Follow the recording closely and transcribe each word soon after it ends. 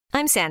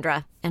I'm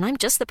Sandra, and I'm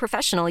just the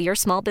professional your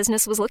small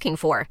business was looking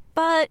for.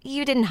 But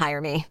you didn't hire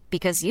me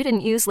because you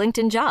didn't use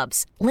LinkedIn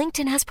Jobs.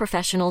 LinkedIn has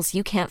professionals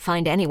you can't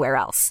find anywhere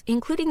else,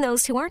 including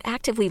those who aren't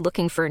actively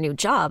looking for a new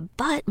job,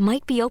 but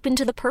might be open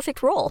to the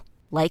perfect role,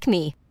 like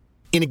me.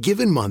 In a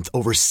given month,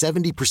 over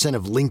 70%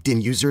 of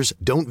LinkedIn users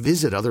don't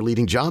visit other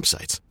leading job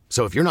sites.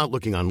 So if you're not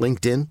looking on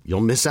LinkedIn,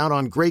 you'll miss out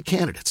on great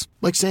candidates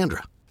like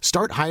Sandra.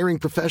 Start hiring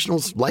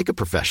professionals like a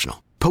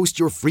professional. Post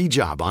your free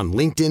job on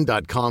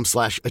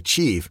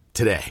linkedin.com/achieve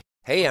today.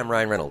 Hey, I'm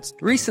Ryan Reynolds.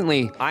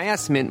 Recently, I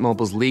asked Mint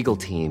Mobile's legal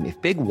team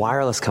if big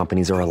wireless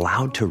companies are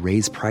allowed to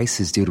raise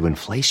prices due to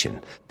inflation.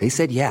 They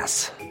said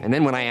yes. And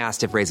then when I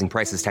asked if raising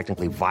prices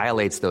technically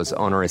violates those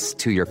onerous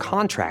two-year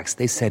contracts,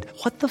 they said,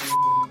 "What the f***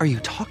 are you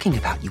talking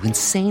about, you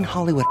insane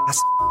Hollywood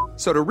ass?"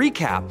 So to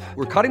recap,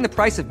 we're cutting the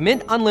price of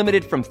Mint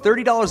Unlimited from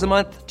 $30 a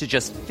month to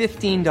just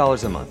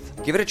 $15 a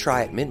month. Give it a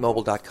try at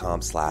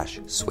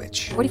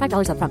mintmobile.com/switch.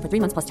 $45 up front for 3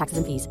 months plus taxes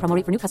and fees. Promo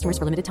rate for new customers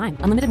for limited time.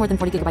 Unlimited more than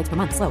 40 gigabytes per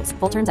month. Slows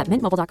full terms at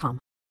mintmobile.com.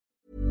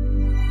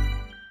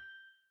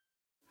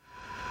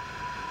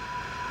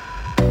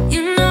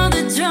 You know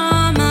the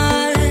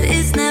drama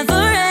is never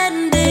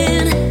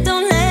ending.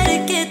 Don't let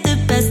it get the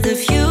best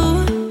of you.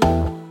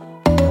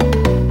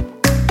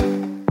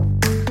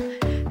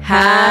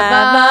 Have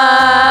a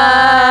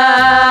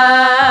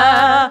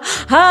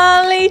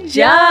holly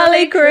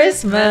jolly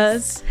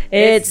Christmas.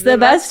 It's the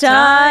best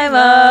time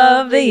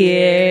of the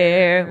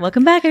year.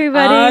 Welcome back,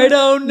 everybody. I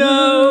don't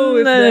know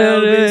if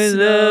there'll be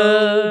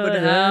snow,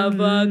 but have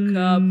a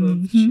cup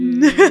of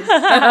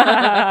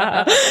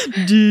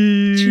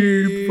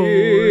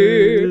cheers.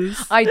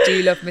 I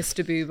do love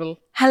Mr. Booble.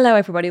 Hello,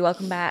 everybody.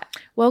 Welcome back.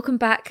 Welcome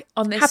back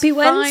on this Happy fine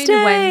Wednesday.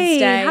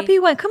 Happy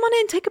Wednesday. Come on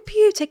in. Take a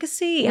pew. Take a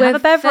seat. We're have a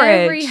beverage.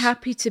 very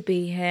happy to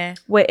be here.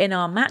 We're in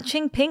our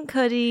matching pink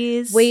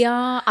hoodies. We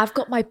are. I've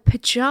got my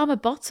pajama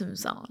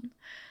bottoms on.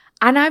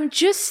 And I'm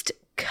just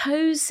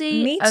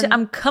cozy. Me too.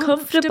 I'm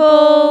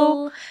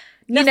comfortable.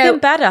 Nothing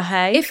better,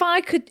 hey? If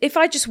I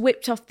just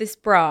whipped off this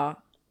bra,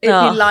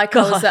 it'd be like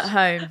I was at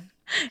home.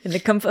 In the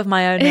comfort of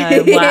my own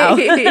home. Wow. To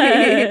be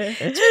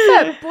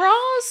fair,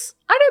 bras,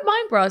 I don't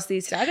mind bras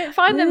these days. I don't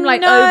find them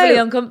overly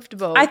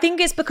uncomfortable. I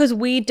think it's because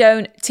we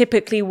don't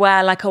typically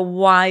wear like a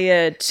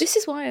wired. This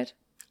is wired.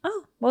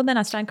 Oh, well then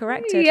I stand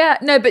corrected. Yeah,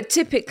 no, but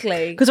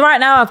typically. Because right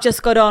now I've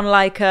just got on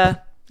like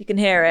a, you can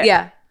hear it.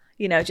 Yeah.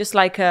 You know, just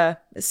like a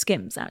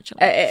Skims actually.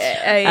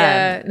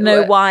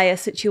 No wire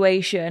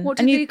situation. What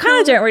and you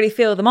kind of don't really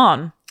feel them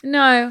on.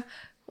 No.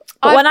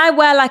 But when I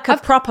wear like a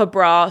proper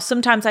bra,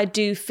 sometimes I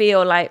do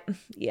feel like,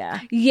 yeah.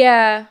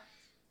 Yeah.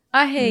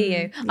 I hear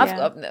you.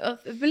 Yeah.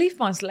 I believe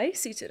mine's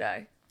lacy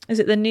today. Is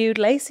it the nude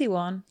lacy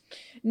one?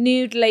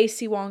 Nude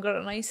lacy one, got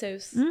an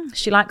ASOS.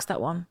 She likes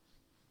that one.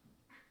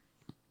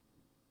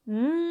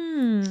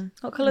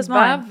 What colour's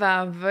mine?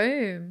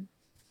 Va-va-voom.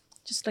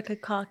 Just like a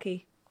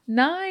khaki.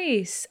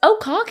 Nice. Oh,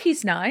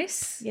 khaki's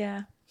nice.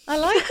 Yeah. I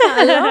like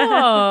that a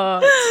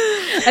lot.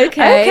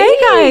 Okay. Okay,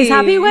 guys.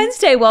 Happy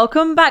Wednesday.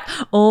 Welcome back.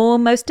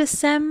 Almost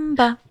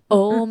December.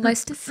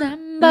 Almost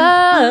December.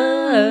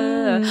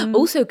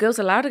 Also, Girls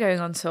Aloud are going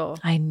on tour.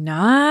 I know.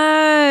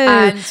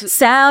 And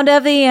sound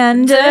of the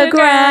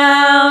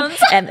underground.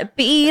 And the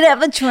beat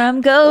of a drum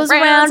goes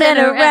round and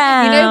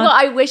around. You know what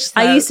I wish,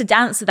 though? I used to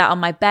dance to that on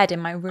my bed in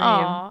my room.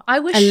 Aww, I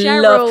wish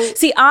Cheryl...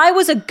 See, I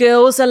was a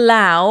Girls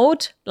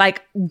Aloud.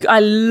 Like,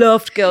 I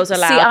loved Girls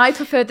Aloud. See, I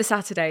preferred the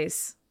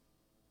Saturdays.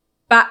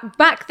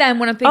 Back then,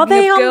 when I'm thinking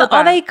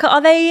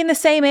are they in the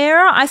same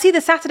era? I see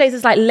the Saturdays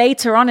as like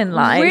later on in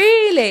life.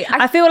 Really?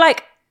 I feel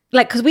like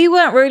because we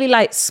weren't really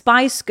like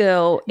Spice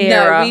Girl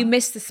era. No, we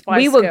missed the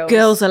Spice Girls. We were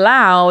Girls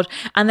Aloud,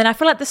 and then I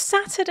feel like the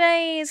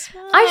Saturdays.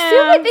 I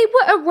feel like they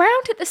were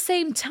around at the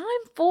same time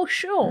for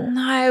sure.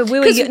 No,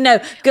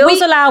 Girls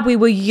Aloud. We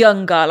were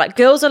younger. Like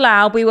Girls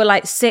Aloud, we were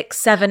like 6,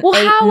 7,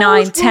 8, 9, 10. How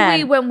old were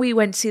we when we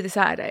went to see the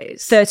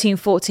Saturdays? 13,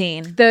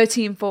 14.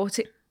 13,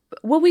 14.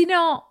 Were we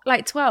not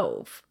like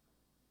 12?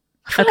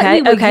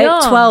 Okay, like we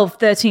young. 12,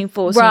 13,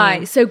 14.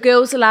 Right, so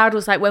Girls Aloud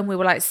was like when we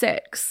were like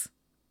 6.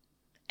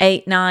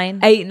 8, 9.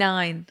 8,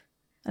 9.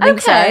 I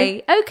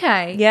think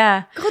okay.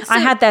 Yeah. God, I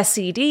had their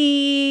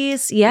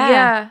CDs.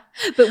 Yeah.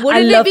 But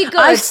wouldn't it be good?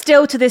 I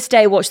still to this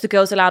day watch the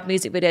Girls Aloud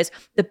music videos.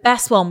 The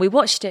best one, we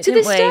watched it, didn't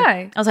we? To this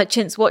day? I was like,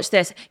 Chintz, watch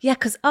this. Yeah,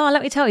 because,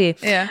 let me tell you.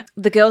 Yeah.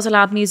 The Girls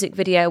Aloud music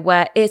video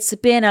where it's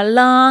been a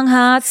long,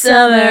 hot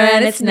summer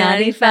and it's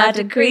 95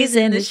 degrees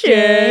in the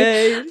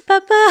shade.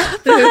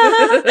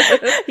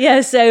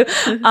 Yeah, so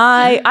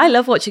I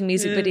love watching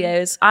music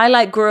videos.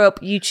 I grew up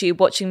YouTube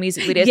watching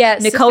music videos. Yeah,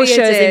 Nicole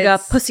Sophia Scherzinger,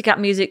 did.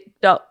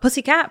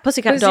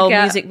 Pussycat Doll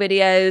music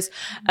videos,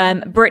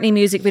 Britney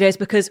music videos,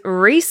 because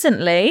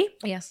recently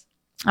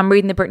I'm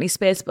reading the Britney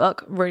Spears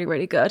book, really,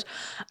 really good.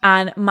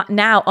 And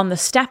now on the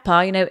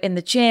stepper, in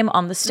the gym,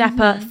 on the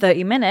stepper,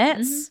 30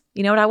 minutes,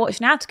 you know what I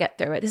watch now to get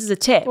through it? This is a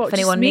tip if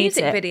anyone needs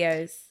it. Music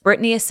videos?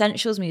 Britney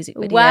Essentials music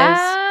videos.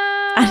 Wow.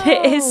 And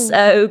it is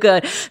so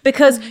good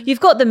because you've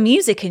got the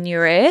music in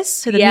your ears.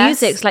 So the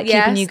music's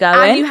keeping you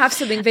going. And you have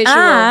something visual.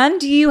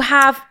 And you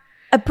have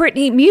a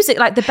Britney music,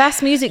 like the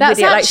best music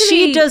video. Like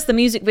she does the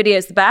music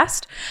videos the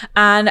best.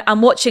 And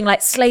I'm watching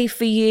like Slave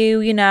for You,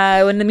 you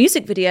know, and the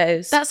music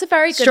videos. That's a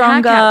very good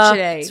Stronger. hack,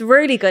 actually. It's a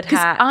really good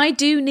hack. I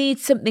do need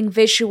something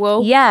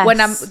visual Yes. when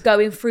I'm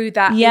going through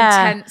that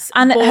intense,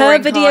 and her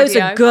videos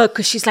cardio. are good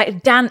because she's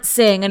like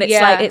dancing and it's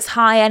like it's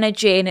high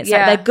energy and it's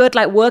like they're good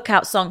like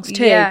workout songs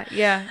too.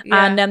 Yeah.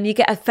 And you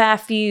get a fair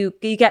few.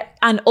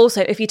 And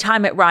also if you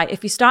time it right,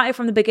 if you start it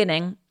from the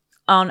beginning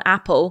on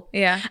Apple,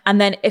 and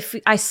then if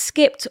I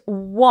skipped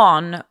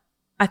one,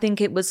 I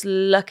think it was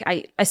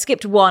I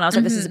skipped one. I was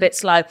like, this is a bit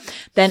slow.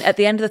 Then at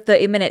the end of the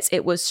 30 minutes,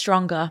 it was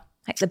Stronger.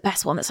 Like the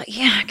best one that's like,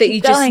 that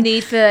you just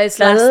need for those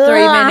last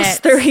 3 minutes.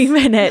 3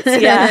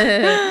 minutes,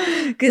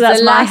 yeah. Because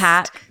that's my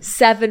hack.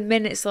 7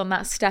 minutes on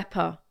that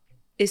stepper.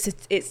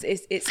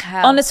 It's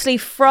hell. Honestly,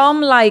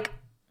 from like,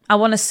 I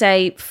want to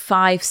say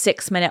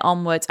 5-6 minute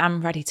onwards,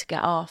 I'm ready to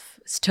get off.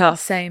 It's tough.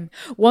 Same.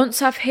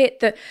 Once I've hit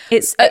the...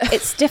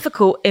 It's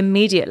difficult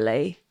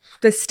immediately.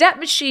 The step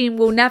machine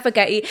will never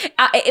get...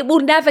 it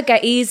will never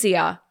get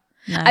easier.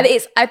 No. And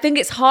I think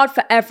it's hard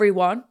for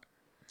everyone.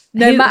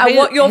 No matter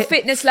what your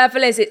fitness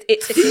level is,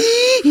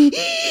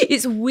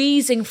 it's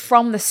wheezing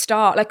from the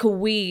start, like a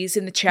wheeze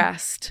in the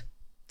chest.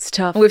 It's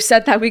tough. And we've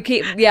said that we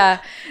keep,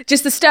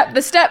 just the step.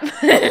 It's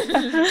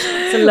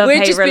a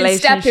love-hate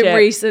relationship. Been stepping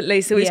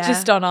recently, so it's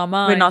just on our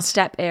mind. We're not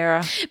step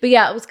era. But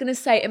yeah, I was going to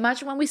say,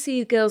 imagine when we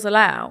see Girls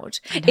Aloud,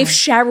 if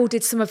Cheryl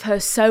did some of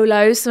her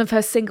solos, some of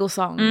her single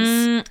songs.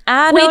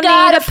 I don't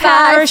need a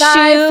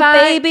parachute,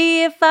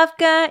 baby, if I've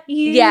got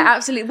you. Yeah,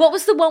 absolutely. What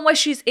was the one where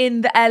she's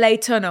in the LA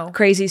tunnel?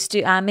 Crazy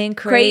stupid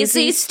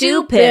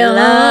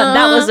love.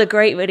 That was a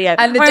great video.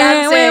 And the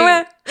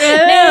dancing.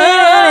 Wouldn't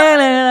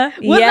that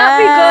be good?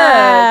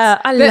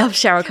 I love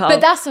Cheryl Cole.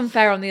 But that's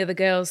unfair on the other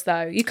girls,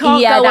 though. You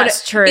can't go on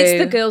it. True.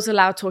 It's the Girls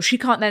Aloud tour. She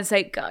can't then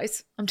say,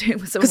 guys, I'm doing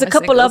with some of my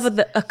Because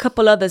a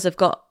couple others have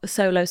got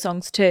solo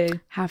songs too.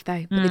 Have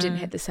they? But they didn't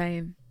hit the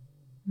same.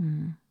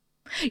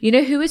 You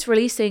know who is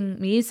releasing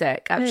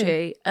music,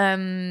 actually?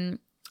 One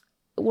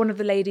of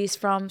the ladies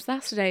from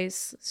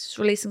Saturdays is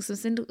releasing some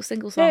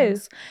single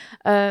songs.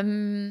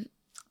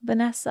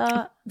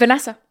 Vanessa.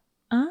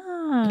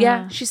 Ah.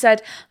 Yeah, she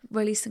said,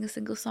 releasing a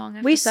single song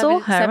after we saw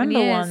her, remember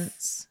years.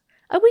 Once.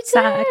 Oh, we did.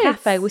 At a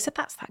cafe. We said,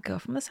 that's that girl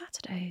from the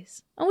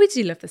Saturdays. Oh, we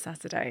do love the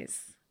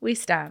Saturdays. We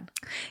stan.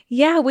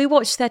 Yeah, we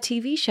watched their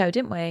TV show,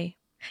 didn't we?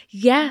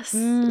 Yes,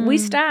 we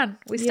stan.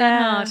 We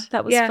stan hard.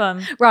 That was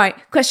fun. Right,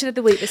 question of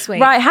the week this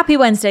week. Right, happy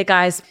Wednesday,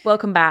 guys.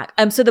 Welcome back.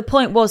 So the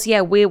point was,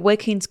 we're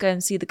keen to go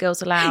and see the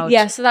Girls Aloud.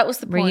 Yeah, so that was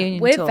the point.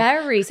 Reunion we're tour.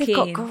 very keen. They've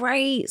got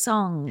great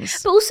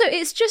songs. But also,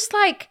 it's just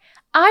like,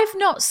 I've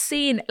not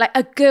seen like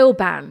a girl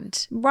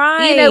band.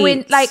 Right. You know,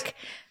 in like,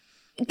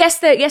 yes,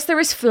 there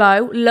is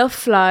Flo. Love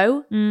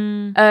Flo.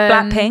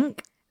 Blackpink.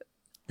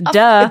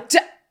 Duh.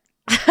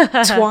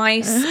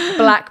 Twice.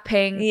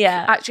 Blackpink.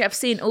 Yeah. Actually, I've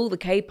seen all the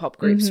K-pop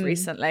groups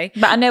recently.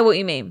 But I know what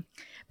you mean.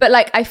 But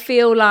like, I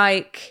feel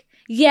like,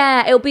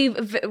 it'll be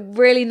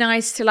really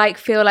nice to like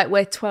feel like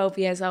we're 12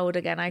 years old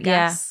again, I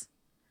guess.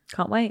 Yeah.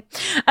 Can't wait.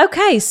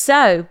 Okay,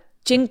 so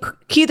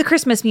cue the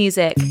Christmas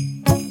music.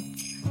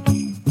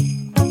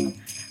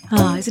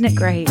 Oh, isn't it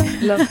great?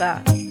 Love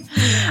that.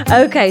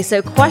 Okay,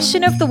 so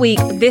question of the week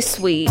this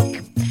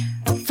week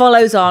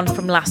follows on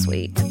from last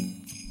week.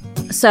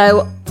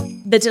 So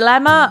the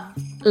dilemma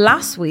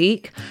last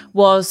week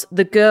was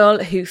the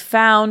girl who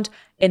found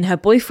in her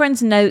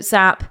boyfriend's notes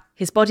app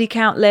his body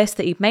count list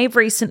that he'd made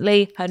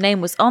recently. Her name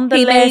was on the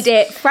list. He made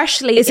it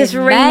freshly. Is this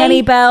ringing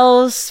any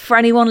bells for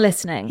anyone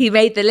listening? He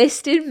made the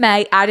list in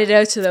May, added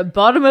her to the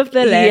bottom of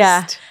the list.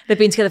 Yeah, they've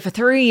been together for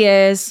 3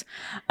 years.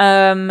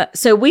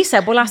 So we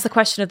said, we'll ask the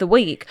question of the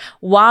week.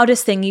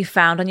 Wildest thing you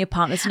found on your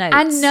partner's notes.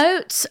 And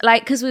notes,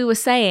 like, because we were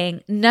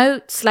saying,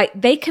 notes, like,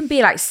 they can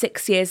be like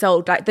 6 years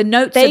old. Like, the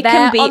notes they are there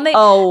can be on the,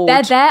 old.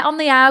 They're there on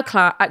the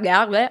iCloud,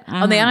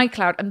 on the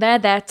iCloud, and they're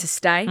there to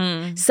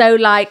stay. So,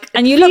 like,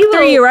 and you look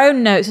through your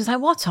own notes, it's like,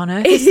 what on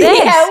earth is this?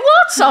 Yeah,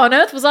 what on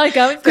earth was I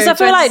going through? Because I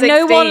feel like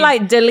no one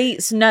like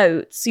deletes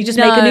notes. You just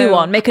make a new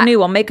one, make a new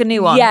one.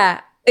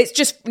 Yeah, it's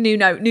just new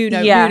note, new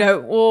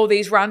note, all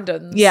these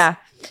randoms. Yeah.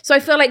 So I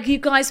feel like you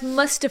guys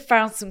must have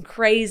found some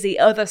crazy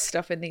other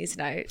stuff in these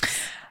notes.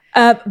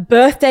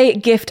 Birthday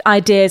gift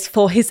ideas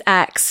for his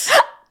ex.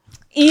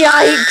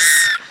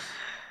 Yikes.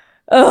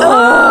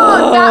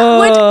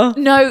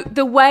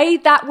 The way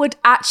that would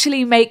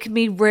actually make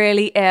me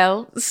really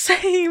ill.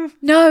 Same.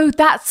 No,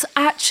 that's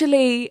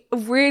actually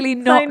really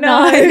not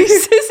nice,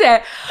 is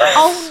it?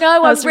 Oh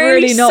no, that's I'm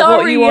really not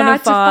sorry what you want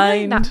to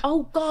find. That.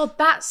 Oh God,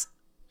 that's.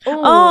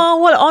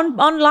 Oh well,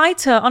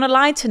 on a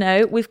lighter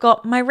note, we've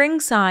got my ring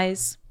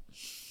size.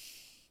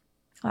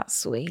 That's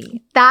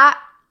sweet. That.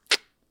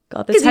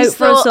 God, there's hope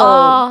for us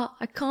all. Oh,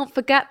 I can't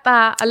forget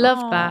that. I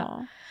love that.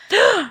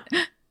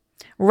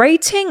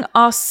 Rating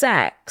our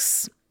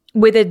sex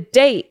with a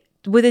date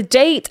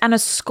and a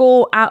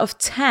score out of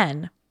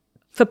 10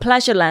 for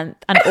pleasure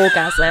length and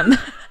orgasm.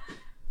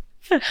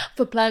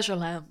 For pleasure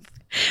length.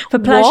 For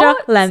pleasure,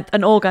 length,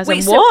 and orgasm.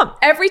 Wait, what? So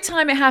every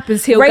time it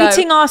happens, he'll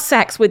rating our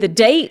sex with a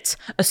date,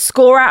 a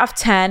score out of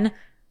 10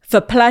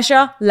 for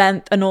pleasure,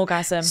 length, and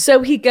orgasm.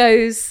 So he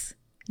goes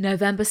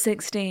November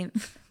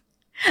 16th.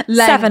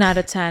 7 out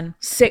of 10.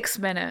 6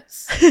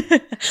 minutes.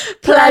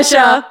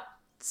 Pleasure.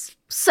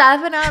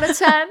 7 out of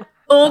 10.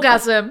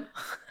 Orgasm.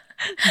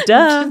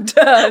 Duh. 9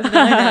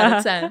 out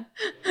of 10.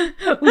 Whoa,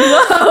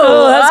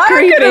 Oh, that's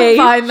creepy. I couldn't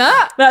find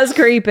that. That's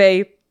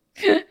creepy.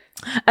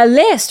 A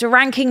list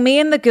ranking me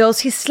and the girls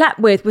he slept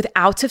with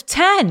out of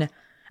 10.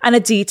 And a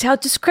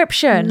detailed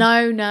description.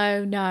 No.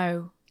 God.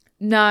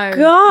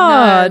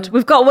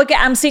 No.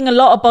 I'm seeing a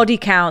lot of body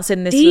counts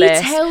in this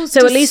Detailed list.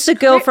 So at least the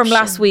girl from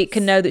last descriptions. week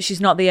can know that she's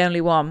not the only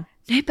one.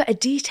 No, but a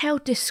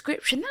detailed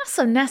description, that's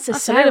unnecessary.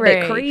 That's a little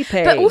bit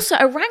creepy. But also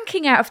a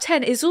ranking out of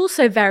 10 is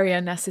also very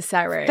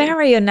unnecessary.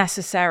 Very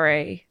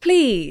unnecessary.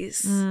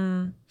 Please.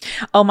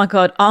 Oh my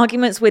God.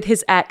 Arguments with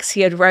his ex.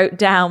 He had wrote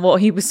down what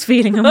he was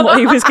feeling and what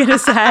he was going to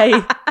say.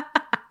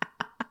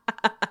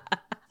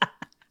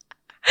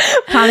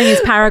 Planning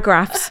his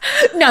paragraphs.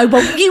 No,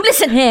 but you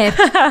listen here.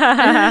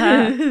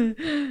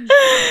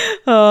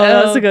 Oh,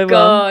 that's a good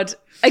God. one.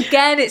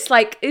 Again, it's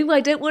like, ooh, I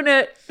don't want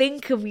to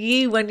think of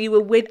you when you were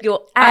with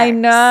your ex. I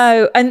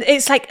know. And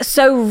it's like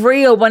so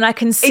real when I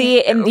can see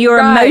it in your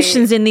Right.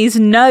 emotions in these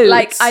notes.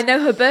 Like, I know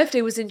her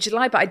birthday was in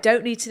July, but I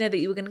don't need to know that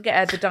you were going to get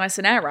her the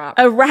Dyson Airwrap.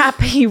 a rap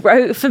he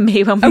wrote for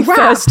me when we rap?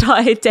 first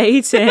started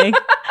dating.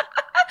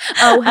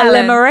 Oh, A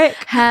limerick.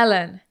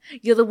 Helen,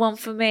 you're the one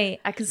for me.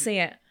 I can see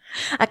it.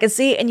 I can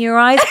see it in your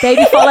eyes,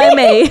 baby, follow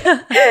me.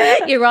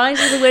 Your eyes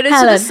are the windows to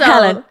Helen, the soul.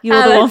 Helen,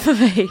 you're the one for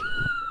me.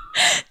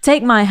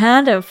 Take my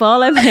hand and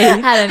follow me.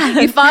 Helen,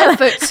 you're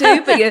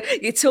 5'2", but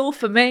you're tall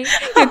for me.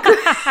 Helen,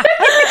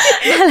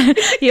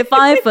 you're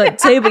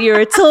 5'2", but you're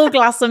a tall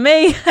glass of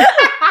me.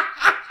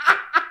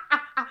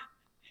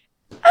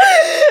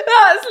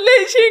 That's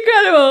literally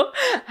incredible.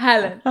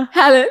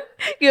 Helen,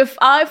 you're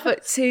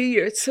 5'2",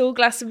 you're a tall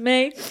glass of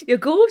me. You're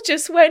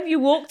gorgeous when you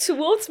walk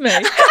towards me.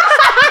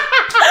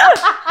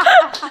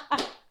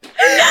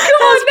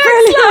 Come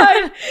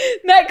on,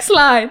 next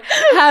line.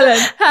 Helen.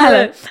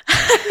 Come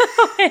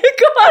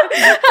on,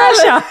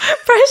 Helen.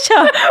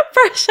 Pressure.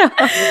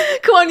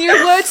 Come on, you're a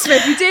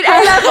wordsmith. You did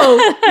A-level.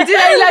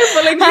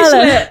 English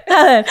lit.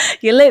 Helen,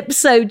 your lips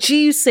so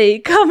juicy.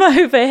 Come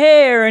over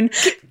here and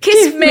Kiss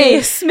give me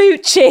a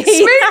smoochie.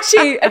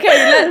 Smoochie.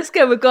 Okay, let's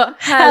go. We've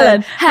got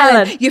Helen.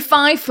 You're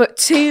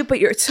 5'2", but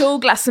you're a tall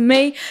glass of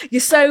me. You're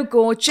so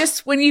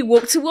gorgeous when you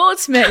walk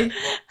towards me.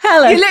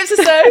 Helen. Your lips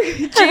are so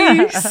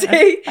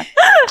juicy.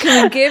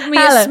 Come and give me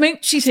Helen. a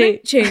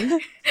smoochie.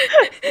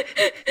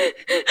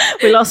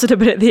 We lost it a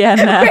bit at the end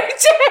there.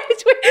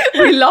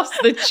 We lost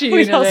the tune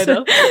We a lost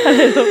little. it a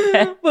little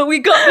bit. But we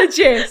got the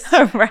gist.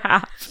 A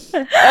rap.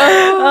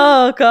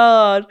 Oh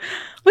God.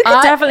 We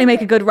could definitely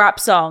make a good rap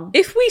song.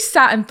 If we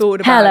sat and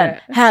thought about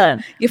it.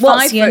 Helen, You're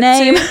what's your 5'2".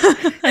 name?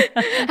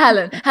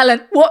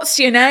 Helen, what's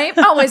your name?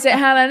 Oh, is it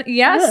Helen?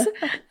 Yes,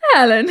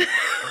 Helen.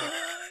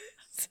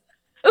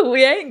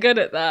 We ain't good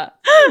at that.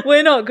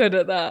 We're not good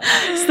at that.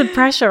 It's the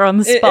pressure on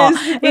the spot. is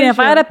the You know, if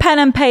I had pressure. a pen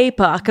and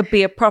paper, I could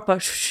be a proper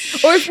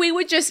Or if we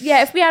would just,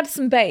 if we had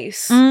some bass.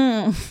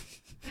 some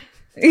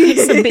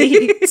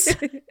beats.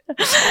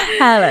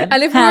 Helen,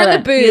 And if we're in the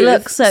booth, you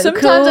look so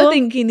sometimes cool. I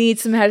think you need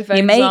some headphones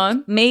You make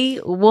on. me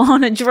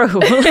wanna drool.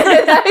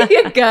 There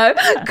you go.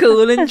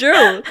 Cool and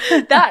drool.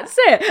 That's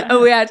it.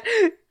 And we had,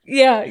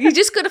 you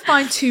just got to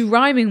find 2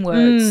 rhyming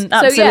words.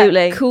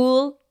 absolutely. So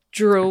cool,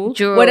 drool.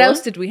 Drool. What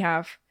else did we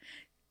have?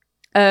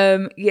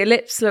 Your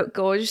lips look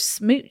gorgeous.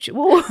 Smooch.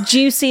 Whoa.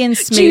 Juicy and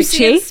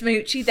Juicy and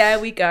smoochy. smoochy. There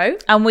we go.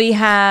 And we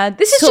had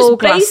This is tall just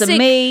glass of basic-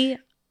 me.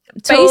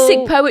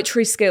 Basic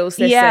poetry skills,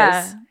 this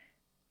is.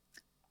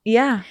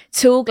 Yeah.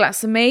 Tall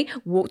glass of me,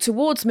 walk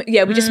towards me.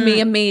 Yeah, we just me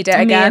and me it Me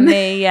again. and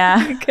me,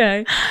 yeah.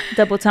 Okay.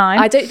 Double time.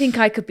 I don't think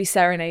I could be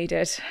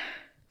serenaded.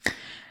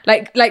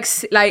 Like.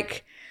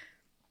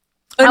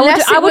 I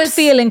Unless would was-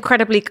 feel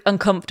incredibly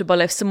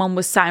uncomfortable if someone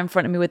was sat in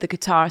front of me with a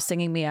guitar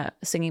singing me a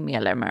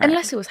limerick.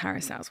 Unless it was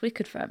Harry Styles, we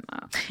could firm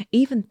that.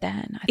 Even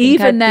then, I think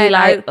Even I'd then, be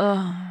like,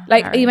 oh,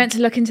 Like, are Harry. you meant to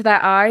look into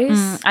their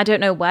eyes? I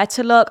don't know where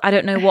to look. I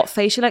don't know what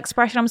facial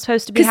expression I'm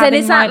supposed to be Because then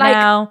having is that right like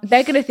now.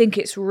 they're going to think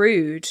it's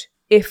rude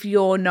if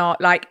you're not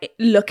like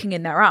looking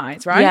in their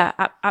eyes, right? Yeah,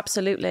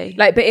 absolutely.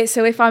 Like, but it's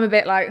so if I'm a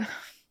bit like,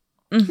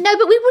 no,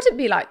 but we wouldn't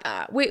be like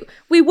that.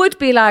 We would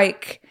be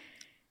like,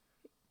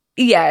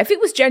 if it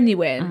was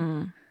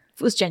genuine.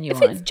 It was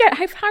genuine.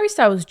 If Harry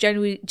Styles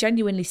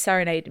genuinely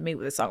serenaded me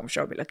with a song, I'm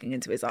sure I'll be looking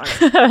into his eyes.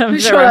 I'm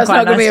sure that's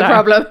not going to be a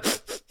problem.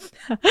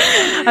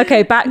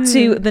 Okay, back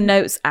to the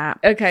notes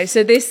app. Okay,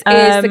 so this is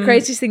the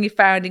craziest thing you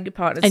found in your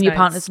partner's And your notes.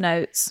 partner's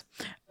notes.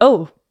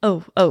 Oh.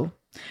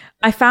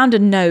 I found a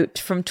note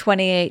from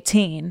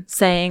 2018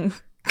 saying,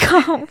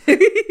 can't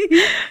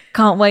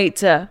wait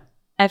to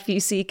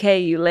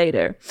FUCK you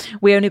later.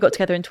 We only got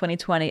together in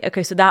 2020.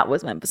 Okay, so that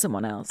was meant for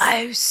someone else.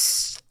 Oh,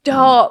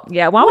 stop.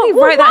 Yeah, why would he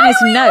write that in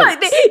his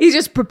notes? He's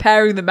just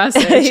preparing the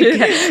message.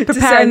 to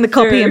Preparing send the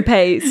copy through. and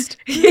paste.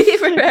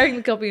 Preparing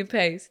the copy and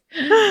paste.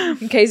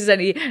 In case there's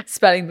any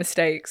spelling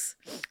mistakes.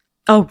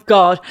 Oh,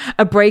 God.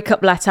 A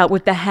breakup letter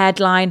with the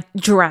headline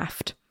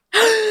draft.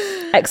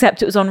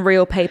 Except it was on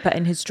real paper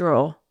in his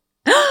drawer.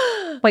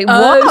 Wait,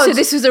 Oh, what? so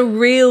this was a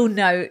real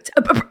note.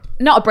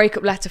 Not a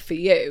breakup letter for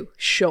you,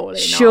 surely not.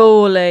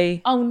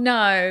 Surely. Oh,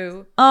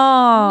 no.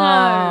 Oh.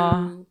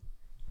 No.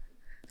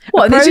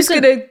 What, they're just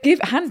going to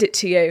hand it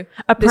to you?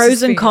 A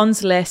pros and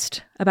cons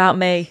list about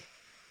me.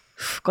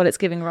 God, it's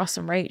giving Ross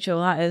and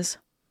Rachel, that is.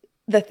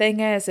 The thing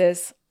is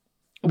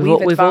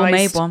we've all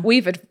made one.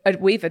 We've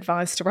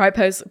advised to write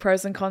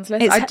pros and cons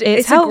list.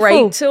 It's a great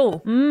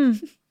helpful. tool.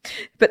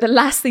 But the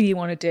last thing you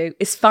want to do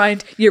is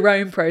find your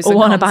own pros and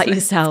one cons about list.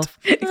 yourself.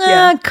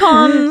 Yeah.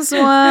 Cons,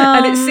 well.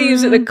 And it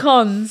seems that the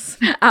cons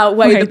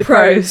outweigh the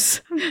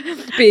pros.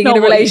 Being in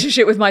a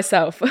relationship with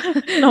myself.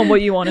 Not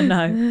what you want to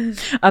know.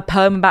 A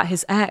poem about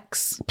his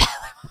ex.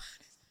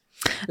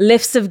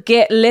 List of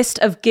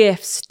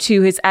gifts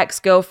to his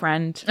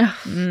ex-girlfriend.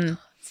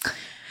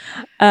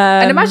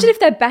 And imagine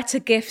if they're better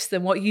gifts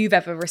than what you've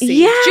ever received.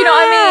 Yeah. Do you know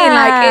what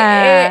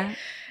I mean? Like,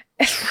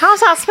 how's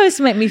that supposed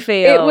to make me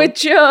feel? it would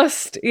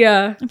just,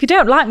 yeah. If you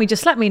don't like me,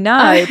 just let me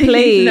know,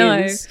 please.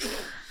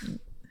 No.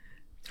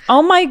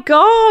 Oh my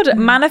God.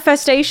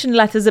 Manifestation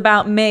letters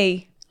about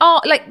me.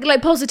 Oh,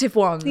 like positive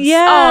ones. Yeah.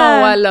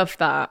 Oh, I love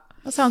that.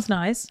 That sounds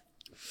nice.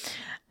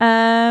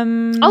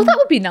 Oh, that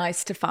would be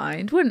nice to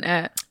find, wouldn't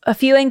it? A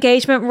few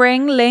engagement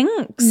ring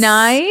links.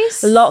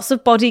 Nice. Lots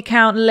of body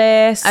count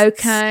lists.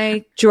 Okay.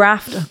 A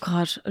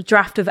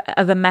draft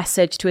of a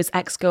message to his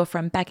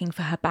ex-girlfriend begging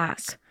for her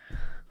back.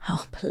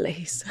 Oh,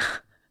 please.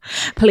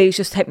 Please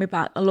just take me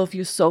back. I love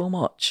you so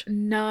much.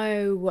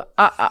 No.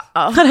 I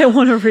don't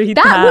want to read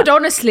that.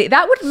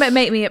 That would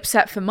make me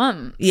upset for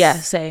months. Yeah,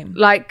 same.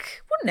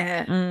 Like,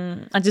 wouldn't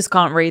it? I just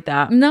can't read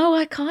that. No,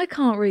 I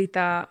can't read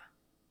that.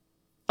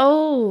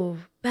 Oh,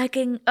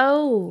 begging.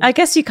 Oh. I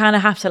guess you kind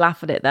of have to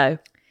laugh at it though.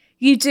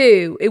 You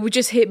do. It would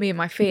just hit me in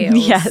my feels.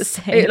 Yes.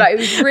 Yeah, it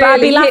would really but I'd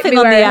be hit laughing me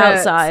on where the it hurts.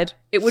 outside.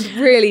 It would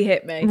really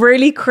hit me.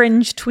 Really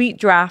cringe tweet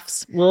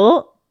drafts.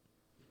 What?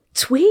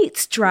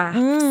 Tweets drafts.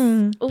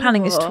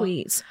 Planning his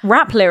tweets.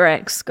 Rap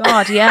lyrics.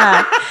 God,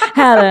 yeah.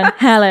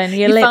 Helen,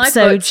 your lips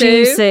so 5'2".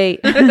 juicy.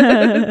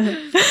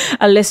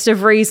 A list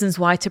of reasons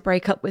why to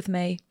break up with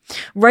me.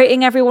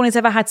 Rating everyone he's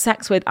ever had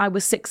sex with. I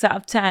was 6 out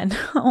of 10.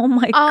 Oh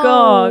my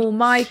God. Oh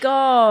my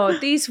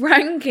God. These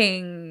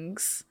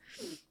rankings.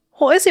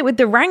 What is it with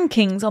the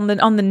rankings on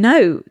the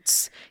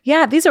notes?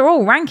 Yeah, these are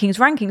all rankings.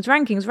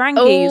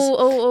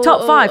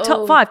 Top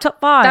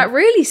five. That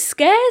really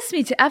scares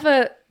me to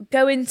ever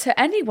go into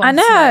anyone's I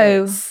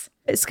know. notes.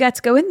 It's scared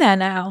to go in there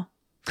now.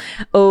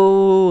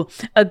 Oh,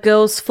 a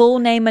girl's full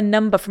name and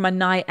number from a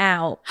night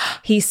out.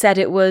 He said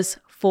it was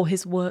for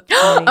his work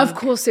colleague. Of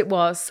course it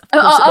was.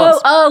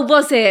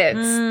 Was it?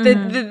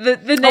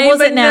 The name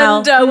was it and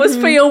now? number was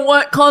for your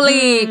work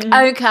colleague.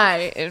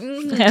 Okay.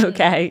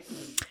 Okay.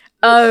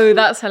 Oh,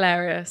 that's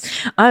hilarious.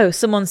 Oh,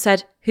 someone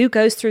said, who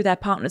goes through their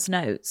partner's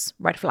notes?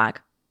 Red flag.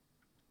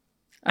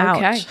 Ouch.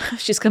 Okay.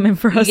 She's coming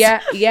for us.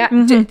 Yeah.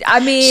 I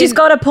mean, she's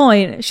got a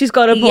point.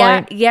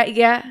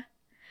 Yeah.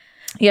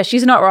 Yeah,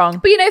 she's not wrong.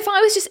 But if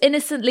I was just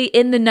innocently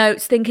in the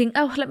notes thinking,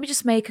 oh, let me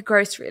just make a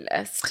grocery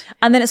list.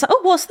 And then it's like, oh,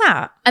 what's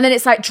that? And then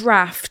it's like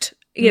draft,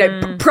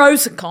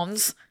 pros and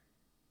cons.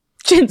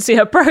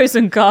 Cinzia, pros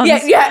and cons.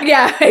 Yeah.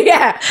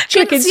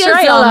 Clicking Cinzia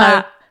straight on Zola,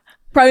 that.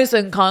 pros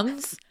and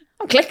cons.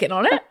 I'm clicking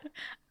on it.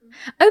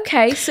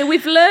 Okay, so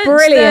we've learned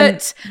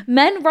Brilliant.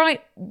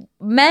 that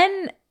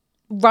men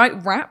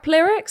write rap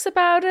lyrics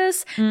about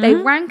us. They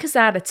rank us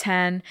out of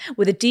 10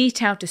 with a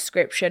detailed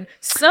description.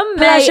 Some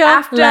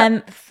Pleasure, may,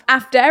 length.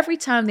 after every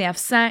time they have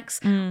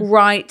sex,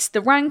 write the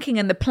ranking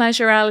and the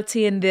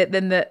pleasurality and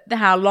the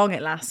how long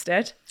it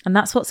lasted. And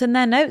that's what's in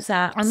their notes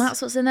apps. And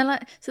that's what's in there.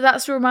 So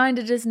that's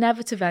reminded us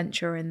never to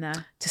venture in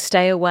there. To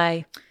stay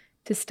away.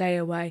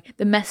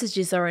 The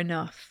messages are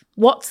enough.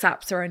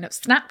 WhatsApps are enough.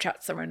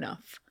 Snapchats are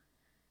enough.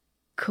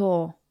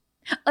 Cool.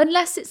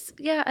 Unless it's,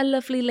 a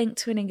lovely link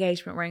to an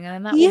engagement ring,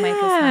 and that will make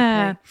us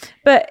happy.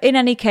 But in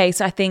any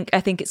case, I think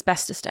it's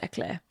best to stay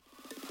clear.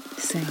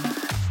 Same.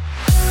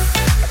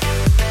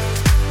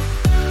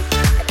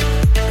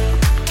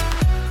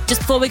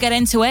 Just before we get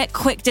into it,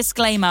 quick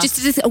disclaimer.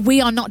 We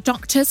are not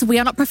doctors. We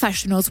are not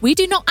professionals. We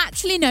do not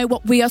actually know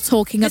what we are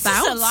talking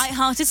about. This is a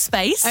light-hearted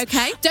space.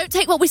 Okay. Don't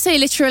take what we say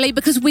literally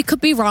because we could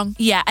be wrong.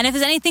 Yeah, and if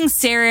there's anything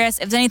serious,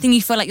 if there's anything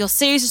you feel like you're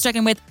seriously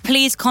struggling with,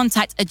 please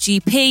contact a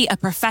GP, a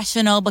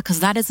professional,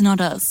 because that is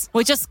not us.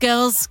 We're just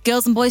girls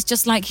and boys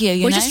just like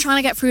you, We're just trying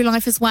to get through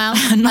life as well.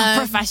 Not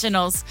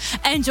professionals.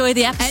 Enjoy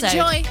the episode.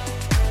 Enjoy.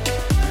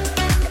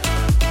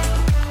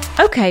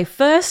 Okay,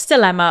 first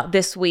dilemma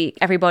this week,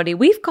 everybody.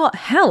 We've got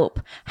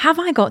help. Have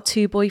I got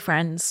 2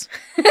 boyfriends?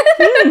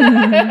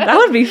 That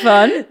would be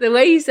fun. The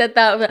way you said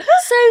that.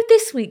 So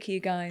this week, you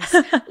guys,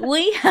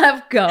 we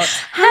have got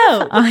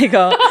help. I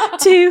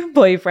got 2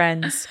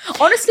 boyfriends.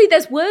 Honestly,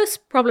 there's worse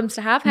problems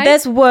to have. Hey?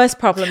 There's worse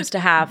problems to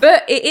have.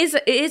 But it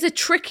is a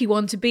tricky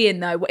one to be in,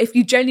 though. If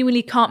you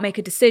genuinely can't make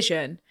a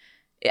decision,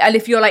 and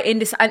if you're like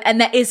and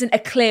there isn't a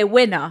clear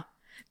winner,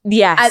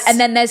 Yes. And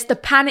then there's the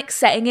panic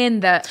setting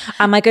in that...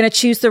 Am I going to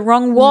choose the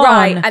wrong one?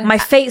 Right. And my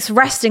fate's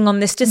resting on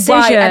this decision.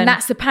 Right, and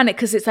that's the panic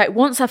because it's like,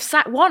 once I've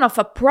sat one off,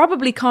 I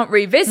probably can't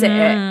revisit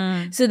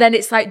it. So then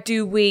it's like,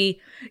 do we,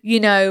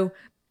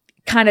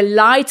 kind of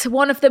lie to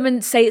one of them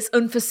and say it's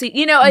unforeseen?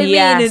 You know what I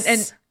mean?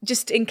 And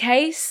just in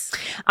case.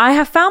 I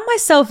have found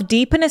myself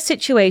deep in a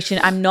situation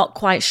I'm not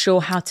quite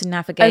sure how to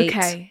navigate.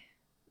 Okay.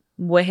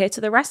 We're here to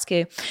the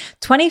rescue.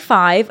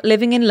 25,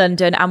 living in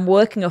London and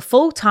working a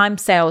full-time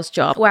sales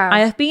job. Wow. I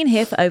have been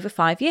here for over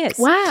 5 years.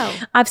 Wow.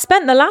 I've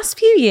spent the last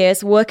few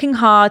years working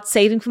hard,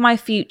 saving for my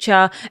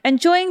future,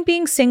 enjoying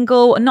being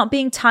single and not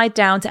being tied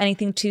down to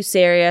anything too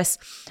serious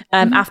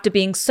after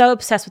being so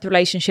obsessed with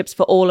relationships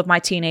for all of my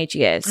teenage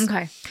years.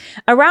 Okay.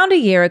 Around a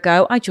year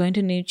ago, I joined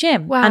a new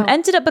gym Wow. and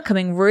ended up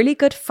becoming really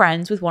good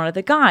friends with one of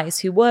the guys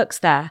who works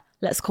there.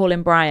 Let's call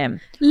him Brian.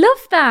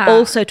 Love that.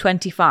 Also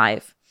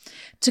 25.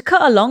 To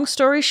cut a long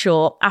story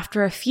short,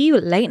 after a few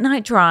late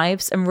night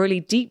drives and really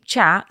deep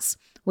chats,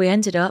 we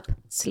ended up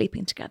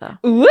sleeping together.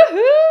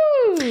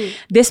 Woohoo!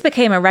 This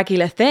became a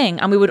regular thing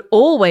and we would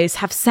always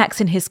have sex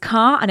in his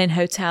car and in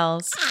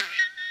hotels.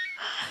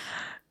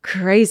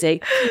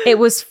 Crazy. It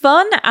was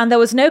fun and there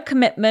was no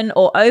commitment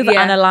or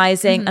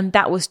over-analyzing and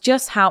that was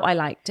just how I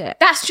liked it.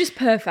 That's just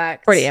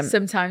perfect. Brilliant.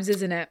 Sometimes,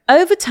 isn't it?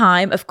 Over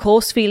time, of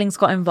course, feelings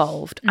got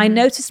involved. I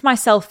noticed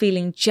myself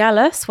feeling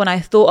jealous when I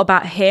thought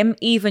about him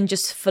even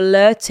just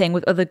flirting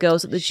with other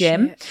girls at the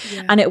gym.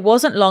 Yeah. And it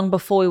wasn't long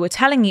before we were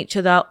telling each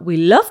other we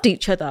loved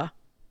each other.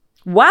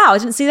 Wow, I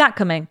didn't see that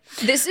coming.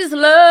 This is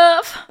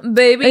love,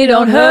 baby.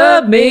 Don't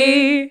hurt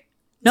me.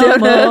 No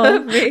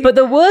more. But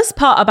the worst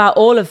part about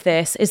all of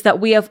this is that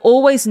we have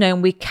always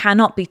known we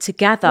cannot be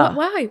together.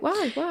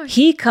 Why?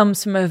 He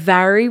comes from a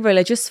very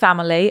religious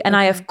family, and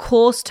I, of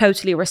course,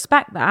 totally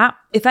respect that.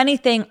 If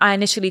anything, I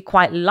initially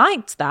quite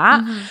liked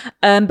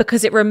that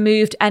because it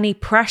removed any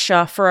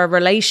pressure for a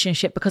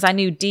relationship because I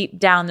knew deep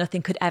down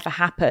nothing could ever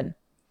happen.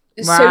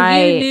 So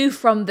you knew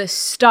from the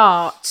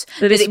start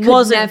that it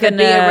could never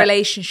be a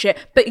relationship,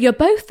 but you're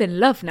both in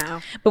love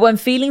now. But when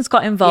feelings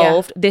got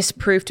involved, this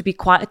proved to be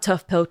quite a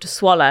tough pill to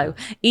swallow,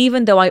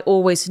 even though I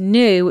always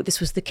knew this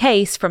was the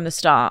case from the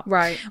start.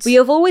 Right. We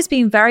have always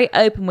been very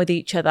open with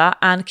each other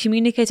and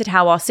communicated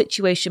how our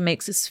situation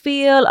makes us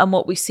feel and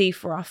what we see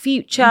for our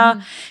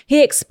future.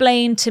 He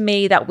explained to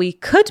me that we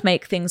could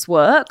make things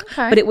work,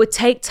 but it would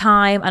take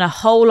time and a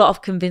whole lot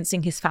of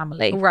convincing his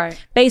family.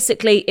 Right.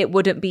 Basically, it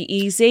wouldn't be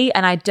easy,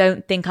 and I don't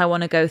think I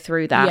want to go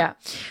through that. Yeah.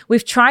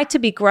 We've tried to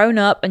be grown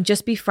up and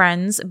just be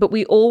friends, but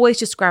we always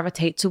just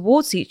gravitate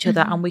towards each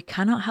other and we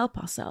cannot help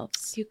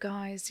ourselves. You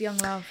guys, young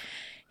love.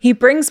 He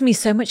brings me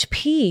so much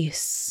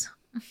peace.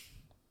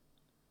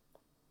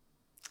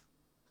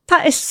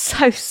 That is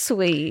so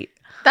sweet.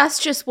 That's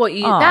just what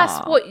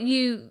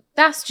you,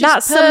 that's just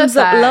that sums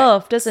up perfect.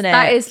 love, doesn't it?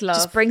 That is love.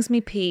 Just brings me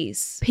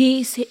peace.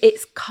 Peace,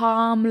 it's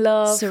calm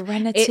love.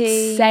 Serenity.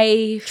 It's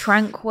safe.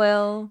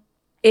 Tranquil.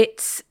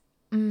 It's...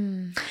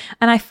 And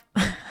I...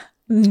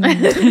 trying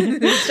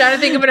to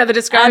think of another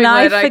describing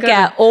and word. I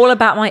forget all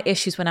about my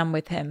issues when I'm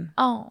with him.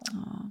 Oh.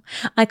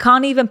 I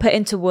can't even put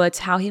into words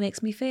how he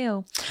makes me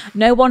feel.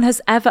 No one has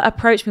ever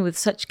approached me with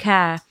such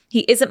care.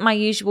 He isn't my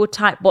usual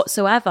type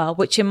whatsoever,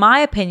 which in my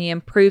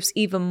opinion proves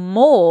even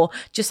more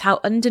just how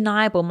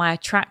undeniable my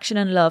attraction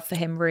and love for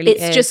him really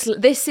is.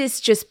 This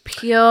is just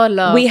pure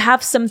love. We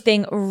have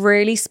something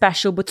really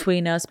special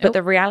between us, but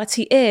the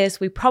reality is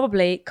we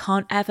probably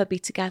can't ever be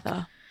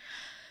together.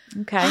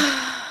 Okay.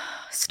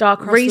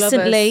 Star-crossed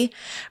Recently, lovers.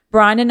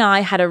 Brian and I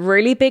had a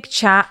really big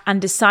chat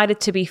and decided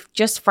to be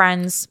just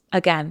friends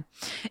again.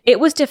 It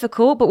was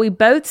difficult, but we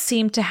both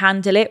seemed to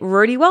handle it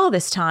really well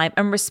this time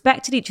and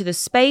respected each other's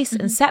space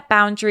and set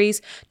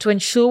boundaries to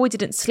ensure we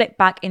didn't slip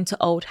back into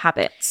old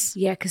habits.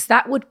 Yeah, because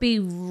that would be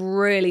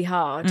really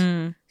hard.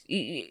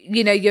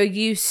 You know, you're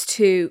used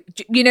to,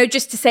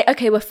 just to say,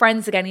 okay, we're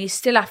friends again. You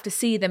still have to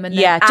see them and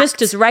then just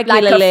act as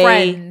regularly. like a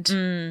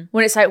friend.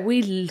 When it's like,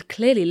 we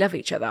clearly love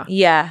each other.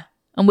 Yeah.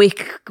 And we're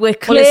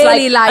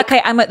clearly like,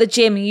 okay, I'm at the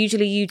gym.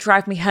 Usually you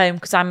drive me home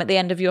because I'm at the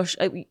end of your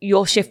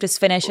shift is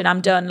finished and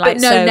I'm done. Like,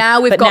 but no, now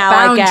we've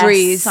got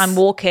boundaries. I'm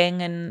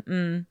walking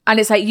and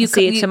it's like I'll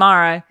see you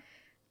tomorrow.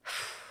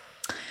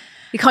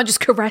 You can't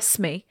just caress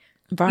me,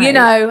 right?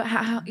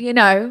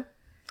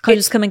 Can't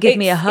just come and give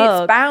me a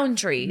hug. It's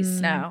boundaries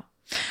now.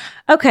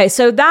 Okay,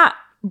 so that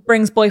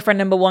brings boyfriend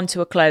number 1 to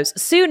a close.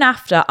 Soon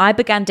after, I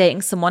began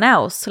dating someone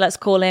else. So let's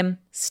call him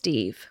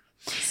Steve.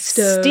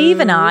 Steve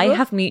and I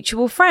have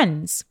mutual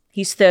friends.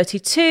 He's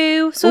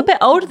 32, so a bit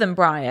older than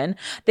Brian.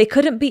 They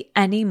couldn't be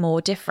any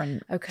more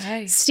different.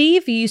 Okay.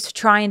 Steve used to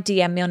try and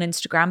DM me on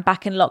Instagram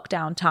back in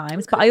lockdown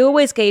times, but I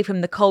always gave him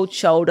the cold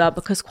shoulder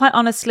because quite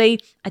honestly,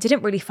 I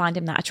didn't really find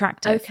him that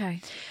attractive. Okay.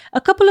 A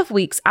couple of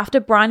weeks after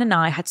Brian and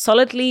I had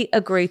solidly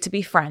agreed to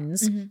be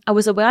friends, I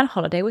was away on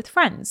holiday with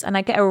friends and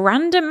I get a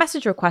random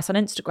message request on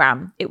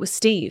Instagram. It was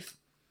Steve.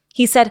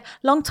 He said,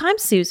 "Long time,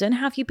 Susan.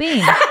 How have you been?"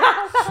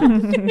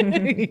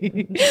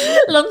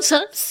 Long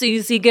time,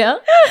 Susie girl.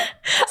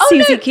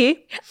 Susie Q.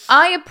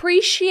 I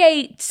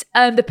appreciate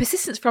the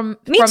persistence from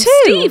too.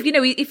 Steve. You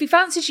know, if he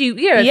fancies you,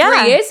 3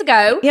 years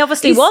ago, he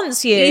obviously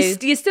wants you.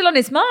 You're still on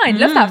his mind.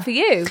 Love that for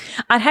you.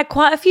 I'd had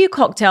quite a few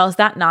cocktails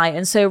that night,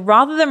 and so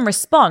rather than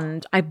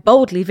respond, I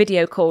boldly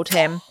video called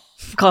him.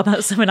 God,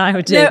 that's something I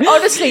would do. No,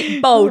 honestly,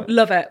 bold.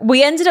 Love it.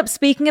 We ended up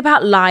speaking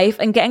about life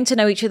and getting to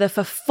know each other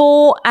for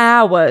 4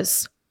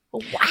 hours.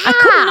 Wow. I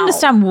couldn't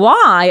understand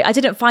why I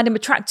didn't find him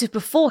attractive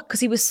before, because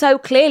he was so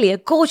clearly a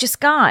gorgeous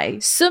guy.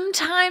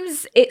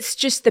 Sometimes it's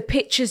just the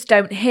pictures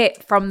don't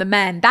hit from the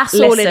men. That's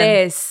all it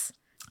is.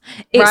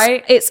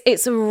 Right?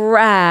 It's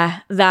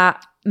rare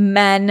that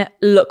men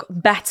look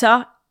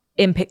better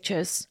in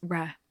pictures.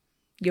 Rare.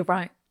 You're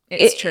right.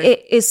 It's true.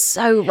 It is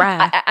so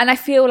rare. And I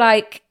feel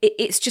like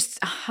it's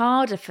just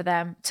harder for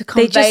them to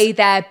convey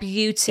their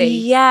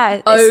beauty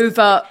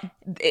over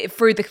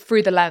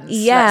through the lens.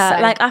 Yeah,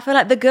 like I feel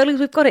like the girlies,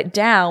 we've got it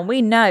down.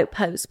 We know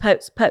pose.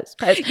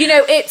 You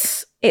know,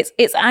 it's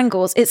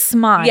angles, it's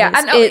smiles,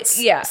 and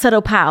it's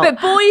subtle pout. But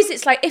boys,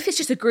 it's like if it's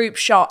just a group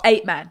shot,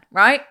 8 men,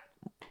 right?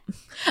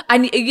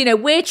 And, you know,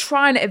 we're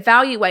trying to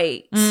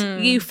evaluate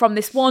you from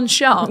this one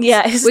shot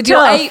with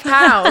your 8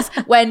 pals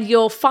when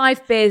you're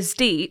 5 beers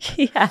deep.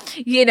 Yeah.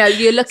 You know,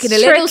 you're looking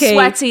it's a little tricky.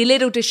 Sweaty, a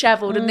little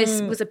disheveled, and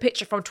this was a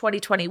picture from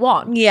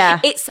 2021. Yeah.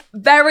 It's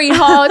very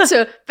hard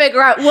to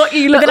figure out what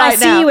you look like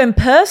now. But I see you in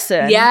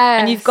person.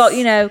 Yes. And you've got,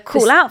 you know,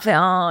 cool outfit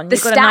on.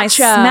 You've got a nice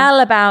smell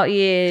about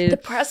you. The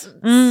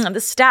presence.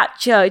 The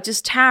stature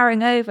just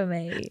towering over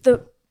me.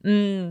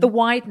 The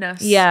wideness,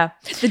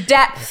 the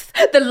depth,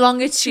 the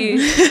longitude,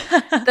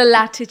 the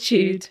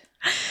latitude.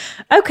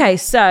 Okay,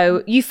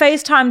 so you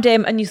FaceTimed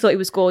him and you thought he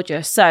was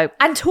gorgeous.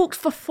 And talked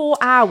for 4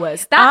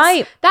 hours.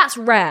 That's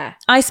rare.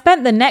 I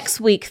spent the next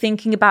week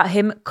thinking about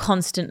him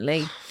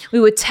constantly. We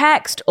would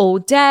text all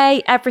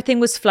day. Everything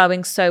was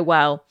flowing so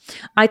well.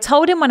 I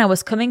told him when I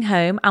was coming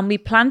home, and we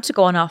planned to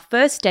go on our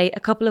first date a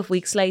couple of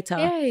weeks later.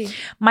 Yay.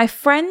 My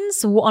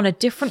friends were on a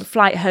different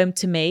flight home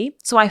to me,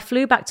 so I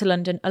flew back to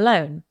London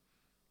alone.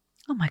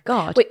 Oh my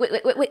God. Wait.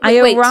 I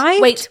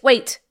arrived.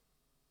 Wait.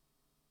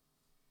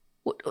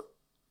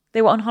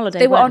 They were on holiday.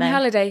 They were on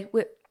holiday.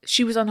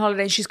 She was on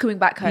holiday and she's coming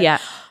back home. Yeah.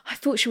 I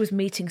thought she was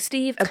meeting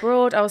Steve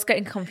abroad. I was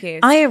getting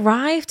confused. I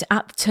arrived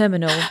at the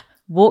terminal,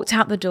 walked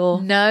out the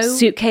door,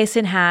 suitcase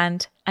in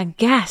hand, and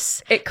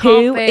guess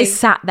who is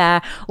sat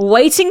there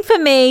waiting for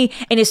me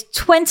in his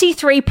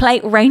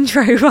 23-plate Range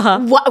Rover?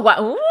 What?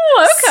 Ooh,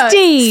 okay.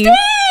 Steve!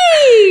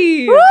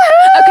 Okay,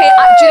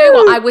 do you know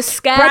what? I was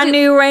scared. Brand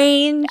new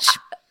Range.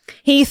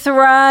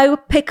 Heathrow,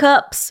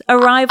 pickups,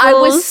 arrivals. I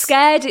was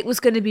scared it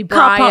was going to be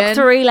Brian. Car Park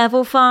 3,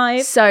 level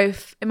 5. So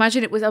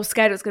imagine I was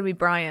scared it was going to be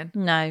Brian.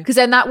 No. Because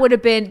then that would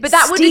have been, but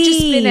that would have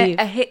just been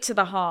a hit to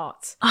the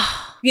heart.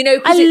 You know,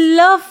 I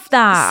love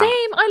that.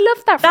 Same, I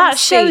love that. That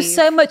shows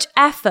so much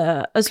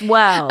effort as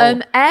well.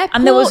 Airport,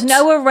 and there was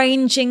no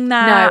arranging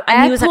that. No,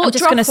 and he was like, I'm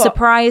just going to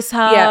surprise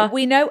her. Yeah,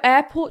 we know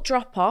airport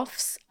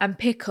drop-offs and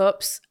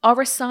pickups are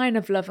a sign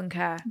of love and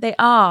care. They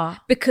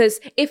are.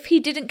 Because if he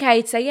didn't care,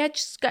 he'd say, yeah,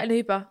 just get an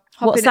Uber.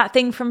 What's that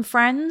thing from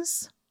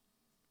Friends?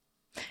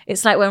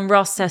 It's like when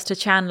Ross says to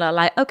Chandler,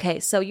 like, okay,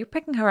 so you're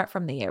picking her up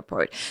from the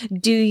airport.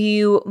 Do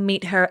you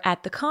meet her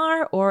at the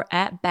car or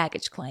at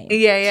baggage claim?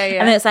 Yeah.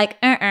 And then it's like,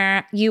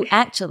 you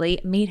actually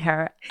meet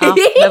her off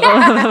something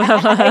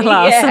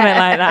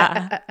like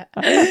that.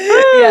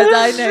 Yes,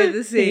 I know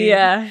the scene.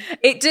 Yeah.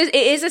 It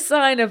is a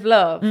sign of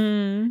love.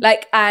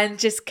 Like, and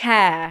just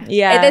care.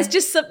 Yeah. There's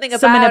just something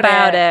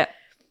about it.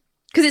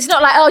 Because it's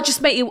not like, oh,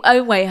 just make your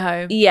own way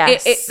home.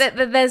 Yes.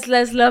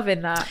 There's love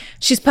in that.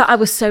 She's put, I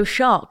was so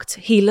shocked.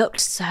 He looked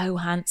so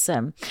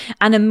handsome.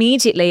 And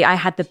immediately I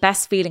had the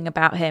best feeling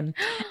about him.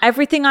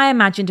 Everything I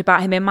imagined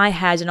about him in my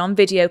head and on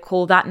video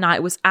call that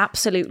night was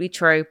absolutely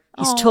true.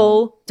 He's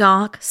tall,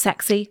 dark,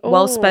 sexy,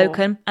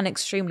 well-spoken, and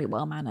extremely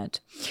well-mannered.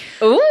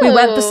 Ooh. We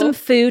went for some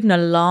food and a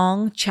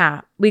long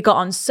chat. We got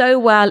on so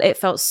well. It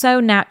felt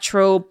so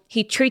natural.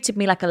 He treated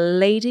me like a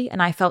lady,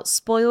 and I felt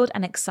spoiled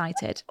and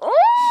excited.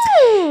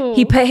 Ooh.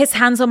 He put his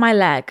hands on my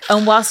leg,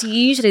 and whilst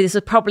usually this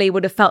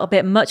would have felt a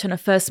bit much on a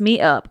first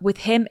meetup, with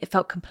him, it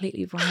felt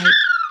completely right.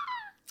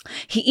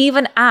 He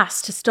even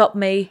asked to stop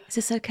me. Is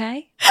this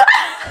okay?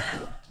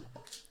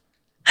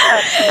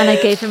 And I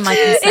gave him my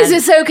consent. Is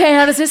this okay?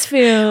 How does this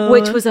feel?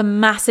 Which was a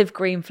massive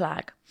green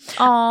flag.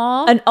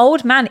 Aww. An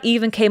old man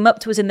even came up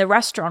to us in the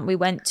restaurant we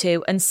went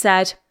to and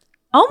said,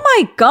 oh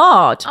my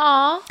God.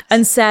 Aww.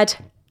 And said,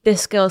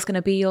 this girl's going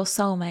to be your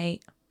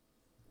soulmate.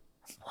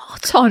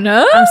 What on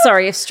earth? I'm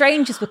sorry, if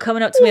strangers were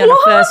coming up to me on a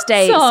first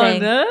date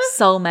saying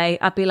soulmate,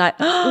 I'd be like,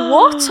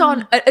 what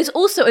on? It's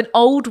also an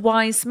old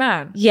wise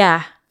man.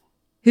 Yeah.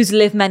 who's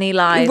lived many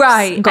lives,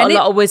 right? And got a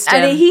lot of wisdom,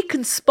 and he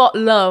can spot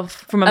love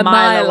from a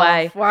mile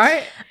away, off,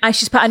 right? And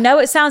she's put, I know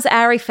it sounds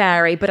airy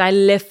fairy, but I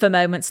live for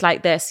moments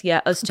like this. Yeah,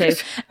 us too.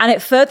 And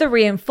it further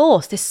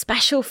reinforced this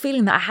special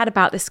feeling that I had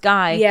about this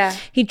guy. Yeah.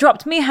 He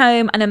dropped me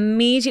home and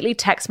immediately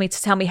texted me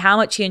to tell me how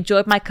much he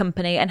enjoyed my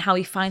company and how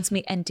he finds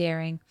me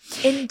endearing.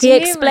 He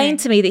explained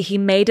to me that he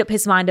made up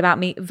his mind about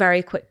me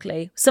very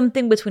quickly.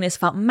 Something between us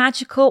felt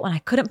magical and I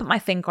couldn't put my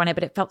finger on it,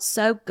 but it felt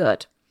so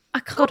good. I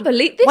can't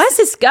believe this. Where's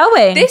this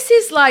going? This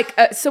is like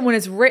someone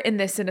has written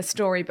this in a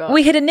storybook.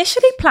 We had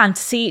initially planned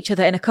to see each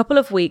other in a couple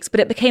of weeks,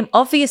 but it became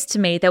obvious to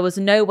me there was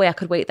no way I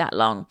could wait that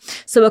long.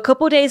 So a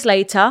couple of days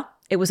later,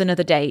 it was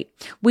another date.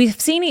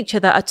 We've seen each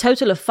other a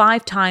total of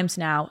 5 times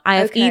now. I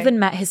have even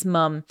met his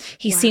mum.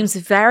 He seems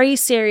very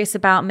serious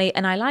about me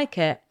and I like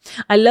it.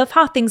 I love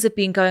how things have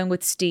been going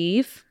with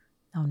Steve.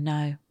 Oh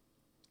no.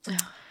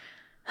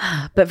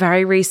 But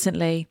very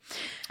recently...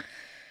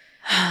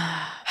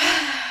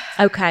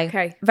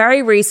 Okay.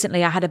 Very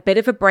recently, I had a bit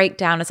of a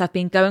breakdown as I've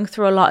been going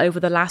through a lot over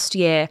the last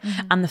year.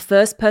 And the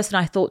first person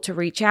I thought to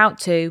reach out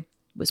to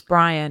was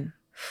Brian.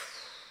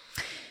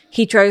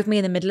 He drove me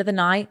in the middle of the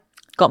night,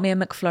 got me a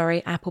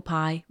McFlurry, apple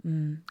pie,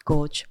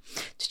 gorge,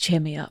 to cheer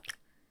me up.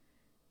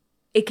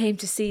 He came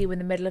to see you in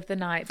the middle of the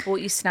night, bought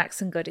you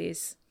snacks and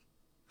goodies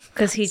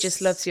because he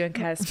just loves you and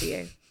cares for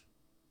you.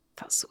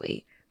 That's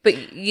sweet.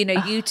 But, you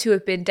know, you two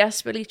have been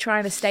desperately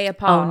trying to stay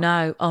apart.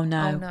 Oh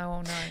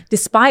no.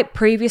 Despite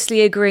previously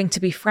agreeing to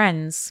be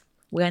friends,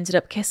 we ended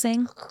up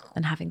kissing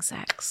and having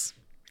sex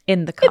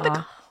in the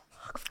car.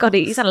 God,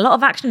 he's had a lot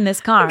of action in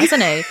this car,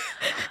 hasn't he?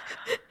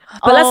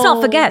 But let's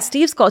not forget,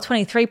 Steve's got a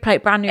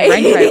 23-plate brand new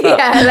Range Rover.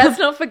 Yeah, let's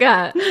not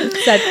forget.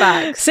 Said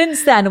facts.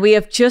 Since then, we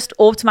have just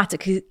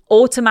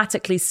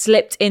automatically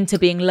slipped into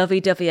being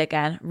lovey-dovey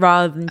again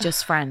rather than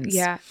just friends.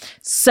 Yeah.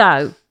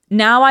 So...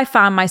 now I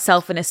found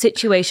myself in a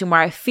situation where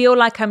I feel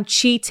like I'm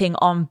cheating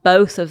on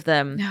both of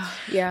them.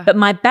 Yeah. But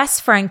my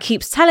best friend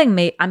keeps telling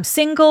me I'm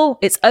single.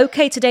 It's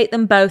okay to date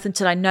them both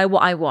until I know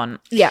what I want.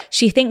 Yeah.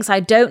 She thinks I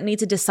don't need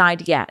to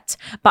decide yet.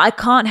 But I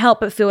can't help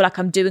but feel like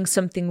I'm doing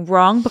something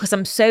wrong because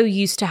I'm so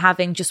used to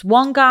having just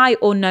one guy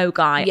or no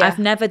guy. Yeah. I've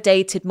never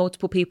dated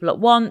multiple people at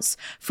once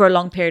for a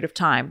long period of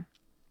time.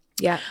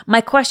 Yeah. My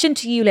question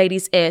to you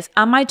ladies is,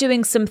 am I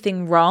doing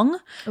something wrong?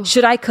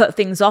 Should I cut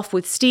things off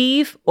with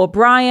Steve or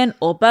Brian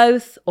or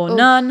both or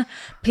none?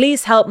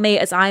 Please help me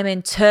as I'm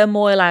in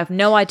turmoil. I have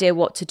no idea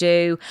what to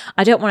do.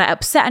 I don't want to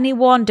upset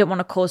anyone. Don't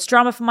want to cause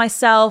drama for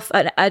myself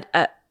at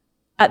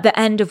the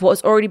end of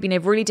what's already been a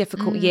really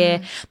difficult year.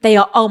 They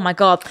are, oh my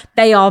God,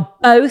 they are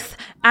both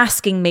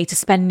asking me to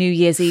spend New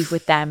Year's Eve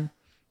with them.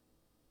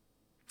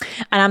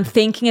 And I'm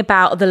thinking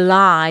about the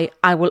lie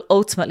I will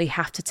ultimately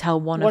have to tell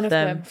one of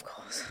them. Of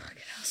course.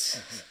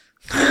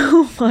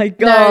 Oh my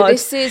God. No,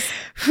 this is...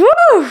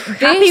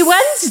 Happy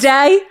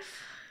Wednesday.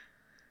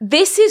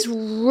 This is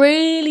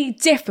really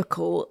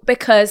difficult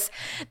because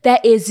there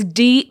is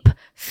deep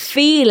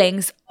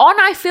feelings on,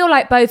 I feel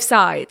like, both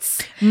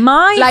sides.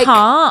 My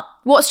heart...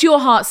 What's your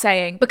heart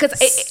saying? Because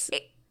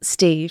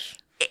Steve.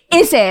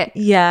 Is it?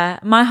 Yeah.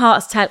 My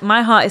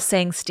heart is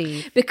saying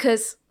Steve.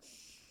 Because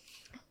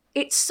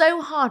it's so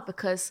hard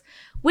because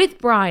with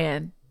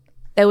Brian,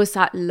 there was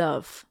that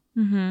love.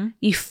 Mm-hmm.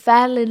 You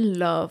fell in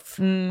love,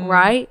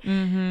 right?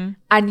 Mm-hmm.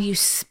 And you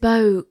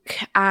spoke,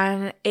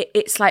 and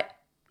it's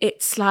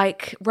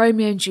like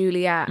Romeo and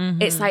Juliet.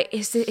 Mm-hmm. It's like,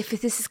 if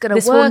this is going to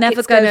work, this will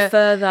never go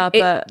further.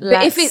 But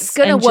if it's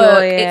going to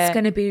work, it's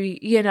going to be,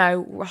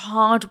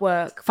 hard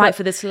work. Fight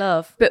for this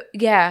love. But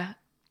yeah,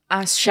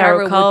 as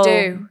Cheryl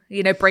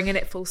would do, bringing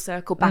it full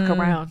circle back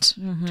around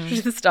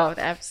to the start of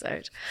the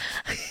episode.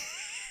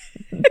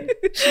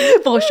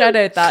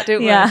 Foreshadowed that,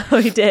 didn't we? Yeah,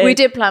 we did. We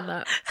did plan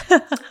that.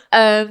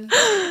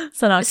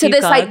 So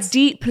there's like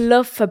deep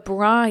love for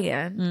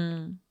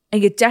Brian,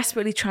 and you're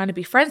desperately trying to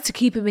be friends to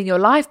keep him in your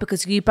life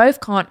because you both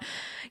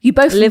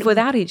live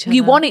without each other.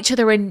 You want each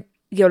other in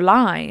your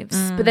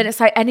lives, but then it's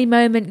like any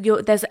moment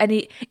you're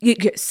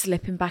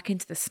slipping back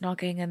into the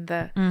snogging and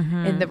the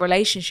in the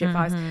relationship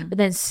vibes. But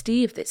then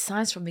Steve, it's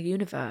signs from the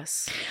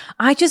universe.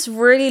 I just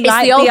really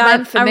like the old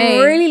man for me.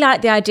 I really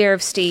like the idea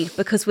of Steve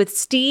because with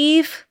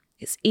Steve,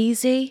 it's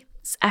easy,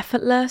 it's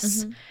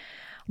effortless.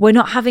 We're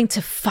not having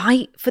to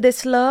fight for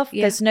this love.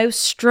 Yeah. There's no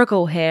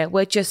struggle here.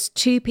 We're just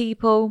two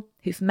people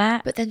who've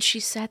met. But then she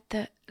said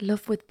that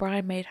love with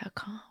Brian made her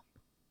calm.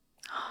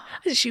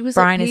 She was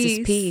Brian at is peace.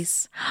 his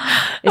peace.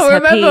 It's I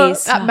remember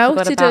peace. That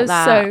melted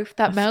us.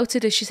 That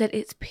melted us. She said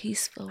it's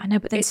peaceful. I know,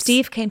 but then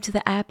Steve came to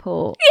the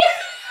airport.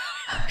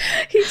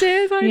 He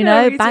did. I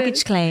know.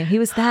 Baggage claim. He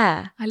was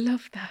there. I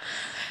love that.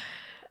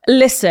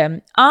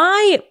 Listen,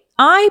 I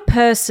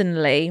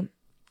personally,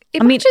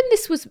 imagine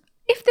this was.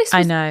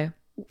 I know.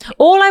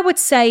 All I would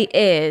say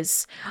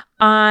is,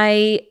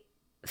 I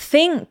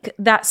think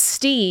that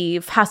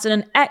Steve has done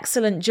an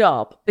excellent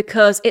job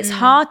because it's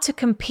hard to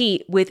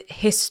compete with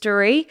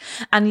history,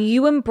 and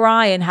you and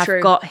Brian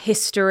have got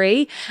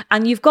history,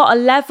 and you've got a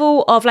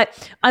level of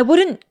I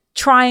wouldn't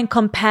try and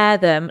compare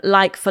them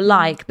like for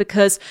like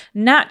because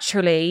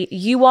naturally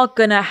you are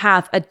going to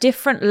have a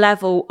different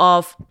level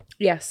of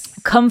Yes.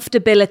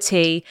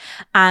 Comfortability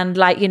and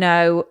like, you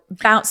know,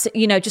 bouncing,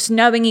 you know, just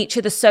knowing each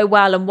other so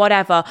well and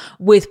whatever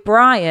with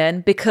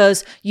Brian,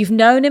 because you've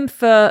known him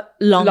for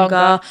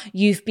longer.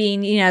 You've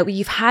been, you know,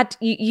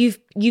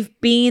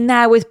 you've been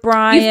there with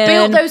Brian. You've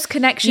built those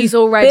connections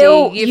already.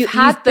 You've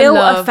built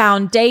love. a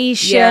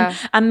foundation.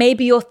 And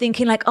maybe you're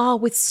thinking like, oh,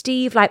 with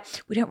Steve, like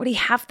we don't really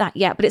have that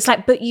yet. But it's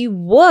like, but you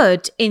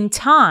would in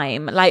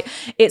time. Like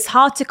it's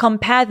hard to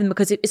compare them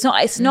because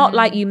it's not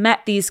like you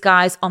met these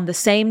guys on the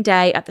same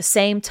day at the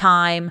same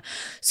time.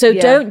 So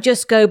don't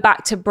just go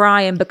back to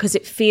Brian because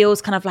it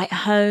feels kind of like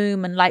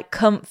home and like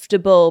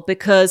comfortable,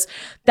 because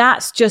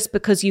that's just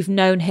because you've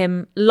known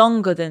him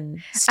longer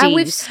than Steve. And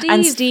with Steve,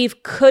 and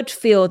Steve could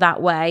feel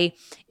that way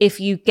if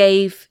you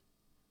gave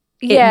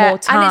it more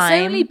time. And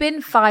it's only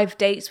been 5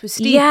 dates with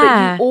Steve,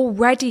 but you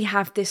already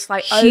have this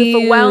like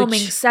overwhelming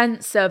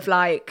sense of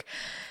like,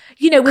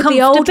 you know, with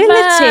the old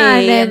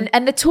man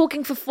and they're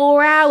talking for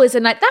 4 hours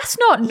and like, that's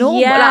not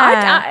normal.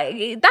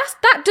 Like,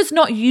 that does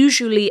not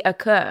usually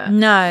occur.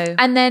 No.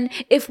 And then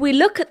if we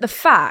look at the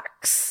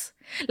facts,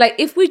 like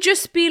if we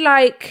just be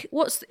like,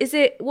 what's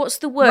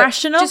the word?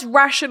 Rational? Just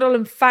rational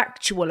and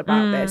factual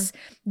about this.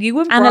 You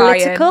and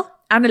Brian.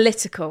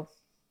 Analytical.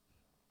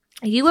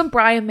 You and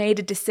Brian made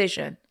a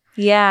decision.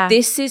 Yeah.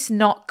 This is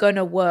not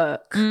gonna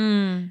work.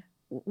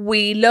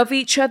 We love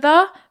each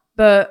other,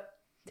 but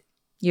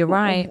you're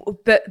right.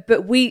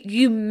 But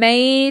you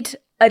made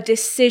a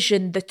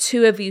decision, the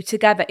two of you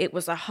together. It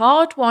was a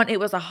hard one. It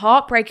was a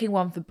heartbreaking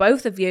one for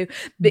both of you.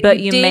 But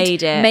you did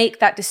made it. Make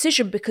that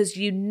decision because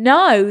you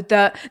know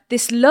that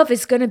this love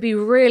is going to be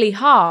really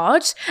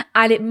hard,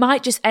 and it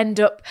might just end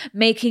up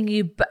making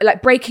you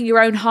like breaking your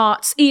own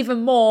hearts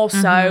even more.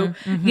 So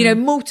you know,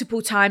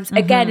 multiple times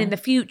again in the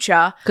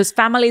future, because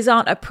families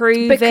aren't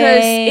approving.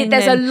 Because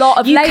there's a lot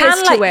of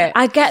layers to it.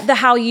 I get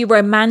how you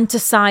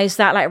romanticize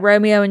that, like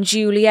Romeo and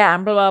Juliet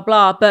and blah blah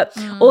blah. But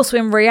also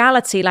in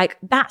reality, like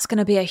that's going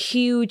to be a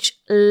huge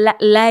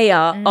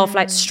layer of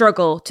like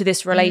struggle to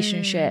this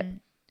relationship.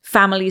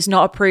 Families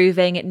not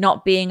approving it,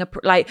 not being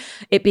like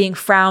it being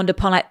frowned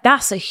upon, like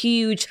that's a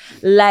huge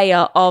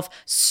layer of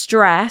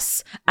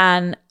stress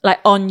and like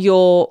on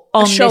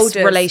this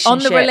relationship, on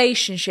the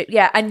relationship.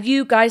 And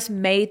you guys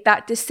made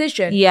that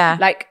decision.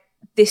 Like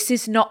this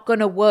is not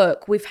gonna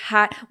work. We've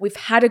had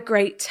a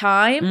great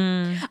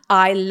time.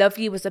 I love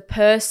you as a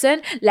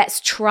person. Let's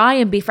try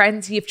and be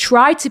friends. You've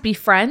tried to be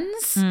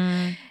friends.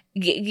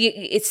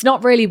 It's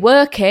not really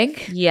working.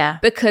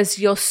 Because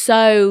you're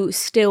so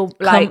still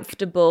like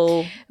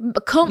comfortable.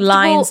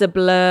 Lines are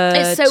blurred.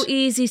 It's so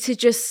easy to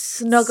just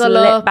snuggle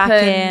slip up back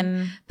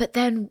in. But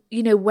then,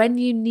 you know, when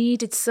you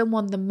needed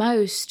someone the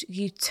most,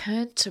 you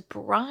turned to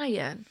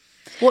Brian.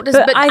 What does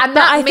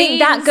I think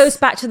that goes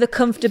back to the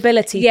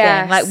comfortability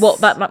thing. Like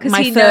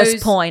my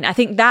first point. I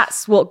think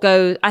that's what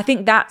goes. I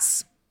think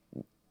that's.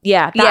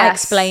 Yeah, that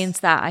explains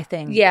that, I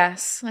think.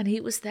 Yes, and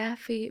he was there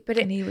for you.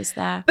 And he was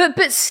there.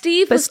 But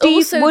Steve was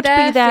also would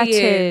there be there for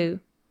you. too.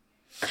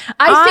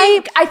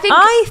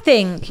 I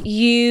think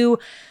you,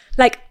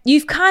 like,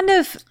 you've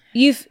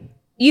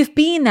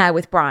been there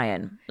with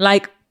Brian.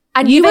 Like,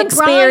 and you've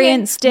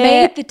experienced it.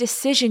 Made the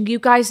decision. You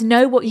guys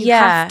know what you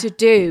have to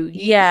do.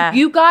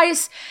 You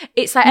guys,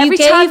 it's like every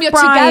time you're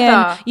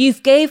together.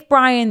 You've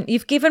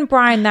given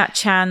Brian that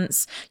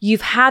chance.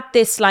 You've had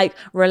this like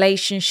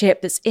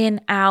relationship that's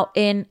in, out,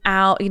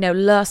 you know,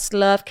 lust,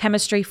 love,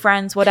 chemistry,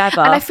 friends,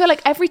 whatever. And I feel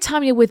like every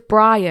time you're with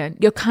Brian,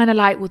 you're kind of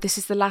like, well, this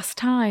is the last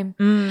time.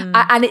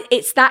 And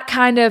it's that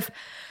kind of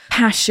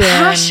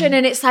passion,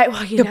 and it's like,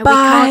 well, you know, we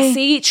can't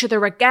see each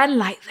other again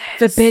like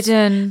this.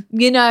 Forbidden,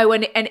 you know,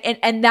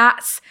 and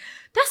that's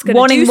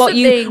going to do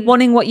something.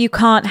 Wanting what you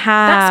can't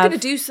have. That's going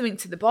to do something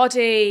to the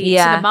body,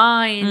 to the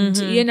mind.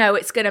 You know,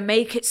 it's going to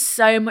make it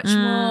so much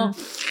more.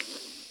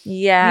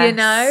 Yeah, you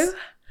know.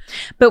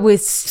 But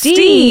with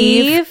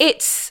Steve,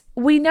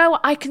 we know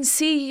I can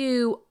see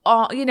you.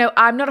 You know,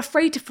 I'm not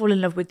afraid to fall in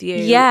love with you.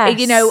 Yes.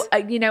 You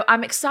know,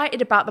 I'm excited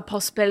about the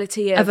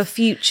possibility of a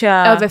future.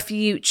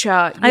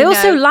 I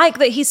also like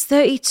that he's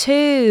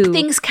 32.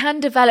 Things can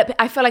develop.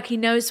 I feel like he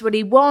knows what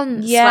he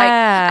wants. Yeah.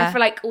 Like, I feel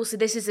like also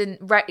this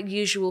isn't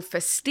usual for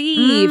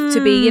Steve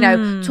to be, you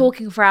know,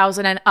 talking for hours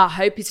and then I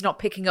hope he's not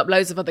picking up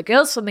loads of other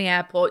girls from the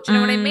airport. Do you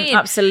know what I mean?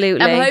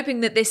 Absolutely. I'm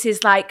hoping that this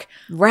is like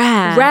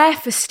rare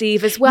for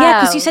Steve as well.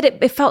 Yeah, because you said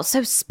it felt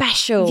so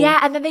special. Yeah,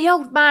 and then the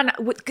old man,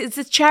 it's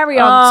a cherry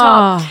on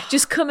top.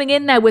 Just coming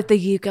in there with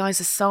you guys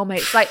are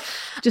soulmates. Like,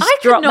 just I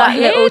drop that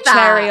little that.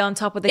 cherry on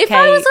top of the cake. If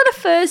I was on a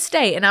first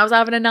date and I was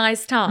having a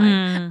nice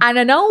time and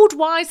an old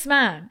wise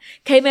man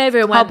came over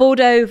and went,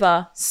 hobbled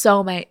over,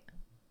 soulmate,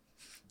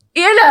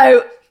 you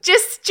know,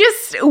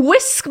 just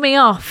whisk me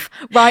off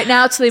right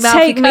now to the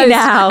Amalfi Coast me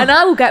now, and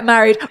I will get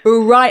married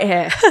right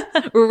here,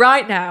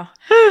 right now.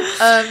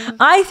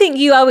 I think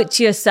you owe it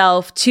to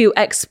yourself to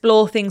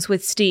explore things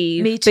with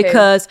Steve. Me too.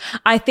 Because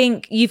I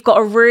think you've got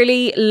a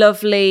really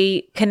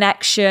lovely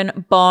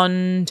connection,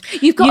 bond.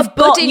 You've got a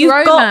budding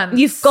romance.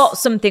 You've got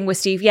something with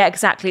Steve. Yeah,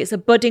 exactly. It's a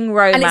budding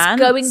romance.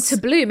 And it's going to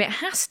bloom. It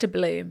has to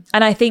bloom.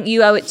 And I think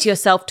you owe it to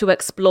yourself to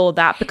explore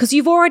that, because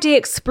you've already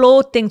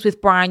explored things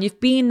with Brian. You've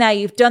been there.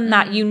 You've done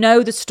that. You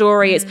know the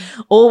story. It's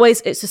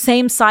the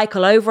same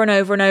cycle over and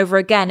over and over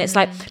again. It's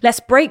like, let's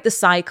break the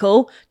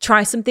cycle,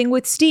 try something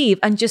with Steve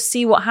and just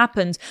see what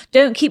happens.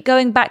 Don't keep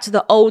going back to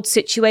the old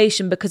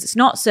situation because it's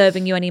not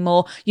serving you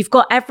anymore. You've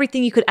got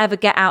everything you could ever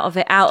get out of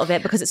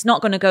it because it's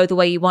not going to go the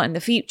way you want in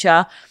the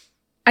future.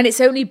 And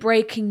it's only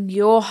breaking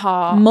your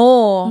heart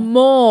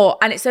more.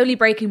 And it's only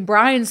breaking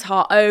Brian's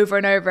heart over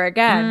and over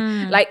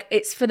again. Like,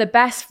 it's for the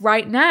best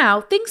right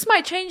now. Things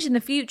might change in the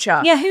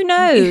future. Yeah, who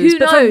knows?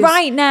 But for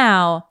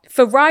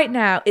right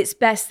now, it's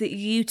best that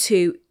you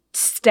two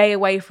stay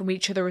away from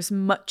each other as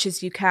much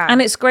as you can. And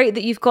it's great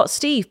that you've got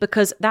Steve,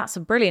 because that's a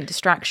brilliant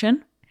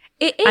distraction.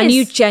 It is. And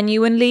you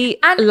genuinely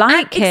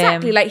like him.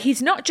 Exactly. Like,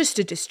 he's not just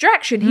a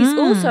distraction. He's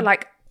also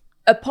like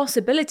a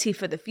possibility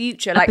for the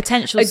future. Like,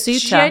 potential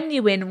suitor.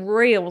 Genuine,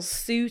 real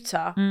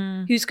suitor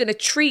who's going to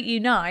treat you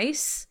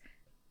nice.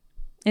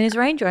 In his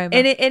Range Rover.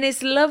 In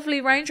his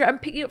lovely Range Rover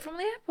and pick you up from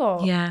the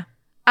airport. Yeah.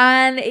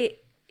 And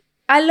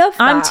I love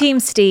that. I'm Team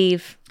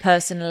Steve,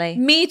 personally.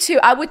 Me too.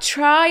 I would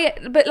try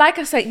it. But like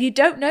I said, you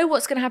don't know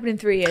what's going to happen in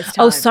 3 years'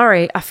 time. Oh,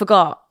 sorry. I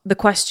forgot the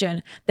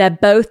question. They're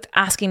both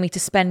asking me to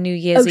spend New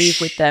Year's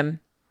Eve with them.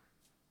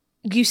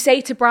 You say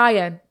to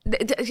Brian,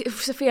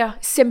 Sophia,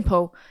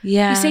 simple.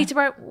 Yeah. You say to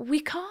Brian, we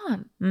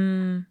can't.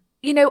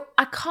 You know,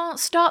 I can't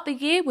start the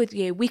year with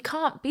you. We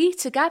can't be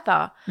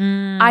together.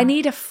 I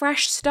need a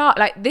fresh start.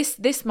 Like it's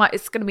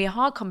going to be a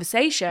hard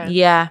conversation.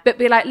 Yeah. But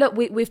be like, look,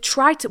 we've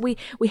tried to, we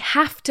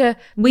have to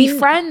be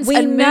friends we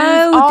and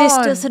know move on. This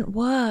doesn't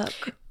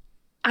work.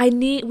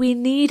 We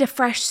need a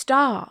fresh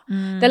start.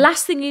 The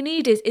last thing you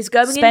need is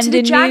going Spend into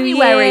a new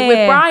January year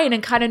with Brian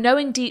and kind of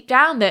knowing deep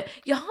down that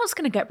your heart's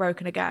going to get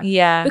broken again.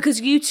 Yeah.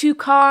 Because you two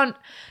can't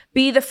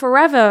be the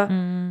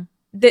forever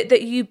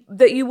that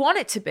you want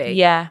it to be.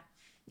 Yeah.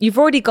 You've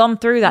already gone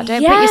through that.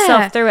 Don't put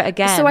yourself through it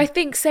again. So I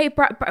think,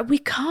 we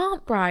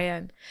can't,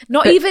 Brian.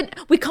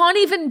 We can't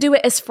even do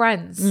it as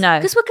friends. No.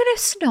 Because we're going to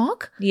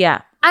snog.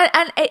 Yeah.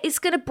 And it's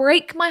going to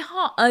break my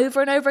heart over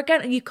and over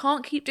again. And you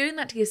can't keep doing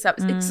that to yourself.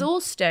 It's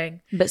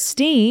exhausting. But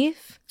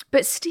Steve.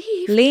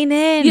 Lean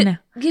in.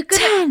 You're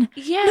gonna, 10,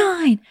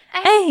 9,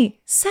 8,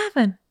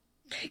 7.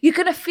 You're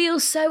going to feel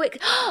so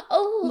excited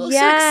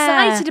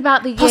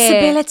about the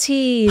year.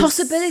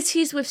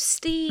 Possibilities with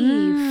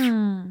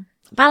Steve.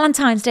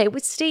 Valentine's Day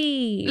with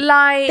Steve.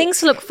 Like, things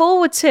to look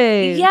forward to.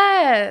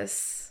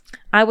 Yes.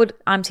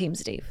 I'm Team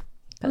Steve.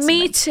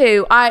 Personally. Me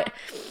too.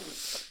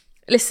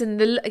 We've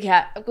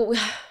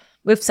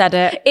said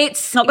it.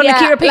 It's not going to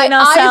keep repeating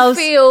ourselves.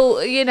 I feel,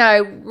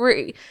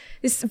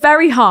 it's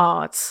very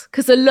hard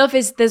because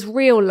there's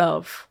real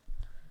love.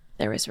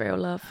 There is real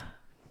love.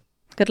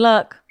 Good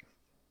luck.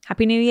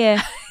 Happy New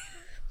Year.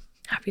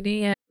 Happy New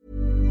Year.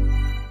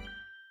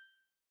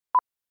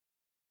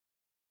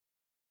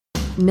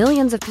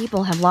 Millions of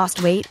people have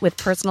lost weight with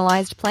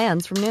personalized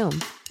plans from Noom.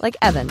 Like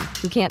Evan,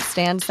 who can't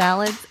stand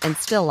salads and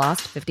still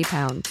lost 50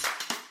 pounds.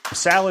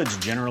 Salads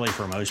generally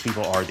for most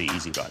people are the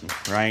easy button,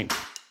 right?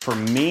 For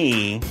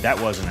me,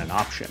 that wasn't an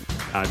option.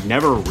 I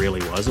never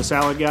really was a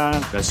salad guy.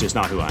 That's just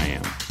not who I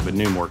am. But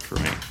Noom worked for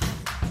me.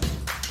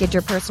 Get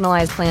your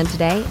personalized plan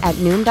today at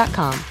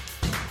Noom.com.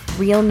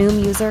 Real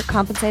Noom user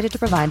compensated to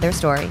provide their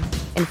story.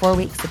 In 4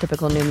 weeks, the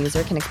typical Noom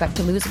user can expect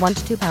to lose 1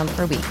 to 2 pounds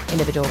per week.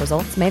 Individual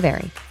results may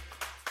vary.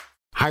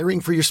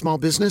 Hiring for your small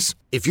business?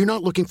 If you're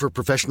not looking for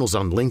professionals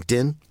on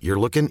LinkedIn, you're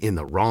looking in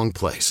the wrong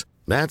place.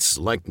 That's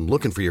like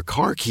looking for your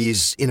car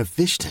keys in a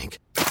fish tank.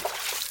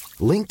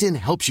 LinkedIn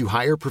helps you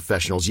hire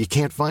professionals you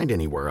can't find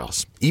anywhere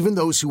else, even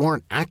those who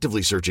aren't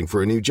actively searching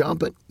for a new job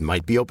but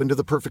might be open to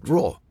the perfect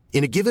role.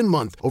 In a given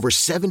month, over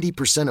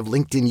 70% of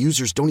LinkedIn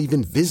users don't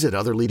even visit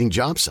other leading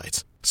job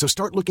sites. So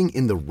start looking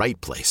in the right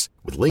place.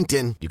 With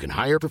LinkedIn, you can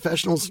hire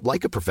professionals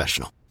like a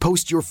professional.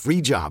 Post your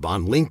free job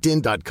on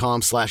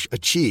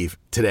linkedin.com/achieve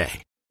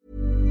today.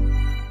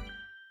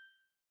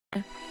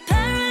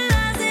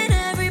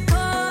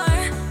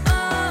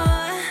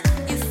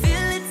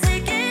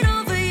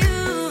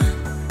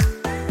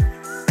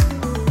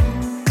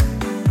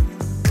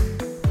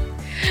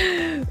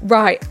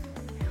 Right.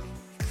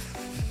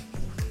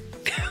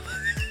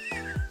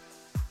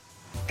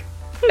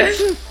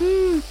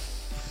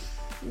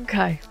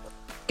 Okay.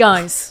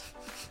 Guys,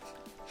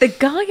 the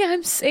guy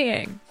I'm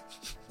seeing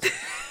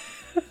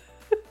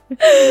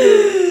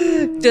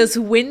does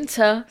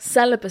winter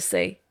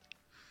celibacy.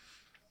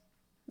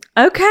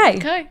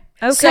 Okay.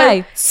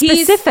 So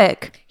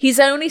specific. He's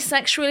only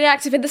sexually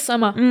active in the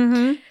summer.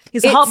 Mm-hmm.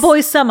 It's a hot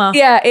boy summer.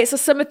 Yeah, it's a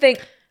summer thing.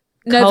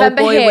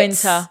 November Cold boy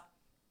hits. winter.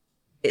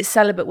 It's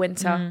celibate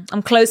winter.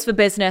 I'm closed for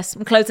business.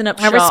 I'm closing up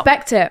shop. I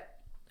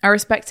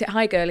respect it.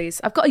 Hi, girlies.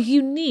 I've got a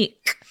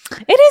unique.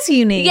 It is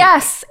unique.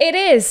 Yes, it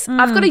is.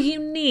 I've got a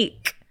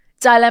unique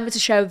dilemma to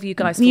share with you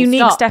guys.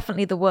 Unique's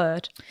definitely the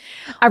word.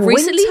 I've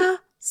recently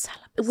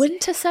celibacy.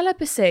 Winter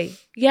celibacy.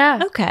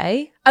 Yeah.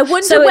 Okay. I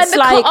wonder when the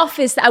cut-off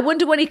is. I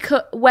wonder when he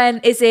cut. When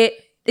is it?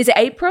 Is it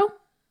April?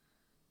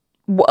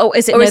 Oh,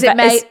 is it? Or is it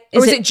May?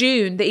 Or is it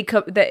June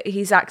that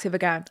he's active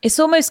again? It's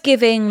almost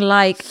giving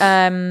like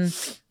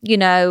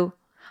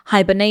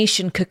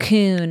hibernation,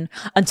 cocoon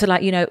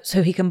until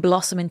so he can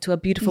blossom into a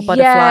beautiful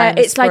butterfly. Yeah,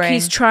 it's spring. like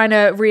he's trying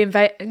to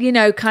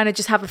reinvent. Kind of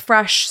just have a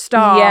fresh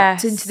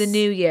start into the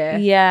new year.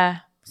 Yeah,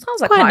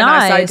 sounds like quite a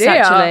nice idea.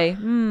 Actually,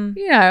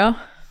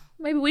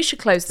 maybe we should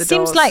close the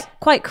doors. Seems like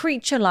quite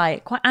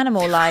creature-like, quite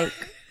animal-like.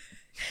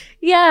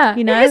 Yeah,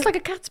 it's like a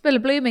caterpillar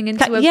blooming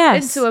into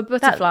a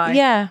butterfly.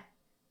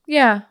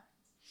 Yeah.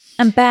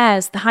 And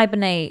bears, they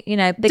hibernate. They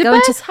do go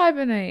bears into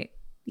hibernate.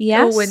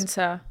 Yes. Or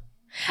winter.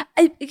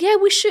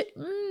 We should.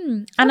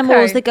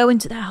 Animals, they go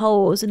into their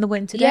holes in the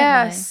winter.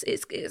 Yes,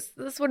 it's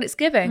that's what it's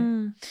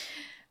giving.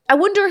 I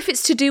wonder if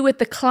it's to do with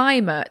the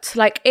climate.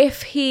 Like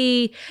if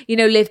he,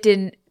 lived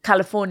in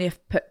California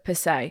per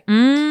se,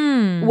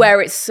 where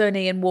it's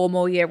sunny and warm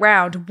all year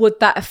round, would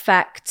that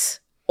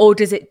affect, or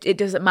does it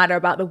doesn't matter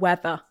about the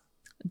weather?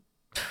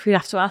 You'd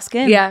have to ask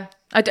him. Yeah.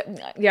 I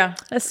don't. Yeah.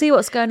 Let's see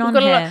what's going on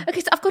here.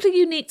 Okay, so I've got a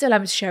unique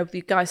dilemma to share with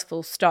you guys.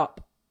 Full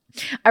stop.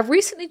 I've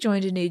recently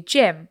joined a new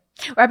gym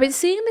where I've been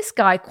seeing this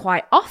guy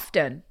quite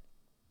often.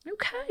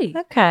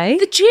 Okay.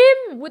 The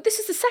gym. This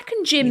is the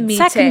second gym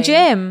meeting. Second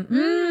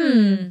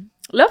gym.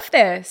 Love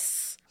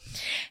this.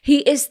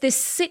 He is this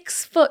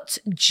 6-foot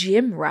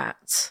gym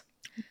rat.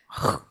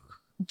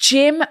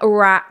 Gym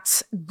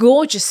rat,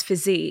 gorgeous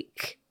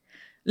physique,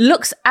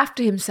 looks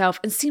after himself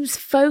and seems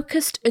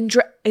focused and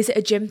is it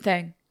a gym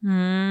thing?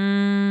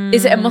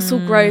 Is it a muscle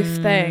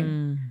growth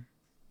thing?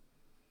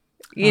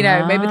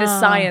 Maybe the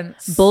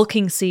science.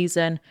 Bulking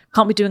season.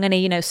 Can't be doing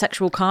any,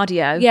 sexual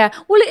cardio. Yeah.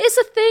 Well, it is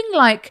a thing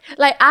like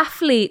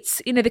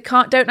athletes, they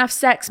don't have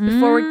sex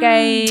before a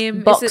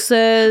game.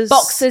 Boxers,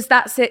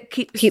 that's it.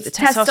 Keep the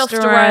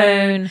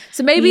testosterone.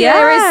 So maybe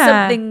there is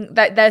something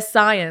that there's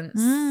science.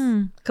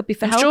 Could be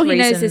for I'm health sure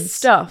reasons. he knows his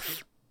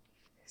stuff.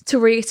 To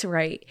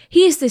reiterate,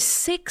 he is this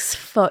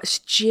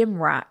 6-foot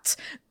gym rat,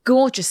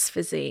 gorgeous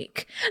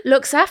physique,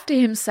 looks after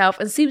himself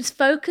and seems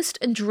focused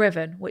and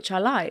driven, which I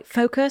like.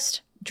 Focused,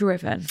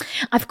 driven.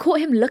 I've caught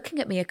him looking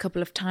at me a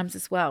couple of times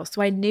as well,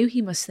 so I knew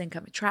he must think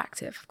I'm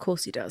attractive. Of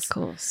course he does. Of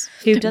course.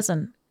 Who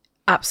doesn't?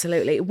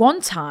 Absolutely.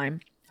 One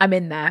time, I'm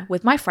in there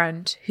with my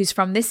friend who's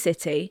from this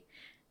city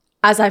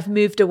as I've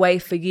moved away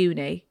for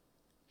uni,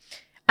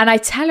 and I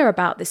tell her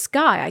about this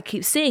guy I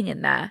keep seeing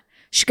in there.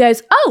 She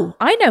goes, "Oh,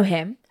 I know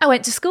him. I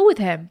went to school with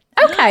him."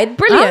 Okay,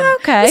 brilliant. Oh,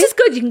 okay. This is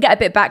good. You can get a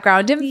bit of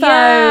background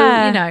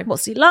info,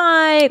 What's he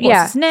like?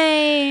 What's his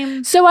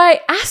name? So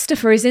I asked her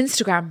for his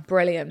Instagram.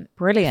 Brilliant.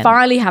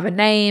 Finally have a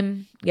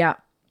name. Yeah.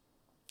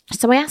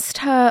 So I asked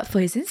her for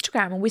his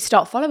Instagram and we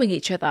start following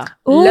each other.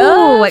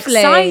 Oh,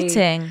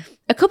 exciting.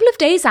 A couple of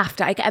days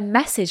after, I get a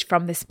message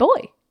from the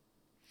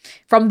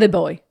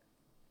boy.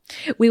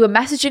 We were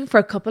messaging for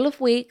a couple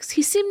of weeks.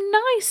 He seemed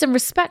nice and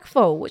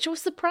respectful, which I was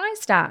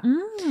surprised at.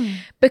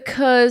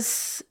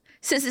 Because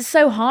since it's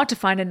so hard to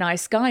find a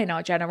nice guy in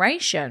our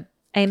generation.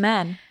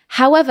 Amen.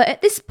 However,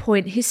 at this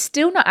point, he's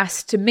still not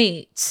asked to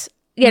meet.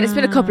 Yeah, it's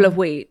been a couple of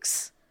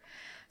weeks.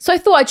 So I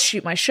thought I'd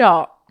shoot my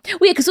shot. Well,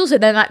 yeah, because also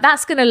then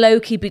that's going to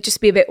low-key just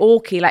be a bit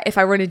awky. Like if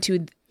I run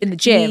into in the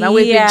gym and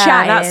we've been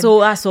chatting. That's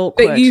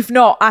awkward. But you've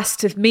not asked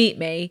to meet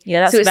me.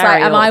 Yeah, that's so it's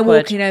very like, am I awkward.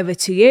 walking over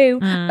to you?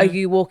 Are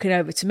you walking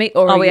over to me?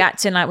 Or are we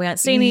acting like we haven't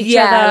seen each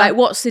other? Yeah, like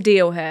what's the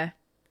deal here?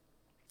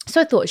 So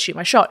I thought I'd shoot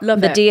my shot. Love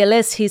it. The deal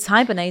is he's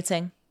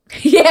hibernating.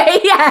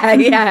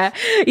 Yeah.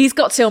 He's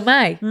got till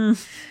May.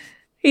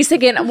 He's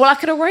thinking, well, I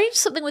could arrange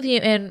something with you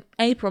in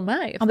April,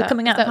 May. I'll be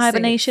coming out of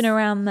hibernation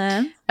around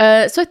there.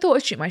 So I thought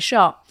I'd shoot my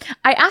shot.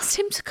 I asked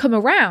him to come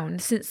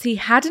around since he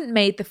hadn't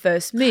made the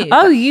first move.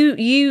 Oh,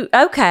 you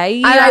okay.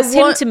 You asked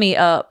him to meet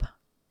up.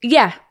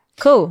 Yeah.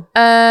 Cool. He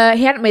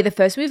hadn't made the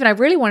first move and I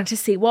really wanted to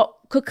see what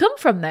could come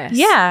from this.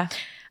 Yeah.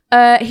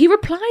 He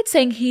replied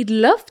saying he'd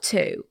love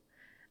to.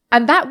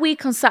 And that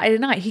week on Saturday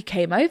night, he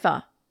came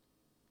over.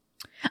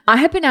 I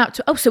had been out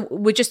to, so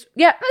we're just,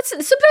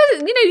 sometimes,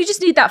 you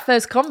just need that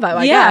first convo,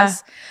 I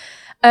guess.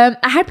 I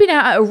had been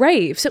out at a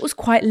rave, so it was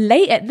quite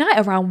late at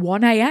night, around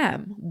 1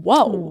 a.m.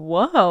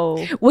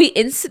 Whoa. We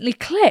instantly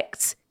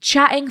clicked,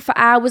 chatting for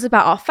hours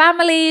about our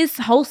families,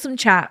 wholesome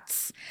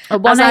chats.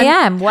 At 1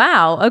 a.m.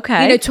 Wow.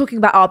 Okay. Talking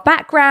about our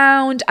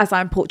background, as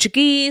I'm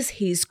Portuguese,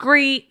 he's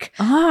Greek,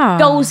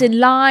 goals in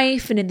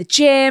life and in the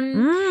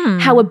gym,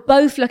 how we're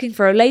both looking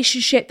for a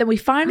relationship. Then we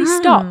finally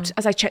stopped.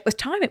 As I checked the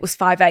time, it was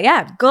 5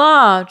 a.m.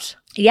 God.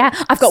 Yeah.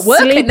 I've got work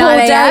Sleep at 9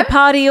 all day, a.m.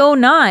 party all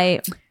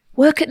night.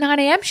 Work at 9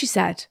 a.m., she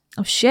said.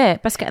 Oh,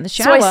 shit. Best get in the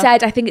shower. So I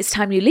said, I think it's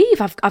time you leave.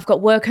 I've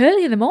got work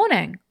early in the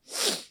morning.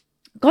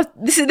 God,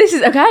 this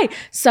is okay.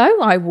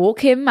 So I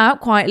walk him out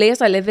quietly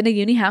as I live in a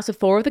uni house of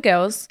 4 of the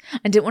girls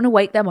and didn't want to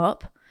wake them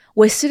up.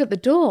 We're stood at the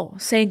door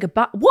saying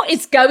goodbye. What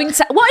is about to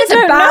happen?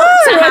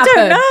 I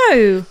don't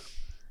know.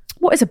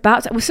 What is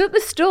about to, we're stood at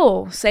the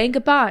door saying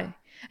goodbye.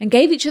 and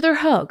gave each other a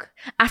hug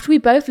after we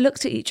both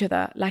looked at each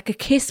other like a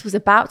kiss was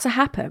about to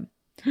happen.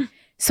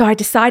 So I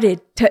decided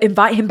to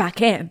invite him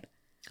back in.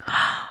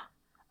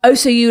 Oh,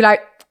 so you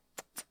like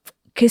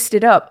kissed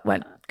it up?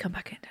 Went, come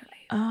back in, don't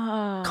leave.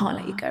 Oh. Can't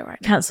let you go right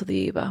now. Cancel the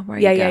Uber. Where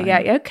are Yeah, you yeah,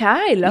 going? yeah.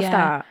 Okay, love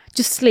that.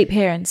 Just sleep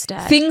here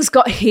instead. Things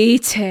got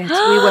heated.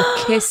 We were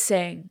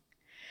kissing.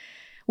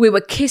 We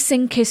were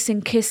kissing.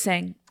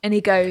 And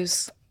he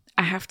goes,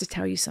 I have to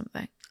tell you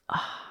something.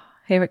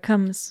 Here it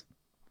comes.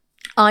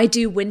 I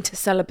do winter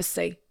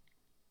celibacy.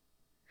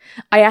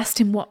 I asked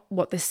him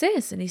what this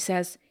is, and he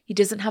says he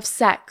doesn't have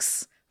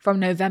sex from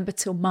November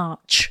till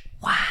March.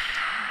 Wow.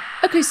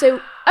 Okay,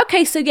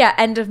 so yeah,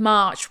 end of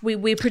March.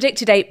 We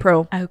predicted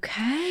April.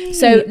 Okay.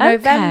 So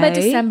November,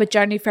 December,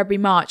 January, February,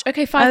 March.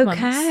 Okay, 5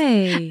 months.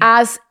 Okay.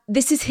 As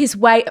this is his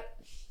way.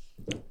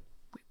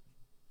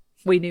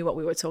 We knew what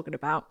we were talking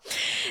about.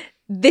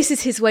 This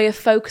is his way of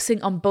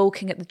focusing on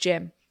bulking at the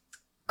gym.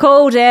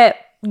 Called it.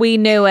 We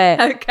knew it.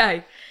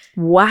 Okay.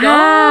 Wow.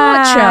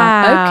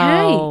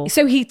 Gotcha. Okay.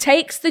 So he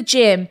takes the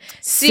gym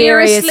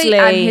seriously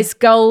and his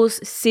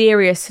goals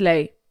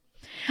seriously.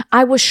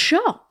 I was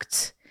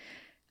shocked.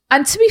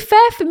 And to be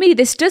fair for me,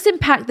 this does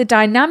impact the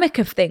dynamic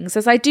of things,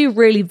 as I do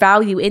really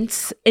value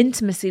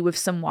intimacy with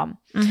someone.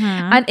 Mm-hmm.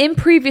 And in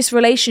previous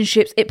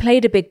relationships, it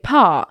played a big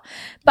part.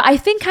 But I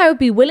think I would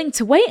be willing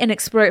to wait and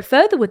explore it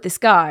further with this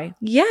guy.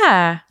 Yeah.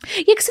 Yeah,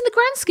 because in the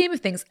grand scheme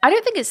of things, I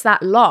don't think it's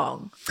that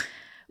long.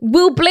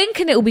 We'll blink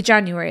and it will be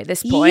January at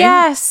this point.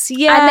 Yes,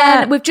 yeah. And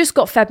then we've just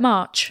got Feb,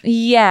 March.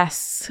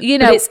 Yes. You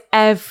know, but it's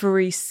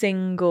every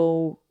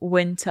single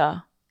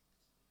winter.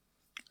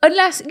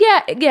 Unless,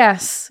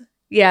 yes.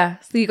 Yeah,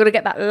 so you got to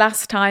get that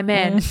last time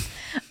in.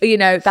 You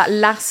know, that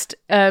last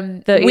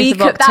week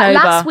of October. That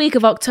last week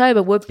of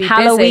October would be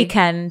Halloween busy.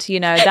 weekend,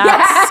 you know,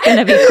 that's going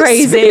to be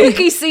crazy.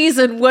 Spooky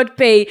season would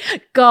be,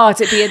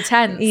 God, it'd be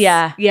intense.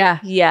 Yeah.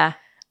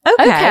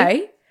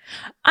 Okay.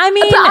 I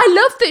mean, but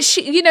I love that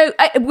she, you know,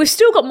 we've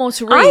still got more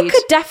to read. I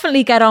could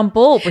definitely get on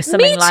board with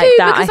something like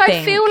that. Because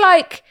I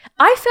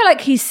feel like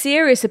he's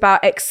serious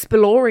about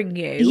exploring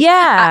you.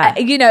 Yeah.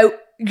 You know,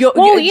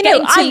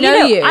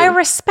 I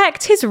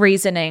respect his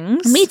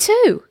reasonings. Me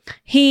too.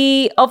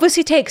 He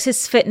obviously takes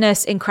his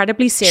fitness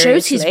incredibly seriously.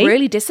 Shows he's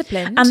really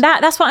disciplined. And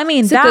that's what I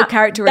mean. It's a good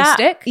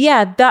characteristic.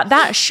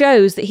 That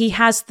shows that he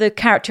has the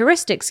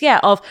characteristics,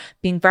 of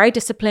being very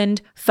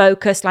disciplined,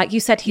 focused, like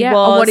you said he was.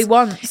 On what he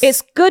wants.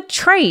 It's good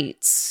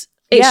traits.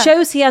 It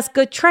shows he has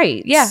good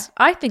traits. Yeah,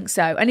 I think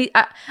so.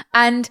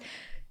 And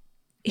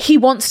he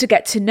wants to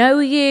get to know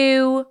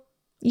you.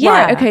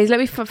 Yeah. Right, okay, let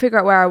me figure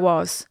out where I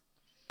was.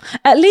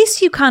 At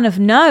least you kind of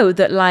know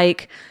that,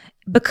 like,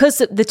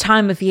 because at the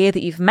time of year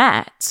that you've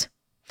met,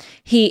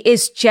 he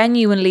is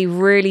genuinely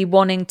really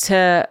wanting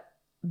to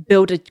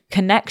build a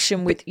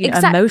connection with you,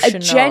 emotional. A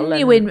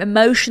genuine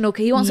emotional.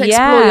 He wants to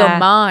explore your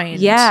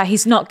mind. Yeah,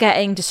 he's not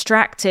getting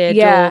distracted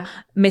or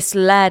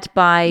misled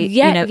by,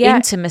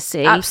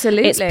 intimacy.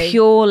 Absolutely. It's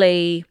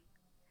purely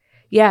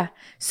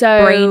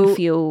so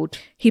brain-fueled.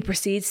 He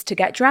proceeds to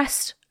get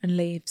dressed and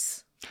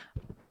leaves.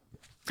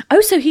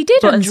 Oh, so he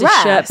did Buttons undress.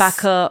 His shirt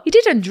back up. He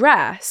did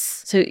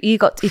undress. So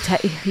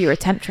you're a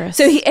temptress.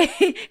 So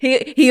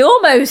he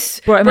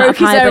almost brought him broke out of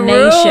his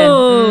hibernation.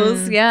 own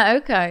rules. Yeah,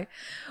 okay.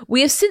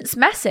 We have since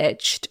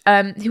messaged.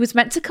 He was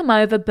meant to come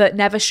over but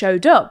never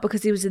showed up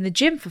because he was in the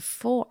gym for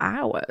 4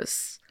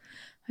 hours.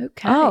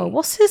 Okay. Oh,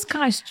 what's this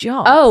guy's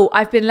job? Oh,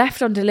 I've been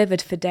left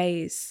undelivered for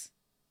days.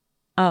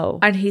 Oh.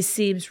 And he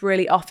seems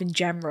really off in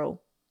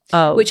general.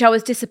 Oh. Which I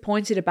was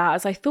disappointed about,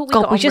 as I thought we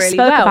got on we just really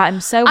spoke well. about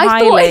him so I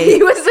highly. thought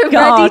he was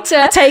ready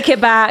to... I take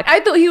it back. I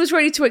thought he was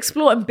ready to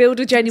explore and build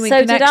a genuine so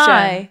connection. Did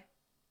I.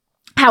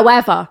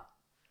 However,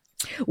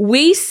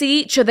 we see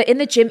each other in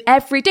the gym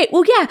every day.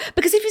 Well, yeah,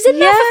 because if he's in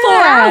there for 4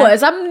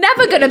 hours, I'm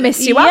never going to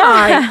miss you, am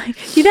I?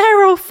 You're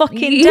there all fucking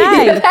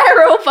day. You're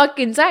there all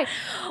fucking day.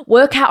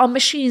 Work out on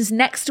machines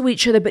next to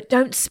each other, but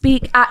don't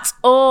speak at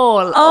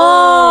all.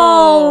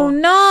 Oh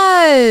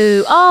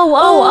no!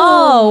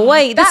 Oh!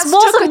 Wait, this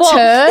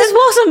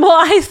wasn't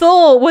what I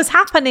thought was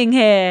happening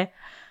here.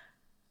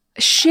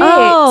 Shit!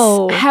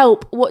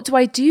 Help! What do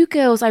I do,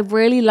 girls? I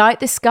really like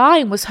this guy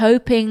and was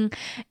hoping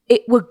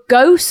it would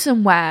go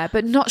somewhere,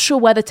 but not sure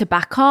whether to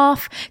back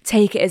off,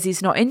 take it as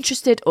he's not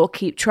interested, or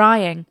keep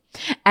trying.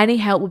 Any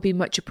help would be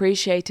much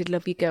appreciated.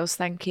 Love you, girls.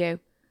 Thank you.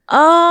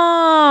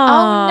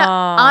 Oh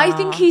no! I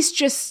think he's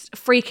just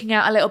freaking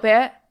out a little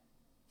bit.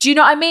 Do you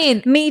know what I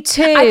mean? Me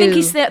too. I think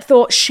he's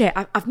thought, shit,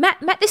 I've met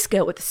this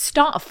girl at the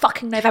start of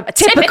fucking November.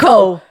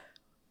 Typical.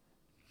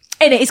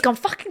 In it, he's gone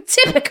fucking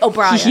typical,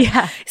 Brian.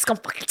 Yeah. It's gone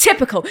fucking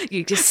typical.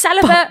 You just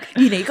celibate.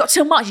 You got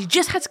till March. You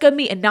just had to go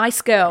meet a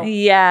nice girl.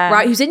 Yeah.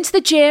 Right? Who's into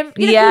the gym.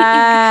 You know,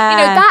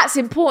 that's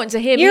important to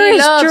him. You're he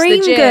his loves dream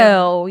the gym.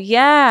 girl.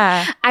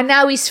 Yeah. And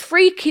now he's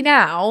freaking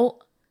out.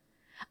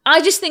 I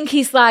just think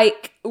he's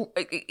like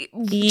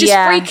just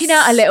freaking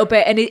out a little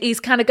bit, and he's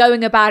kind of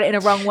going about it in a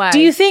wrong way. Do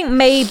you think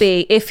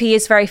maybe if he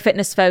is very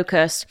fitness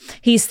focused,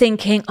 he's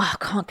thinking, oh, I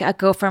can't get a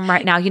girlfriend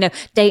right now,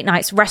 date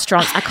nights,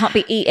 restaurants, I can't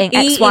be eating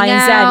X, Y,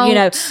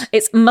 and Z,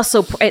 it's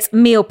it's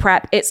meal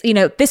prep, it's,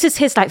 this is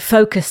his like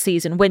focus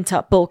season,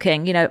 winter,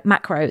 bulking,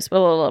 macros, blah,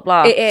 blah, blah,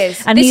 blah. It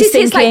is. And this he's is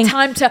thinking, his like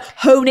time to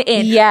hone it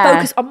in,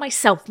 focus on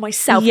myself,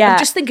 and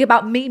just think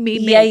about me. And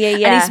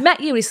he's met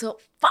you and he's thought,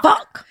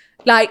 fuck.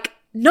 Like,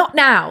 not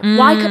now.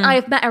 Why couldn't I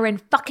have met her in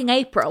fucking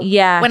April?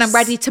 Yes. When I'm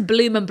ready to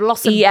bloom and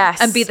blossom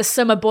and be the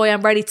summer boy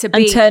I'm ready to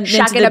be, turn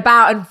shagging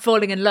about and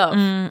falling in love.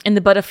 In the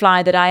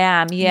butterfly that I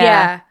am.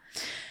 Yeah.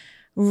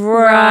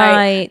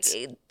 Right.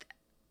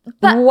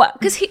 But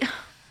because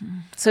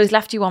so he's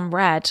left you on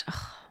red.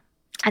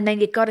 And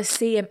then you got to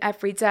see him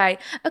every day.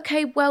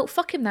 Okay, well,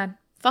 fuck him then.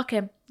 Fuck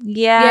him.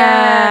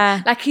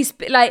 Yeah. Like he's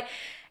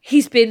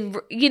been,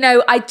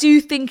 I do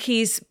think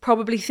he's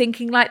probably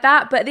thinking like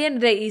that, but at the end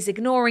of the day, he's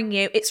ignoring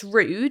you. It's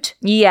rude.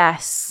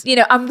 Yes.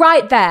 I'm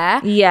right there.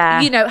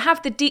 Yeah.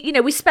 Have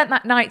the, we spent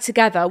that night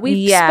together.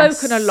 We've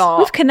spoken a lot.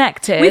 We've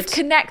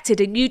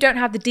connected. And you don't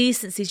have the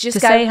decency to just to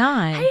say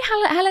hi. Hey,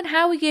 Helen,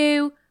 how are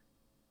you?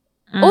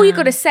 All you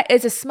got to say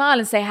is a smile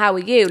and say, how are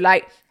you?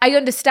 Like, I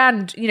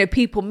understand,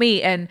 people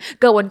meet and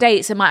go on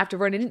dates and might have to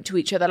run into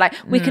each other. Like,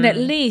 we can at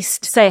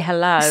least say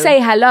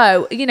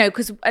hello,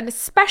 because, and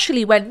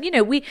especially when,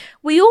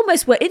 we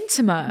almost were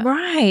intimate.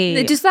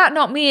 Right. Does that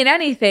not mean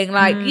anything?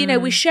 Like,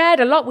 we shared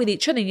a lot with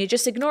each other and you're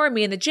just ignoring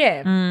me in the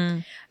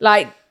gym.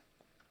 Like,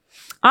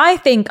 I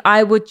think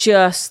I would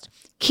just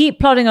keep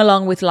plodding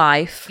along with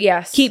life.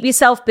 Yes. Keep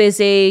yourself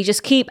busy.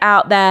 Just keep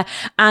out there.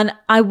 And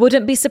I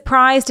wouldn't be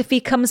surprised if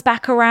he comes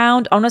back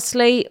around,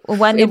 honestly,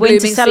 when the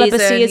winter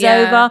celibacy is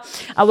over.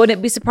 I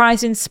wouldn't be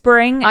surprised in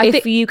spring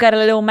if you get a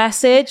little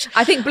message.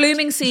 I think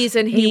blooming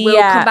season, he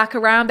will come back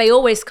around. They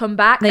always come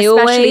back,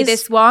 especially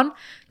this one.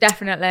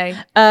 Definitely.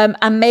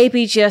 And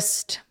maybe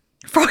just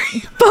bubble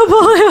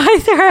in my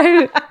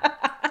throat.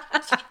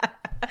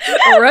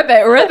 Rub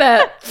it.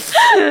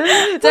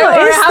 Don't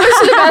worry, how much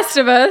the best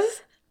of us?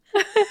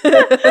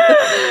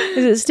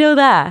 Is it still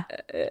there?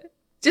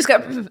 Just go.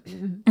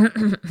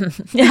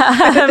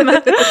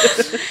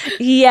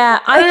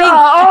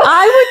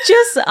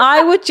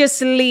 I would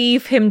just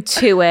leave him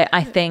to it,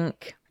 I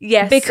think.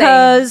 Yes,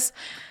 because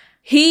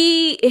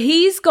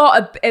he's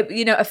got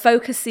a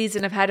focus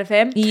season ahead of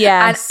him.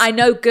 Yes. And I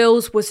know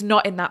Girls was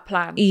not in that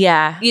plan.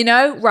 Yeah.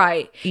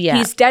 Right. Yeah.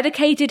 He's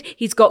dedicated.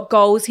 He's got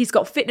goals. He's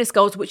got fitness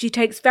goals, which he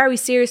takes very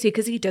seriously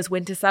because he does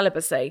winter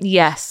celibacy.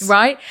 Yes.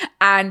 Right.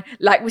 And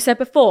like we said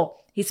before,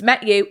 he's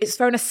met you. It's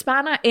thrown a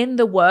spanner in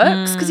the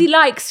works because he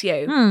likes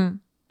you.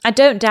 I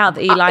don't doubt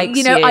that he likes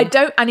you. I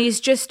don't. And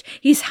he's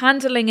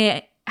handling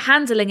it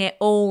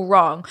all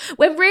wrong.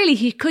 When really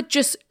he should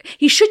just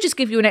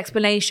give you an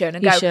explanation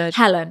and go,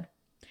 Helen,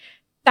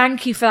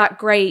 thank you for that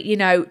great,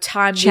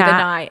 time the other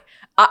night.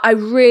 I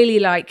really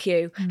like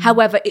you.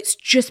 However, it's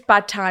just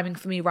bad timing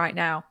for me right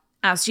now.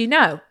 As you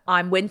know,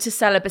 I'm winter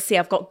celibacy.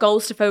 I've got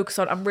goals to focus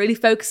on. I'm really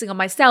focusing on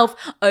myself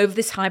over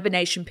this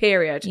hibernation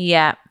period.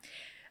 Yeah.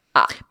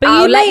 But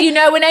I'll let you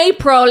know in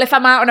April if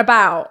I'm out and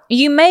about.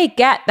 You may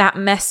get that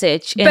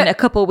message in a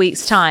couple of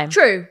weeks' time.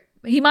 True.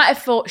 He might have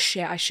thought,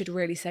 shit, I should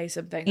really say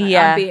something. Like,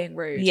 I'm being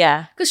rude.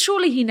 Yeah. Because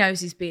surely he knows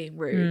he's being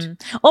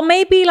rude. Or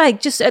maybe like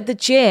just at the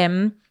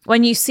gym,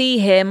 when you see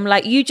him,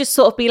 like you just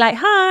sort of be like,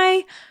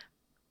 hi.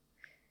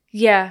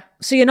 Yeah.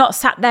 So you're not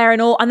sat there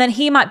and then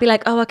he might be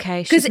like, oh,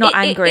 okay, she's not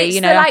angry.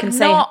 It's I can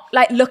say. Not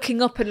like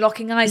looking up and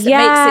locking eyes that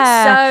makes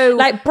it so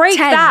like break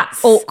tense. that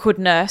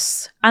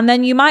awkwardness. And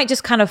then you might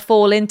just kind of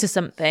fall into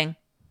something.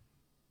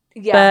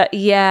 Yeah. But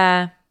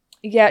yeah.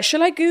 Yeah,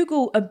 shall I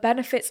Google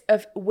benefits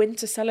of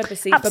winter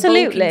celibacy for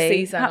bulking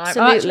season?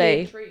 Absolutely. I'm actually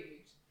intrigued.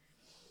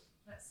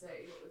 Let's see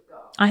what we've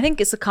got. I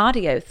think it's a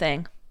cardio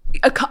thing.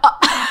 Oh, of course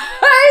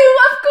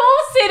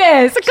it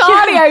is. A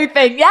cardio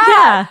thing,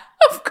 yeah.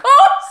 Of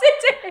course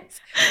it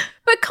is.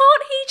 But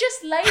can't he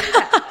just lay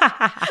there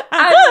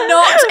and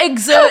not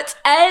exert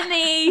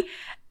any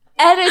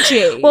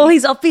energy? Well,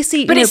 he's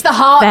obviously, but it's the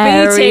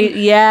heart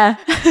beating. Yeah.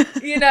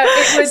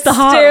 It was the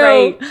heart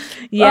rate.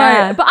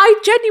 Yeah. Right. But I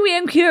genuinely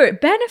am curious.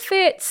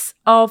 Benefits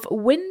of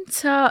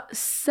winter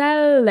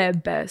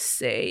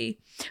celibacy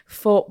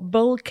for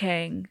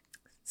bulking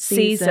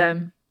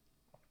season.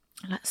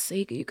 Let's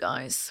see, you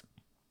guys.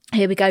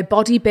 Here we go.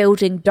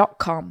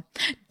 Bodybuilding.com.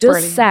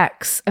 Does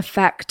sex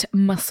affect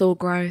muscle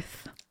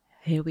growth?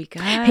 Here we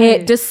go.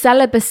 Here, does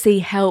celibacy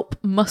help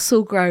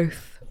muscle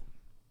growth?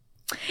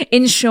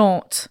 In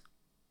short,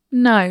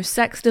 no,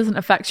 sex doesn't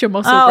affect your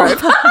muscle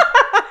growth.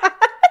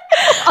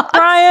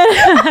 Brian,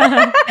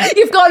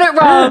 you've got it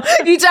wrong.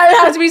 You don't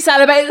have to be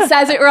celibate. It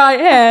says it right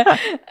here.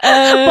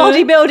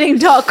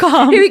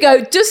 Bodybuilding.com. Here we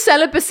go. Does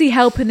celibacy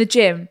help in the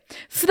gym?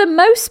 For the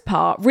most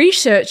part,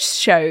 research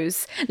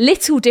shows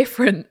little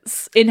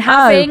difference in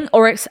having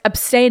or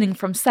abstaining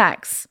from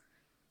sex.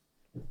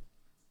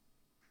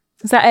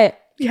 Is that it?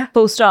 Yeah.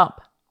 Full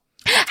stop.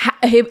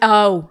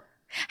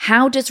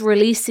 How does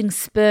releasing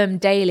sperm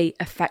daily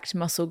affect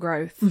muscle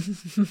growth?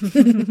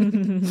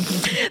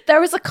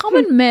 There is a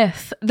common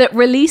myth that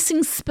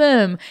releasing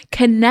sperm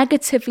can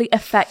negatively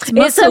affect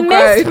muscle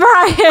growth. It's a myth,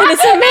 Brian.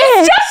 It's a myth.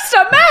 It's just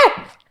a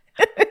myth.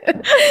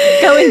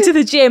 Go into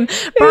the gym.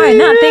 Brian,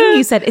 that thing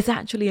you said is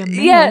actually a myth.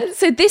 Yeah,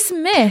 so this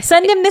myth...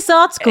 Send him this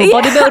article,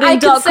 bodybuilding.com. I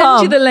can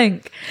send you the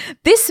link.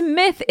 This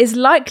myth is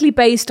likely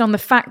based on the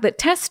fact that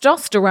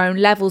testosterone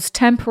levels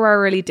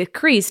temporarily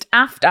decreased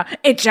after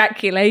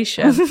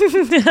ejaculation.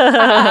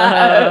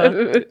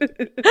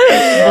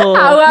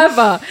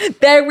 However,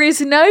 there is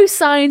no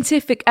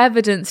scientific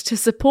evidence to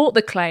support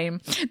the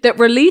claim that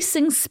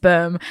releasing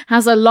sperm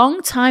has a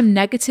long-time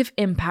negative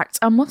impact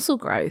on muscle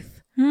growth.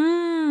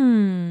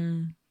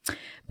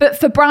 But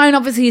for Brian,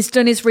 obviously, he's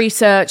done his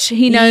research.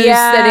 He knows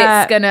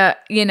that it's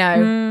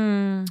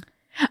gonna,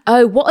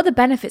 Oh, what are the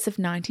benefits of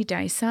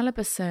 90-day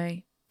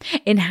celibacy?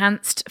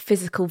 Enhanced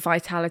physical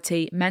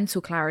vitality,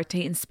 mental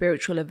clarity, and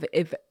spiritual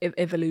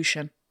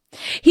evolution.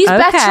 He's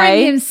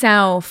bettering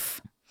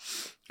himself.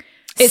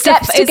 It's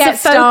to get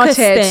started.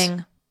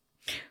 Thing.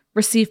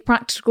 Receive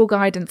practical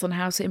guidance on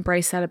how to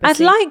embrace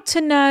celibacy. I'd like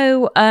to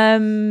know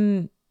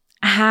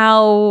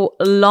how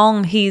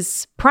long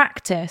he's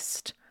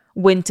practiced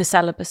winter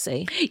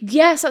celibacy.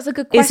 Yes, that's a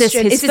good question.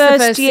 Is this his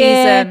first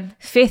year, season?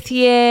 5th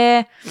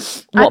year?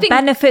 What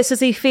benefits does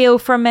he feel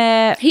from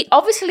it? He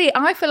obviously,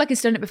 I feel like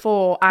he's done it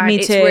before, and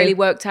it's really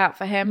worked out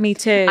for him. Me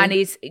too. And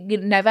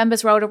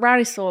November's rolled around.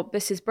 He thought,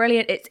 this is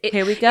brilliant.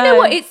 Here we go. You know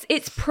what?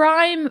 It's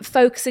prime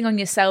focusing on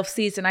yourself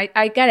season.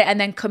 I get it, and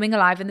then coming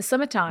alive in the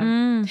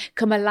summertime.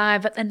 Come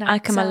alive at the night. I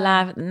come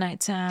alive at the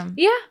nighttime.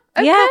 Yeah.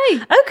 Okay. Yeah.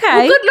 Okay.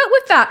 Well, good luck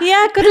with that.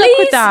 Yeah, good luck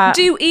with that.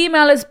 Please do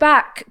email us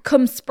back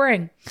come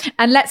spring,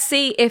 and let's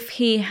see if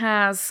he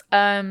has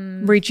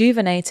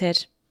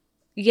rejuvenated.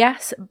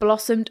 Yes,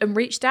 blossomed and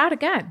reached out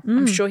again.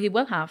 I'm sure he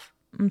will have.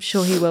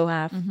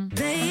 Mm-hmm.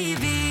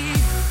 Baby.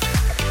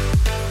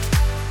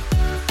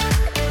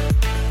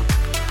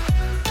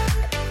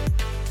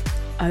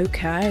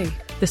 Okay.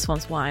 This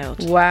one's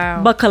wild.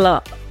 Wow. Buckle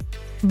up,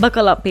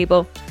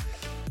 people.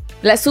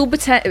 Let's all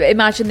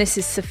imagine this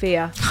is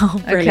Sophia.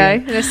 Oh,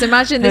 brilliant. Okay. Let's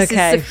imagine this is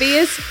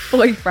Sophia's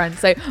boyfriend.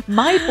 So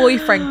my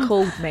boyfriend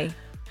called me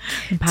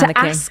to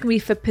ask me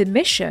for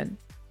permission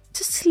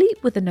to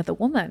sleep with another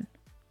woman.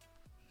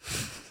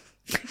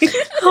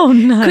 Oh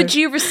no. Could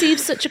you receive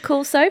such a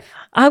call, Soph?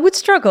 I would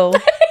struggle.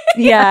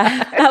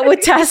 Yeah. That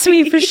would test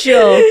me for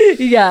sure.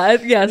 Yeah.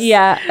 Yes.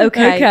 Yeah.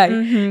 Okay.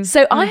 Mm-hmm.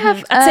 So I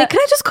have. I'd say, can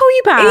I just call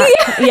you back?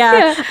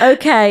 Yeah.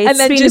 Okay. And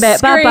then been just a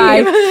bit. Bye bye.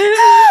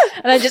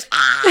 And then just.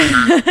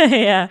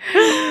 Yeah.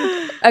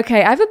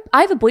 Okay. I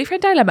have a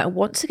boyfriend dilemma. I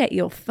want to get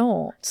your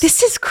thoughts.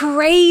 This is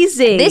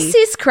crazy.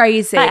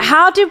 Like,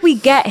 how did we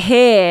get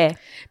here?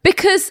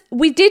 Because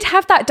we did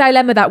have that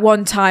dilemma that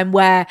one time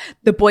where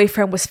the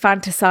boyfriend was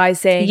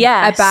fantasizing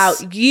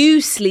about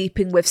you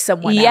sleeping with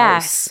someone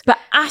else. But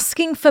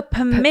asking for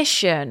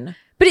permission.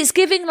 But it's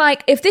giving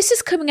like, if this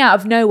is coming out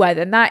of nowhere,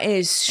 then that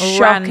is shocking.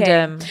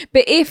 Random.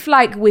 But if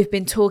like we've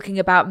been talking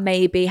about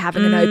maybe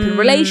having an open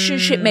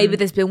relationship, maybe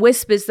there's been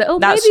whispers that,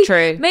 that's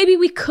true. Maybe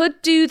we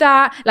could do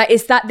that. Like,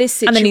 is that this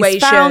situation? And then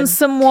he's found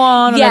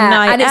someone on a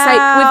night and it's out.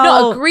 like, we've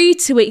not agreed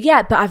to it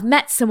yet, but I've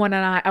met someone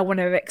and I want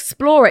to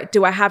explore it.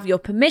 Do I have your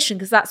permission?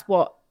 Because that's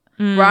what,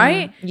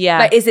 right? Yeah.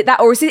 Like, is it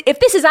that, or is it, if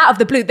this is out of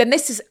the blue, then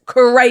this is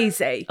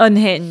crazy.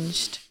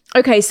 Unhinged.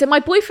 Okay, so my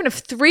boyfriend of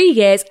 3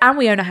 years and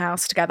we own a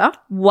house together.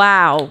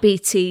 Wow.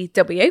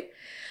 BTW.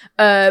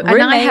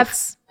 And I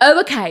have...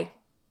 Oh, okay.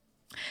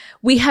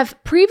 We have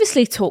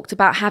previously talked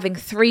about having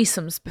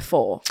threesomes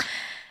before.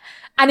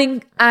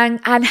 And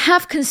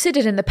have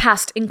considered in the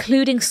past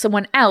including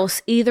someone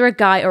else, either a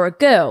guy or a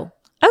girl.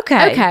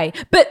 Okay.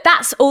 But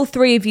that's all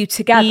three of you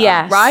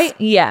together, right?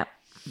 Yeah.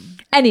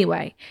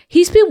 Anyway,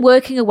 he's been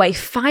working away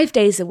 5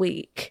 days a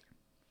week.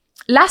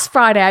 Last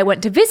Friday, I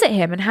went to visit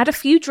him and had a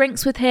few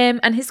drinks with him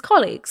and his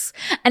colleagues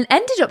and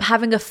ended up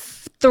having a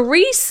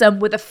threesome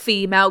with a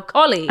female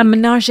colleague. A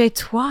ménage à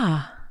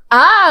trois.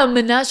 Ah,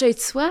 ménage à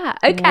trois.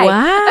 Okay.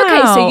 Wow.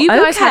 Okay, so you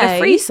guys had a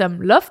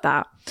threesome. Love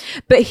that.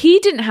 But he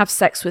didn't have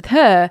sex with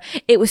her.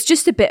 It was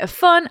just a bit of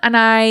fun and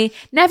I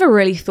never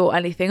really thought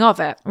anything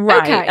of it.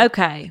 Right.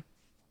 Okay.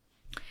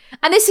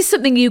 And this is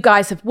something you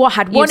guys have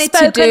wanted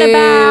to do.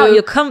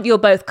 About. You're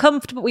both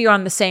comfortable. You're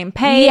on the same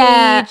page.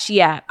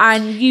 Yeah.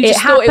 And you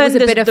just thought it was a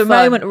bit of fun. The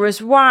moment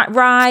was right.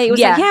 It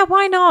was like, yeah,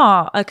 why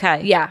not?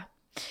 Okay. Yeah.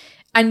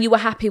 And you were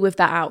happy with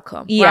that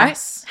outcome,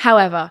 yes. Right?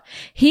 However,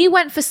 he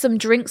went for some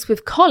drinks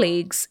with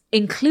colleagues,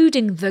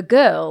 including the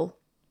girl.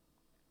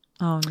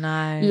 Oh,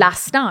 no.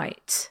 Last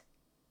night.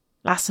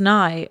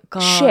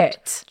 God.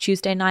 Shit.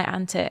 Tuesday night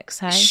antics,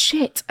 hey?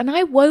 Shit. And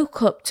I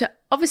woke up to...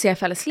 Obviously, I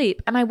fell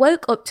asleep and I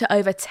woke up to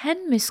over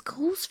 10 missed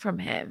calls from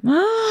him.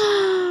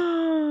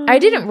 I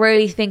didn't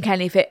really think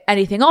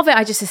anything of it.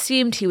 I just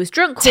assumed he was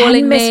drunk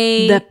calling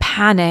me. The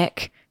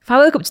panic. If I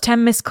woke up to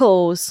 10 missed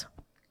calls.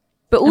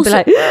 But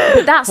also,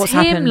 but that's him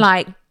happened?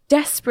 like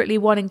desperately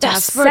wanting to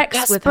have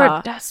sex with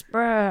her.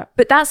 Desperate.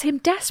 But that's him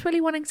desperately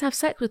wanting to have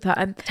sex with her.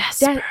 And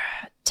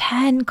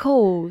 10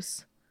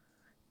 calls.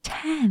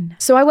 10.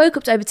 So I woke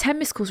up to over 10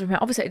 missed calls from him.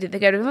 Obviously, I didn't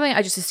think anything.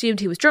 I just assumed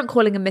he was drunk,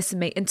 calling and missing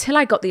me until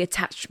I got the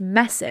attached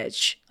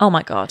message. Oh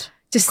my God.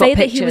 To say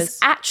that he was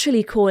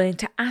actually calling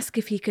to ask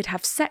if he could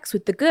have sex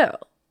with the girl.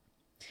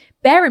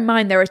 Bear in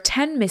mind, there are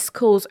 10 missed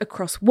calls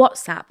across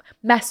WhatsApp,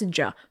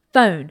 Messenger,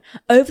 phone,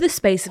 over the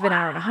space of an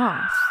hour and a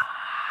half.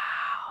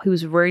 He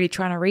was really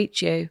trying to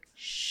reach you.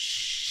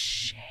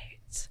 Shit.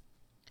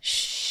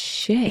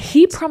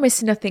 He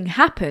promised nothing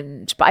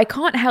happened, but I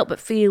can't help but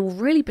feel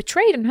really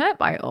betrayed and hurt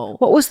by it all.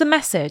 What was the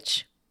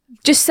message?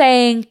 Just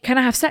saying, can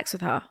I have sex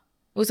with her?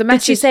 It was a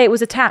message. Did she say it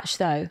was attached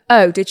though?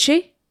 Oh, did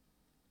she?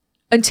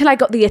 Until I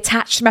got the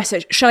attached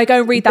message. Shall I go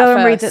and read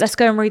that first? Let's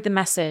go and read the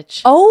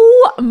message.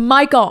 Oh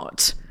my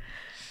God.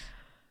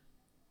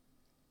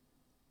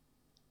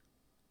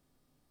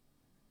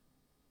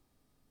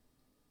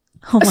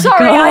 Oh my Sorry,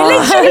 God. I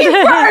literally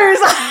froze.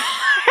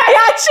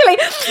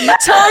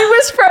 Time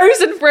was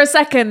frozen for a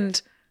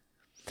second.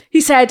 He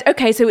said,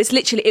 okay, so it was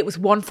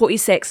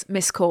 1:46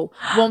 missed call,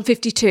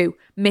 1:52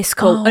 missed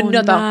call,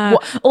 another. No.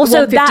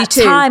 Also, that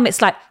 1:52. time,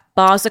 it's like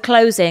bars are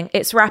closing,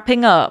 it's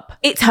wrapping up.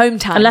 It's home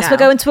time Unless now. we're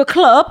going to a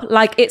club,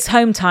 like it's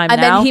home time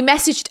and now. then he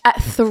messaged at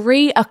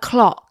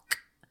 3:00.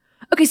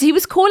 Okay, so he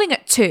was calling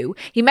at 2.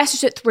 He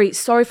messaged at 3.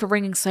 Sorry for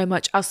ringing so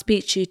much. I'll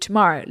speak to you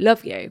tomorrow.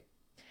 Love you.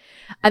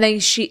 And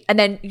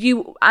then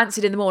you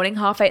answered in the morning,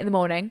 8:30 in the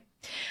morning.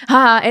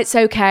 It's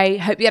okay.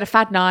 Hope you had a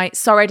fad night.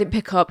 Sorry I didn't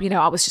pick up.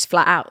 I was just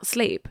flat out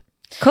asleep.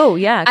 Cool,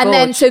 yeah. And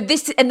then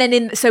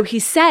so he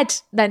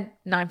said then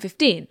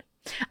 9:15.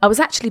 I was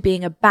actually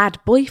being a bad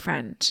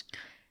boyfriend.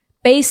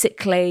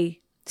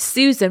 Basically,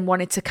 Susan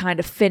wanted to kind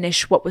of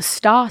finish what was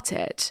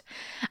started.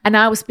 And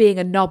I was being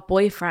a knob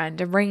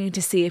boyfriend and ringing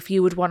to see if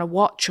you would want to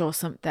watch or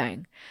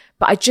something.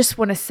 But I just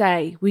want to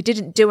say we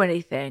didn't do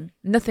anything,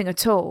 nothing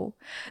at all.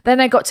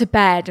 Then I got to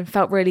bed and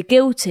felt really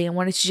guilty and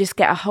wanted to just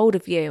get a hold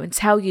of you and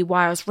tell you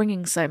why I was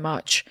ringing so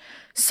much.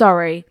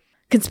 Sorry.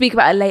 Can speak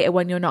about it later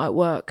when you're not at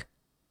work.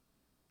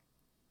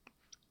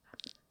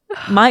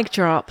 Mic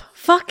drop.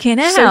 Fucking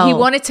hell. So he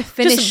wanted to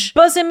finish. Just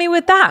buzzing me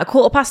with that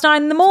 9:15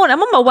 in the morning.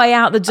 I'm on my way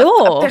out the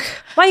door.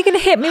 Why are you going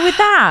to hit me with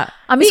that?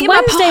 It's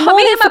Wednesday morning. I'm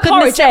eating my for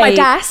porridge goodness at my sake.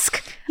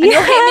 desk. And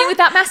you'll hit me with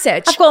that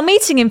message. I've got a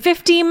meeting in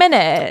 15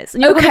 minutes.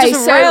 And you're going to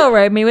just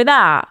railroad me with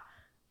that.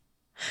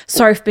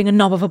 Sorry for being a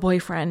knob of a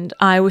boyfriend.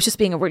 I was just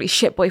being a really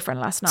shit boyfriend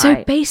last night.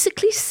 So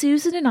basically,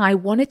 Susan and I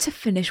wanted to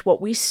finish what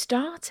we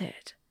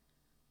started.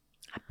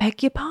 I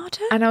beg your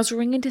pardon? And I was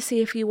ringing to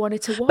see if you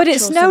wanted to watch. But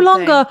it's no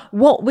longer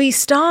what we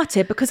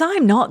started because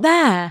I'm not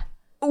there.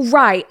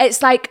 Right.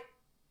 It's like,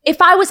 if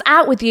I was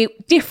out with you,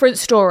 different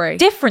story. A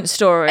different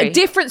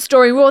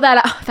story. We're all there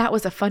like, oh, that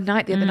was a fun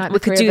night the other night. We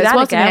could do that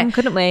again,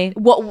 couldn't we?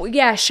 What?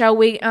 Yeah, shall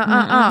we?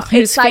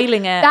 Who's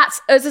feeling it? That's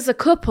us as a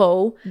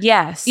couple.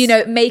 Yes.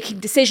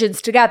 Making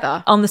decisions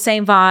together. On the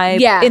same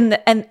vibe. Yeah. In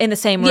the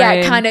same room.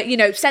 Yeah, kind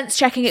of, sense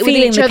checking it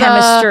feeling with each the other.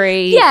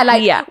 chemistry.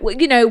 Yeah,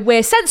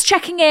 we're sense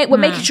checking it. We're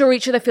making sure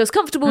each other feels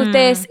comfortable with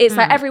this. It's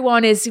like we're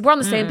on the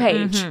same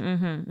page.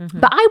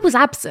 But I was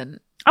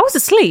absent. I was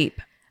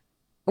asleep.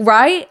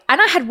 Right?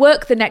 And I had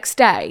work the next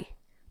day.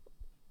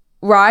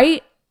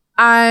 Right?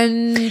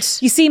 And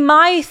you see,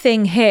 my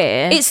thing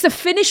here, it's the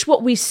finish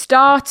what we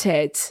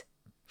started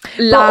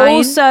line. But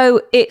also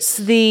it's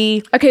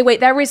the... Okay,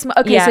 wait, there is...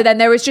 Okay, so then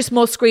there is just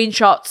more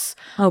screenshots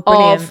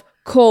of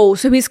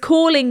calls. So he's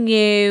calling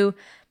you,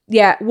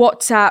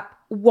 WhatsApp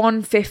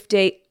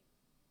 1:50.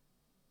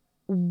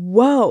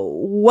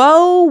 Whoa.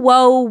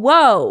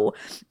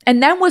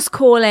 And then was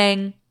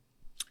calling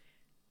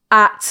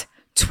at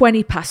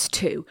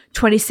 2:20,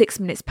 26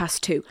 minutes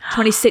past 2,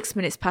 26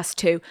 minutes past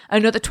 2,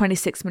 another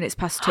 26 minutes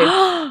past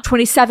 2,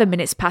 27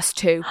 minutes past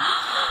 2,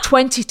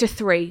 20 to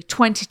 3,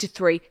 20 to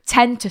 3,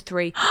 10 to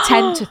 3,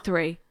 10 to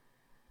 3.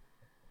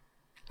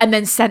 And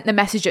then sent the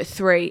message at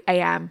 3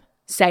 a.m.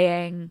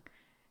 saying,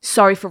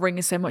 sorry for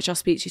ringing so much. I'll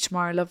speak to you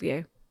tomorrow. I love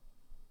you.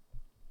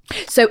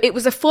 So it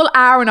was a full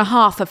hour and a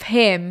half of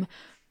him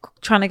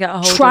trying to get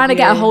a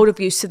hold of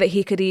you so that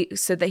he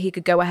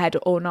could go ahead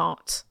or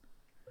not.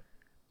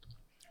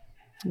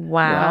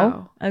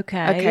 Wow.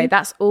 Okay,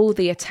 that's all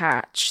the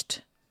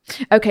attached.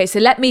 Okay, so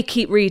let me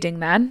keep reading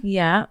then.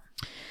 Yeah.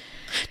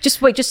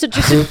 Just wait, just a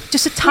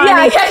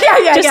tiny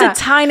a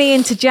tiny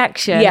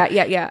interjection.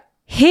 Yeah.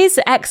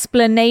 His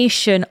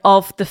explanation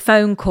of the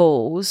phone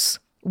calls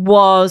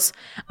was,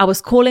 I was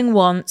calling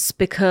once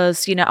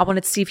because, I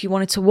wanted to see if you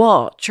wanted to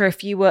watch or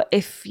if you wanted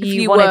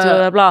to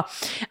blah, blah, blah.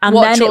 And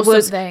then it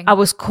was, something. I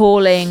was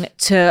calling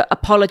to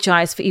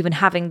apologize for even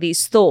having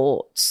these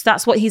thoughts.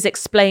 That's what he's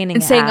explaining.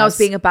 And saying I was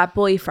being a bad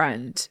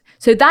boyfriend.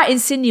 So that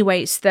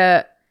insinuates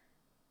that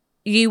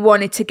you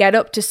wanted to get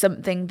up to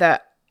something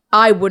that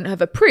I wouldn't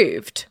have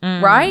approved,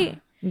 right?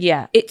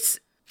 Yeah. It's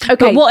okay.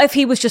 But what if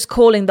he was just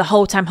calling the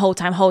whole time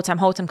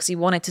because he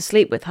wanted to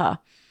sleep with her?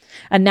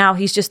 And now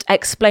he's just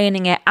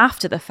explaining it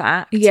after the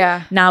fact.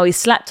 Yeah. Now he's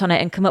slept on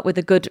it and come up with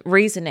the good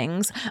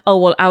reasonings. Oh,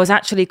 well, I was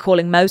actually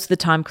calling most of the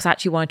time because I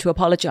actually wanted to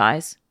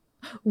apologize.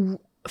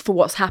 For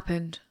what's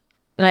happened?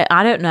 Like,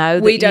 I don't know.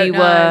 We don't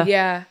know,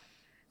 yeah.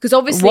 Because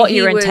obviously what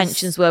your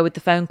intentions were with the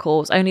phone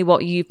calls, only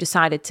what you've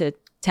decided to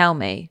Tell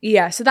me.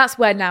 Yeah, so that's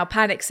where now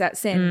panic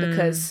sets in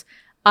because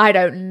I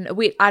don't,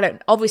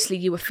 obviously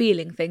you were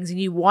feeling things and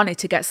you wanted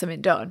to get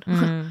something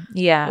done.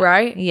 Yeah.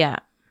 Right? Yeah.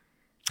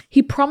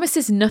 He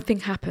promises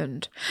nothing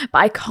happened, but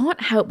I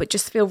can't help but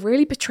just feel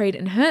really betrayed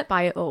and hurt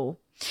by it all.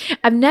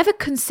 I've never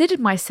considered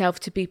myself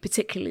to be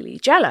particularly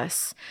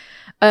jealous,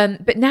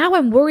 but now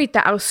I'm worried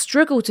that I'll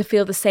struggle to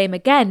feel the same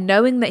again,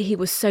 knowing that he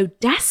was so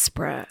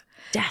desperate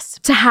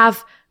to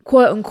have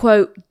quote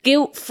unquote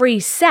guilt-free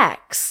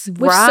sex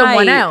with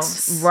someone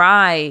else.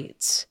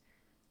 Right.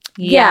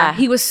 Yeah.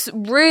 He was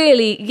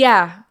really,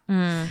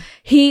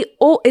 He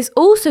is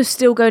also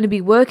still going to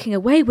be working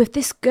away with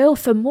this girl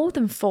for more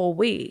than 4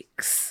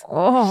 weeks.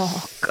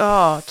 Oh,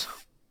 God.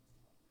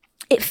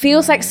 It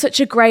feels like such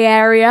a grey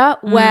area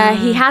where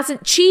he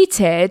hasn't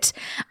cheated,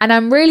 and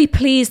I'm really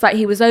pleased that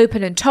he was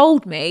open and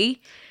told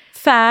me.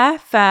 Fair.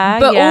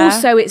 But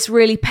also it's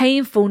really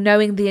painful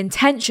knowing the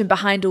intention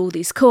behind all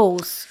these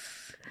calls.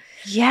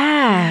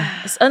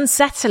 Yeah. It's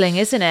unsettling,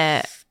 isn't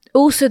it?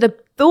 Also, the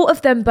thought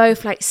of them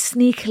both like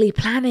sneakily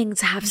planning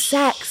to have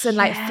sex and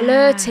like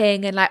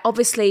flirting and like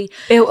obviously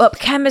built up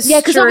chemistry,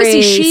 because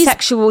obviously she's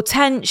sexual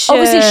tension.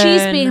 Obviously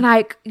she's being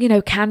like,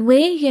 can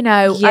we, and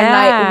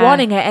like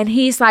wanting it, and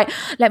he's like,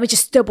 let me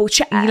just double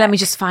check, let me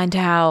just find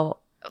out.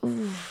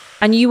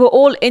 And you were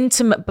all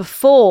intimate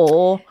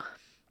before.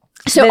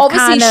 So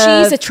obviously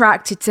she's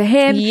attracted to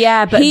him.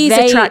 Yeah, but he's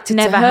attracted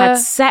never to her. had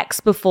sex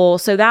before.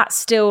 So that's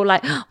still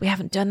like, we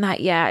haven't done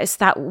that yet. It's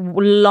that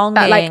longing.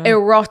 That like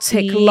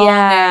erotic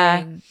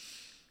longing.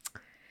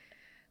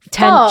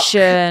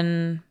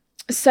 Tension.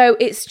 So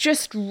it's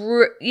just, all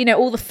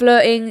the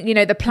flirting,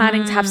 the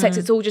planning to have sex,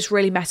 it's all just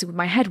really messing with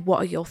my head.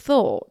 What are your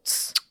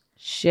thoughts?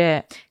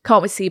 Shit.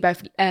 Can't wait to see you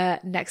both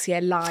next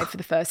year live for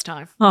the first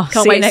time. Oh,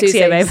 Can't wait next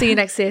year, babe. See you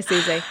next year,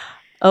 Susie.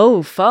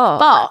 Oh,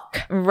 fuck.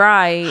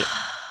 Right.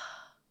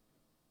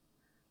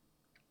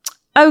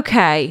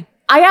 Okay.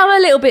 I am a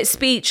little bit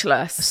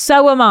speechless.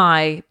 So am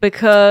I,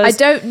 because I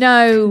don't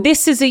know.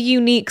 This is a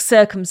unique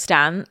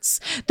circumstance.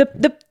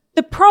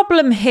 The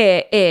problem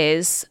here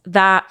is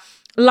that,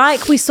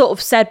 like we sort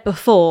of said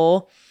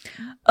before,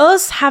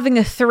 us having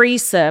a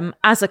threesome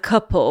as a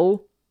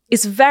couple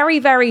is very,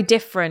 very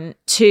different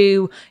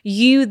to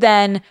you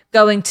then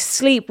going to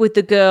sleep with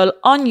the girl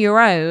on your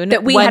own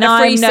that we had a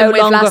threesome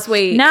with last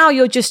week. Now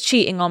you're just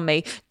cheating on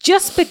me.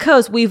 Just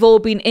because we've all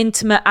been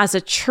intimate as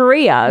a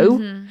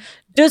trio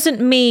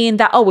doesn't mean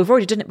that, we've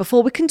already done it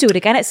before, we can do it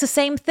again. It's the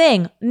same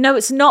thing. No,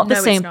 it's not the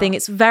same thing.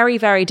 It's very,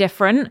 very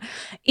different.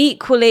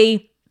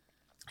 Equally,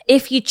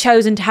 if you'd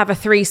chosen to have a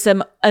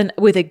threesome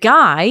with a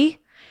guy,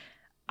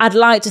 I'd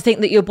like to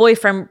think that your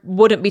boyfriend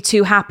wouldn't be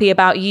too happy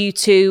about you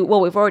two. Well,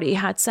 we've already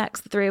had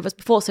sex, the three of us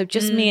before, so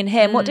just me and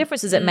him. What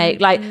difference does it make?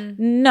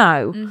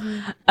 No.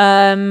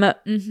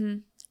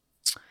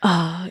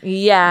 Oh,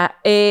 yeah.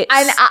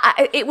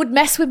 It would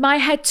mess with my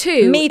head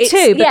too. Me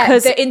too,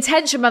 because the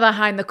intention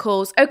behind the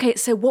calls. Okay,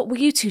 so what were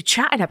you two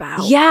chatting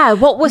about? Yeah,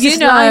 what was this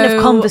line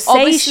of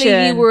conversation?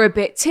 Obviously, you were a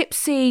bit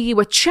tipsy. You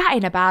were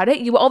chatting about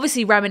it. You were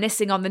obviously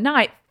reminiscing on the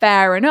night.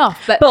 Fair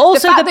enough. But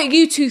also the fact that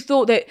you two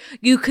thought that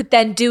you could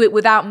then do it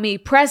without me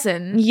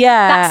present,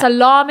 that's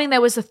alarming.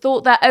 There was a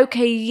thought that,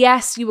 okay,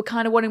 yes, you were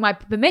kind of wanting my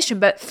permission,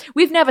 but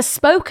we've never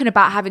spoken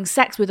about having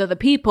sex with other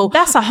people.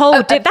 That's a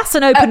whole, that's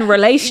an open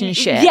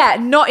relationship. Yeah,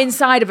 not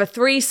inside of a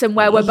threesome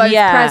where we're both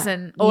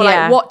present or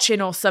like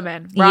watching or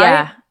something,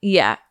 right?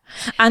 Yeah.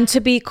 And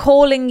to be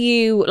calling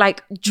you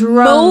like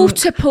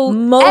drunk multiple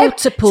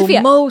times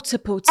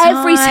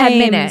every 10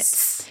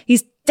 minutes.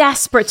 He's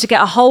desperate to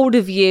get a hold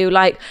of you.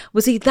 Like,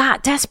 was he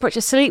that desperate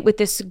to sleep with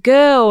this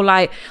girl?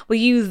 Like, were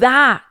you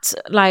that?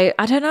 Like,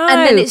 I don't know.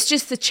 And then it's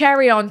just the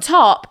cherry on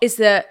top is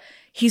that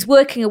he's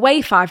working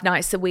away 5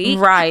 nights a week.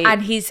 Right.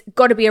 And he's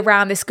got to be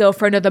around this girl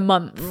for another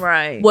month.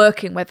 Right.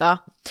 Working with her.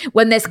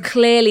 When there's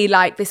clearly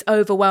like this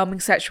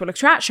overwhelming sexual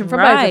attraction from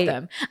both of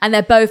them. And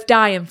they're both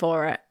dying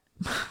for it.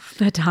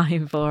 They're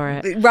dying for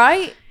it.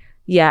 Right?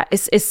 Yeah,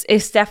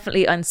 it's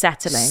definitely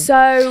unsettling.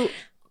 So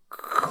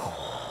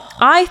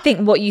I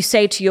think what you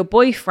say to your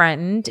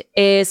boyfriend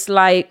is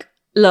like,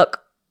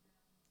 look,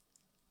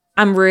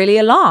 I'm really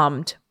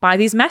alarmed by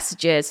these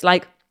messages.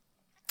 Like,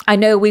 I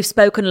know we've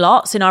spoken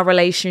lots in our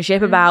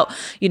relationship about,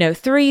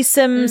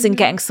 threesomes and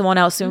getting someone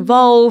else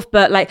involved,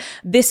 but like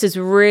this has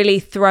really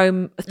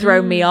thrown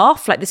me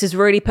off. Like this has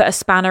really put a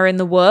spanner in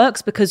the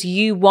works, because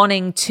you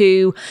wanting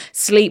to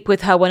sleep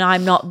with her when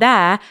I'm not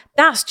there,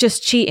 that's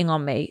just cheating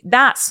on me.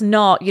 That's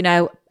not,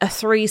 a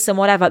threesome,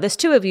 whatever. There's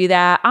 2 of you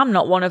there. I'm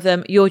not one of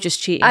them. You're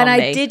just cheating on me.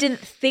 And I didn't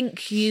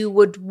think you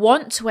would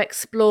want to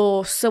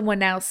explore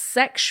someone else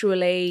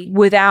sexually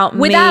without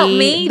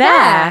me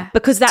there.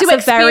 Because that's to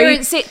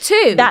experience it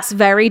too. That's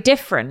very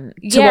different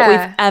to what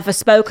we've ever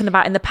spoken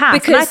about in the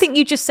past. And I think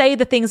you just say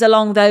the things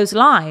along those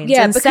lines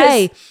and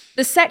say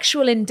the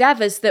sexual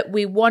endeavors that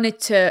we wanted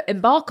to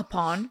embark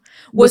upon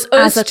was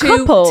us as a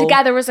couple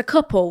together as a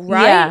couple,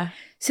 right? Yeah.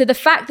 So the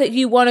fact that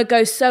you want to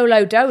go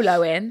solo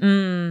dolo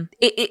in,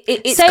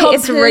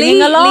 it's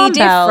ringing alarm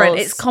bells.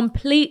 It's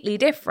completely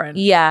different.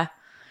 Yeah.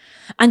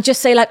 and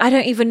just say, like, I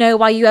don't even know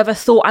why you ever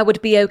thought I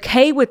would be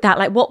okay with that.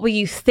 Like, what were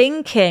you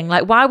thinking?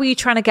 Like, why were you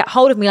trying to get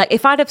hold of me? Like,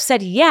 if I'd have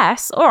said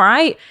yes, all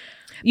right.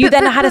 Would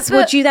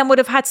you then would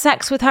have had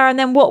sex with her, and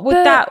then what would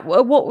that have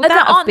been?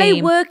 Aren't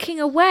they working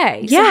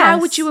away? Yes. So how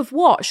would you have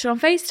watched on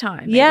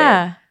FaceTime? Maybe?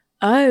 Yeah.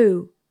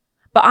 Oh.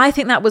 But I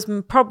think that was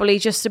probably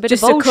just a bit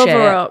Just of bullshit. a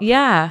cover up.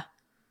 Yeah.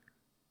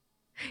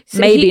 So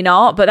maybe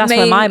not, but that's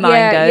where my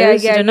mind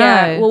goes. I don't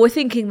know. Well, we're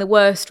thinking the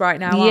worst right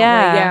now, aren't we?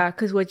 Yeah,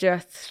 because we're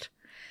just...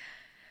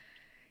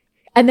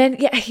 And then,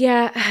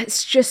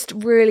 it's just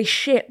really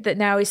shit that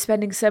now he's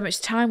spending so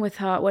much time with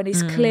her when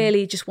he's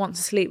clearly just wants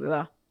to sleep with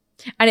her.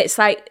 And it's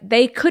like,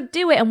 they could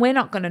do it and we're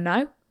not going to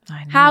know.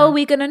 I know. How are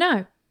we going to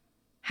know?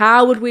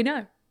 How would we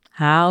know?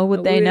 How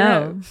would they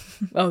know?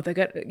 Oh, they're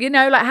going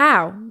to... like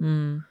how?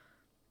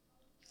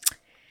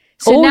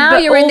 So now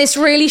you're in this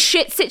really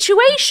shit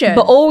situation.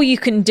 But all you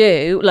can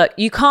do, look,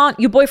 you can't,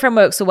 your boyfriend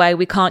works away,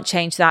 we can't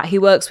change that. He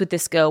works with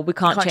this girl, we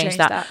can't change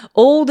that.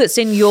 All that's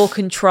in your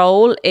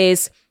control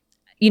is,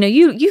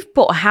 you've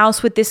bought a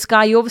house with this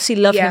guy, you obviously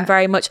love him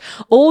very much.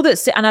 All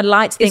that's, and I'd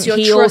like to think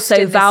he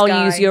also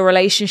values your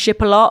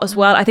relationship a lot as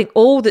well. I think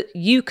all that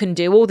you can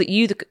do, all that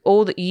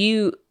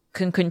you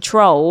can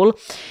control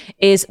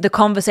is the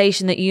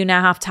conversation that you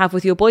now have to have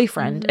with your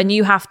boyfriend. And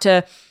you have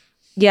to,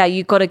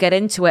 you've got to get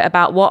into it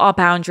about what our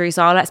boundaries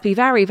are. Let's be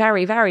very,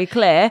 very, very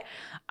clear.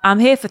 I'm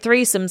here for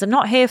threesomes. I'm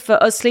not here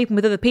for us sleeping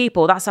with other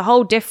people. That's a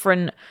whole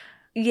different...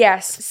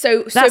 Yes.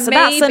 So that's an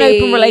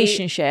open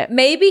relationship.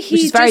 Maybe which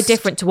is very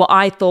different to what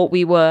I thought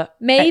we were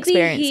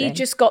experiencing. He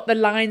just got the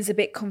lines a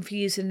bit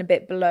confused and a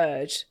bit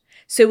blurred.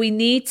 So we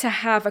need to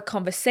have a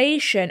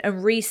conversation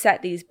and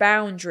reset these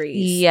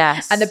boundaries.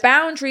 Yes. And the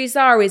boundaries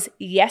is,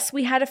 yes,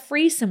 we had a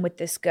threesome with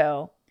this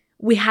girl.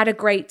 We had a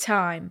great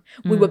time.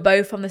 We were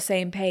both on the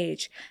same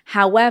page.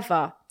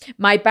 However,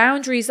 my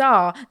boundaries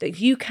are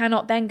that you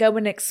cannot then go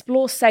and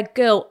explore said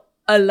girl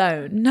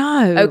alone.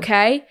 No.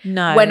 Okay?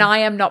 No. When I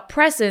am not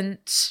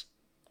present,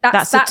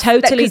 that's a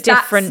totally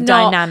different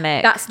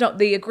dynamic. That's not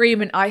the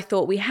agreement I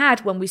thought we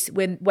had when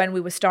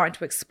we were starting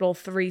to explore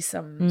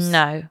threesomes.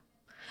 No.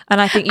 And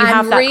I think you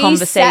have that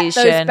conversation.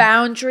 Reset those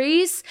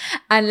boundaries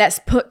and let's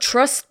put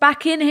trust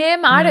back in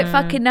him. I don't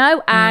fucking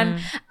know.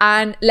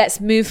 And let's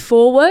move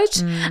forward.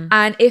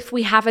 And if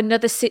we have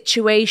another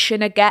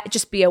situation again,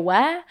 just be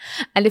aware.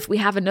 And if we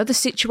have another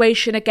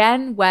situation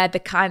again where the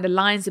kind of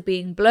lines are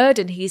being blurred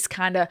and he's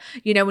kind of,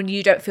 when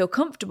you don't feel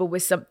comfortable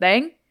with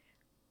something,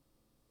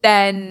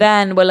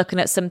 then we're looking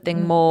at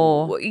something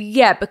more.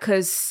 Yeah,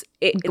 because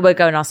we're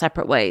going our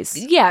separate ways.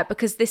 Yeah,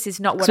 because this is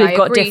not what we've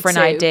got different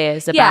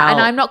ideas about. Yeah, and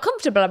I'm not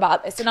comfortable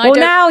about this. And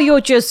now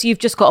you've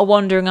just got a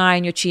wandering eye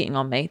and you're cheating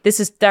on me. This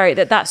is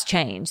that's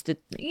changed.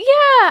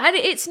 Yeah, and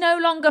it's no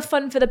longer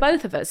fun for the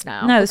both of us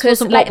now. No, this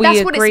wasn't what we agreed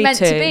to. That's what it's meant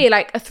to be.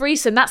 Like a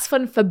threesome, that's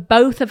fun for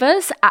both of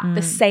us at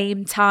the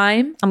same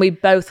time, and we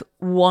both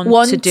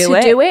want to do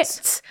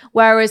it.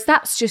 Whereas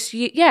that's just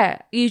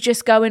you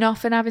just going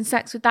off and having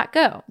sex with that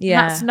girl.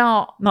 Yeah, that's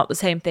not the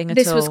same thing at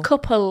all. This was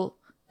couple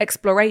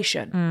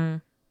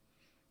exploration.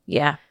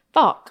 Yeah.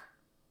 Fuck.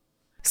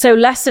 So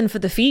lesson for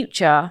the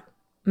future,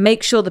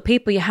 make sure the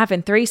people you're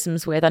having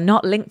threesomes with are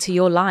not linked to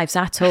your lives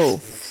at all.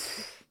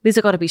 These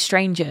have got to be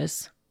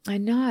strangers. I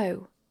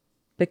know.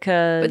 But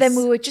then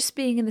we were just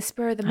being in the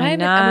spur of the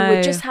moment and we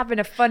were just having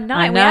a fun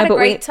night. We had a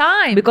great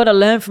time. We've got to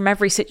learn from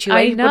every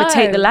situation. We've got to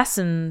take the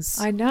lessons.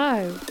 I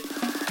know.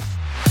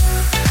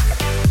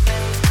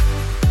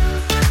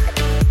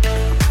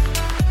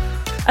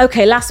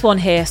 Okay, last one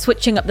here,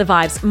 switching up the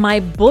vibes.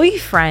 My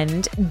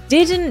boyfriend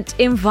didn't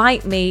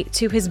invite me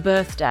to his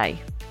birthday.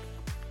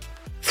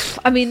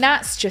 I mean,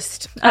 that's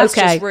just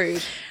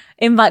rude.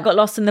 Invite got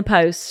lost in the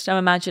post, I'm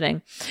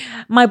imagining.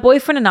 My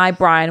boyfriend and I,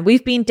 Brian,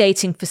 we've been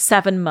dating for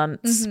 7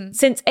 months,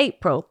 since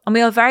April, and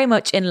we are very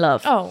much in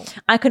love. Oh.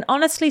 I can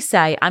honestly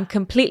say I'm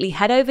completely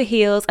head over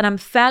heels and I'm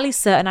fairly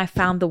certain I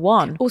found the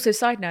one. Also,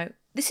 side note,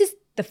 this is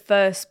the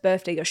first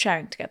birthday you're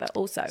sharing together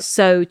also.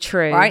 So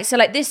true. Right? So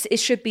it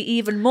should be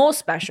even more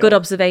special. Good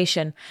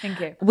observation. Thank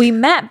you. We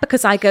met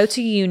because I go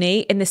to uni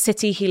in the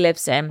city he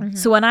lives in.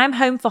 So when I'm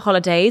home for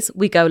holidays,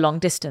 we go long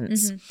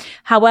distance.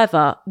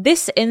 However,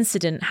 this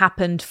incident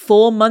happened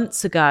 4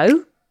 months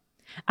ago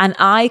and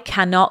I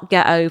cannot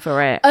get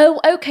over it. Oh,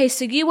 okay.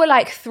 So you were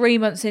like 3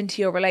 months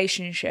into your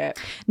relationship.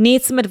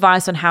 Need some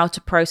advice on how to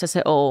process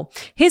it all.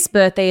 His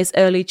birthday is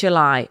early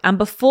July, and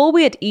before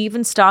we had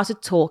even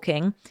started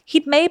talking,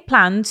 he'd made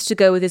plans to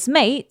go with his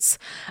mates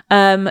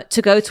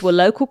to go to a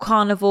local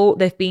carnival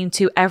they've been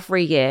to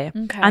every year.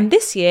 Okay. And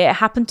this year it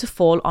happened to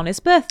fall on his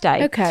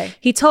birthday. Okay.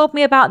 He told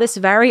me about this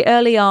very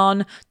early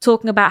on,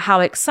 talking about how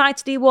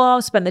excited he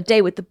was, spend the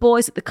day with the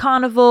boys at the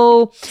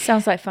carnival.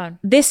 Sounds like fun.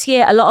 This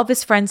year, a lot of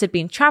his friends had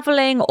been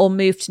traveling or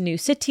moved to new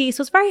cities,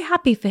 so I was very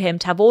happy for him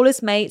to have all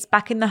his mates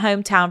back in the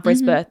hometown for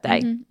his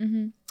birthday.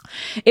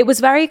 It was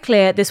very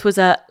clear this was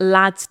a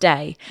lad's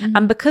day,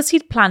 and because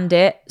he'd planned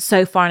it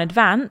so far in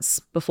advance,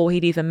 before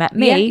he'd even met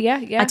me,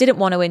 I didn't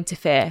want to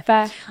interfere.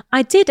 Fair.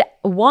 I did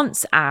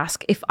once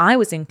ask if I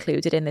was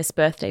included in this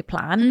birthday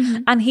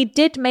plan, and he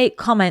did make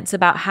comments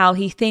about how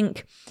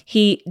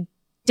he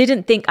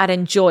didn't think I'd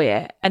enjoy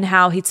it and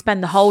how he'd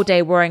spend the whole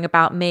day worrying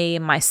about me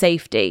and my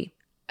safety.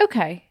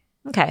 Okay.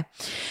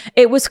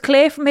 It was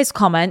clear from his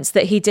comments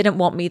that he didn't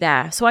want me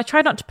there, so I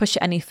tried not to push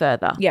it any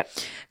further. Yeah.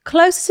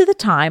 Closer to the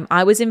time,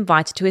 I was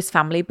invited to his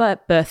family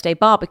birthday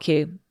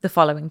barbecue the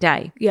following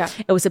day. Yeah.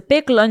 It was a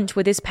big lunch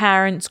with his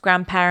parents,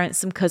 grandparents,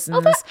 some cousins.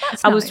 Oh, that's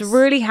I was nice.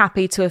 really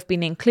happy to have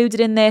been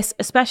included in this,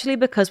 especially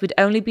because we'd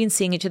only been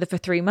seeing each other for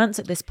 3 months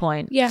at this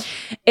point. Yeah.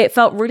 It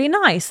felt really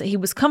nice that he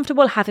was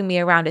comfortable having me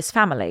around his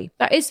family.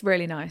 That is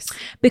really nice.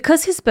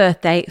 Because his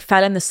birthday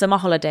fell in the summer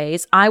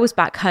holidays, I was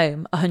back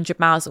home 100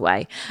 miles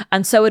away,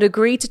 and so had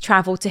agreed to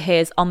travel to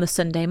his on the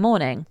Sunday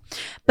morning.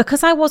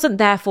 Because I wasn't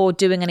therefore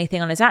doing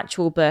anything on his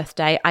actual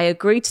birthday, I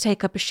agreed to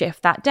take up a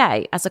shift that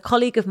day as a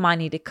colleague of mine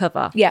needed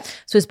cover. Yeah.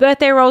 So his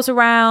birthday rolls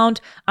around.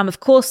 I'm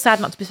of course sad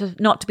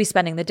not to be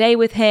spending the day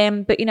with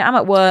him, but I'm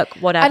at work,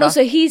 whatever. And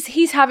also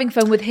he's having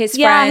fun with his friends.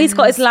 Yeah, he's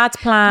got his lads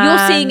plans.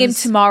 You're seeing him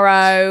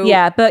tomorrow.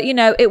 Yeah, but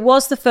it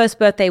was the first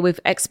birthday we've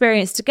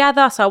experienced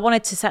together, so I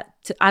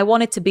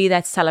wanted to be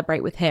there to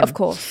celebrate with him. Of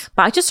course.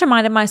 But I just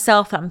reminded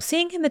myself that I'm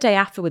seeing him the day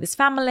after with his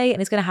family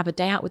and he's going to have a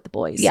day out with the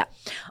boys. Yeah.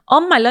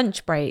 On my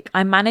lunch break,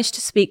 I managed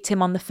to speak to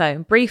him on the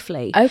phone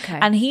briefly. Okay.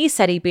 And he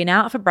said he'd been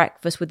out for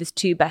breakfast with his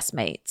 2 best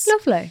mates.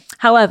 Lovely.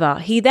 However,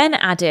 he then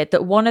added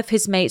that one of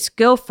his mates'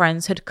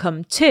 girlfriends had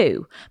come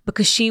too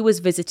because she was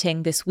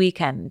visiting this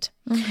weekend.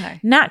 Okay.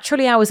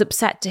 Naturally, I was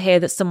upset to hear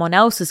that someone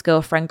else's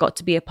girlfriend got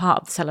to be a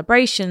part of the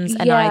celebrations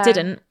and I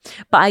didn't,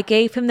 but I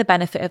gave him the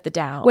benefit of the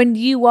doubt. When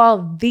you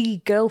are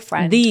the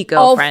girlfriend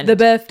of the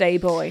birthday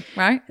boy,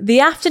 right?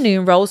 The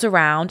afternoon rolls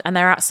around and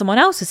they're at someone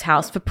else's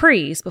house for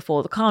prees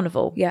before the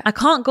carnival. Yeah. I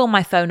can't go on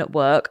my phone at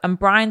work and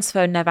Brian's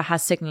phone never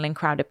has signal in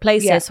crowded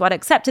places, so I'd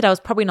accepted I was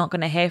probably not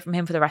going to hear from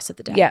him for the rest of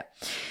the day. Yeah.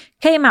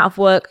 Came out of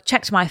work,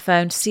 checked my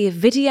phone to see a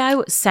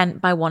video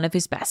sent by one of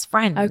his best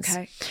friends.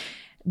 Okay.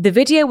 The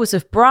video was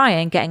of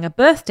Brian getting a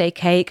birthday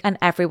cake and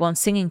everyone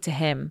singing to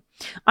him.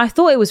 I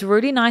thought it was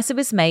really nice of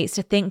his mates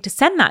to think to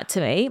send that to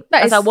me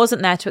as I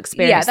wasn't there to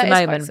experience the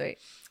moment. Quite sweet.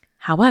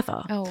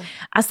 However,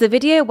 as the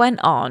video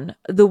went on,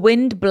 the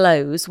wind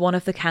blows one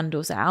of the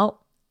candles out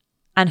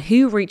and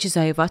who reaches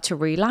over to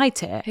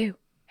relight it?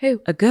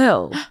 Who? A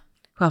girl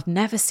who I've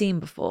never seen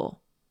before.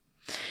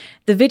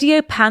 The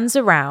video pans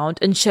around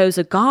and shows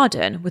a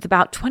garden with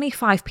about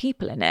 25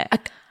 people in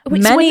it,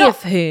 many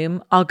of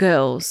whom are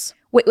girls.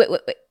 Wait.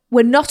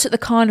 We're not at the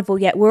carnival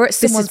yet. We're at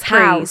someone's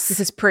house. This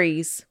is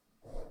prees.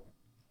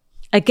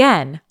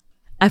 Again,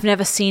 I've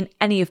never seen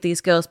any of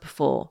these girls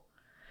before.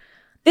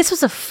 This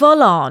was a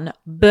full-on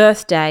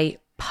birthday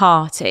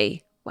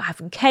party. We're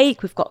having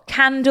cake. We've got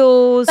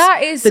candles.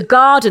 The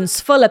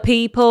garden's full of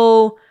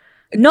people.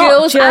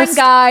 Girls and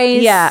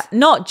guys. Yeah,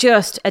 not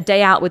just a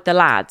day out with the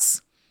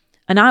lads.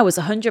 And I was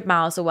 100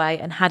 miles away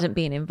and hadn't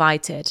been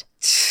invited.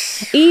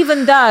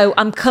 Even though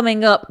I'm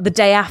coming up the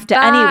day after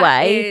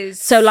anyway.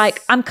 So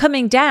I'm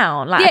coming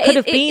down. I could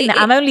have been there.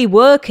 I'm only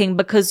working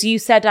because you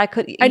said I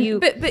could.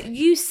 But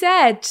you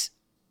said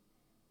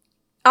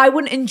I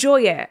wouldn't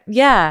enjoy it.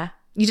 Yeah.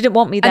 You didn't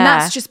want me there. And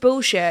that's just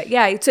bullshit.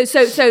 Yeah.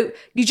 So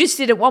you just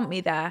didn't want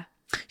me there.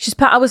 She's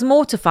put, I was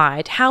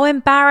mortified. How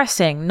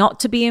embarrassing not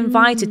to be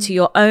invited to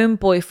your own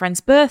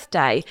boyfriend's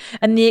birthday.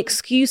 And the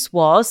excuse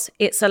was,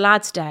 it's a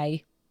lad's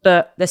day,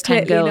 but there's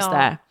 10 girls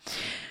there.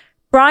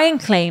 Brian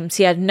claims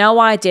he had no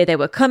idea they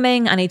were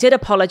coming and he did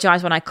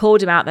apologise when I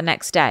called him out the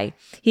next day.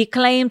 He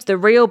claimed the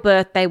real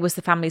birthday was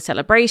the family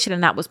celebration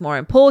and that was more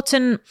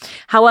important.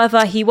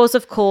 However, he was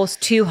of course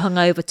too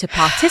hungover to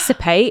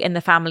participate in the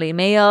family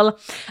meal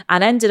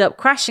and ended up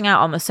crashing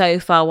out on the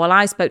sofa while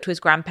I spoke to his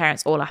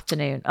grandparents all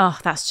afternoon. Oh,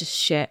 that's just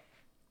shit.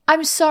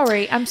 I'm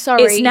sorry.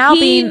 It's now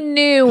he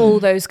knew all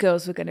those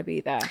girls were going to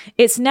be there.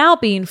 It's now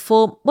been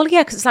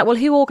because it's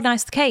who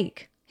organised the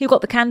cake? Who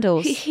got the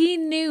candles? He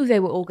knew they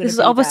were all going to be there. This is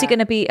obviously going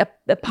to be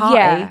a party.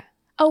 Yeah.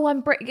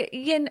 Oh,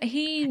 he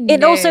knew.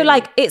 And also,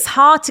 it's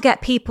hard to get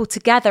people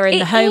together in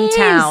the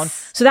hometown.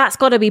 So that's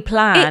got to be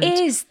planned. It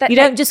is. You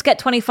don't just get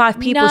 25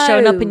 people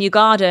showing up in your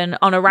garden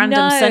on a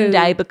random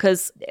Sunday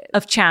because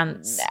of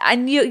chance.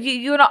 And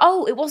you're not,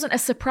 it wasn't a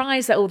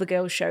surprise that all the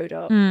girls showed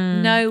up.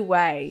 No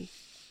way.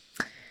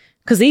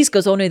 Because these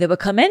girls all knew they were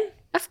coming.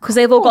 Because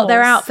they've all got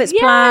their outfits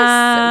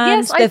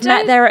planned. Yes, they've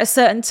met there at a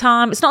certain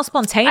time. It's not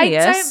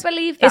spontaneous. I don't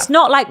believe that. It's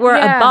not like we're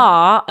at a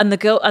bar and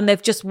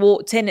they've just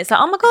walked in. It's like,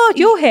 oh my God,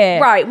 you're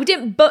here. Right. We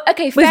didn't, but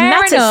okay, We've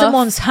met at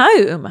someone's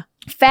home.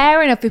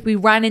 Fair enough if we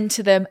ran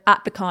into them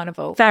at the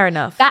carnival. Fair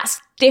enough.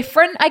 That's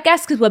different, I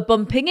guess, because we're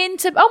bumping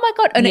into, oh my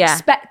God,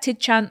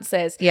 unexpected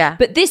chances. Yeah.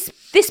 But this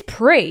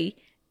pre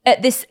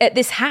at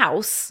this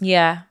house.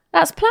 Yeah.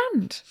 That's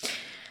planned.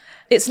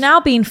 It's now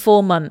been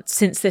 4 months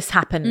since this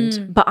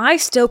happened, but I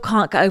still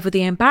can't get over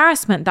the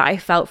embarrassment that I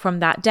felt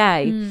from that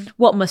day.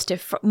 What must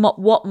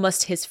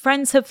his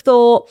friends have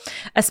thought,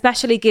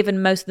 especially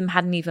given most of them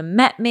hadn't even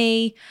met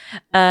me?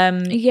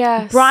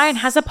 Yes. Brian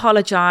has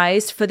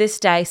apologized for this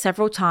day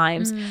several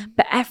times,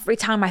 but every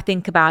time I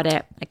think about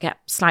it, I get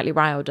slightly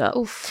riled up.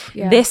 Oof,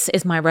 yeah. This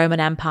is my Roman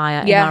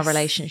Empire in our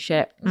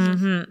relationship.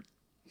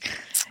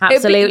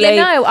 Absolutely.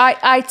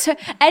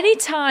 Any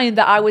time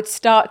that I would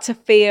start to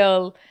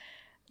feel,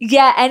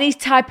 any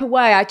type of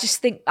way,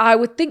 I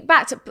would think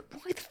back to,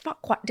 why the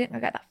fuck didn't I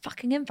get that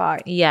fucking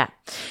invite? Yeah.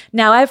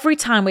 Now, every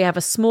time we have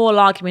a small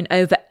argument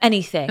over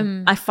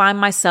anything, I find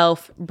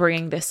myself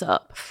bringing this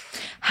up.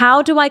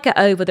 How do I get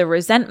over the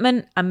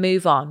resentment and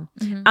move on?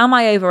 Am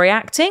I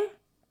overreacting?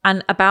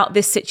 And about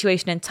this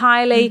situation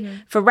entirely.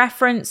 For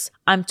reference,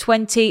 I'm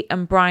 20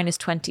 and Brian is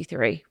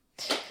 23.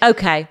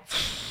 Okay.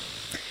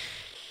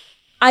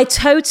 I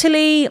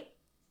totally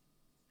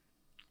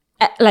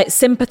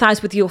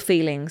sympathize with your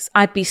feelings.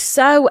 I'd be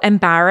so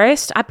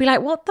embarrassed. I'd be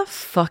like, what the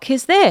fuck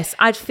is this?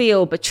 I'd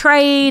feel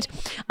betrayed.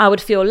 I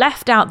would feel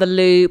left out the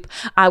loop.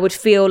 I would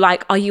feel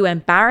like, are you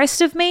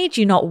embarrassed of me?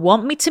 Do you not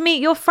want me to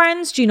meet your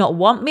friends? Do you not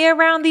want me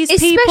around these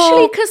people?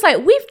 Especially because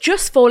we've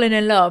just fallen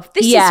in love.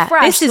 This is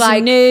fresh. This is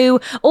new.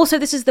 Also,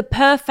 this is the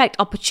perfect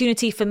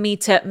opportunity for me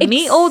to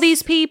meet all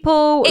these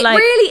people. It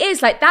really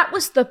is. That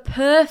was the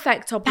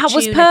perfect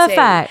opportunity. That was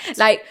perfect.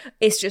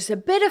 It's just a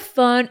bit of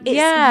fun. It's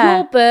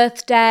your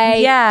birthday.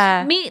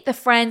 Yeah. Meet the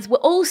friends. We're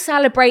all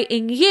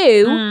celebrating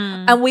you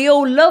and we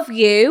all love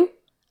you.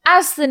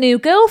 As the new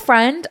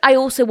girlfriend, I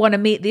also want to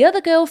meet the other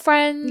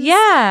girlfriends.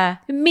 Yeah.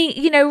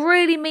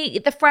 Really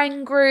meet the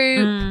friend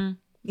group.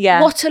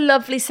 Yeah. What a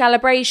lovely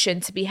celebration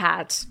to be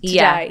had today.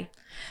 Yeah.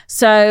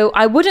 So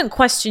I wouldn't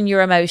question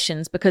your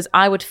emotions because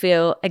I would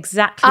feel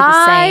exactly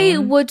the same. I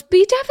would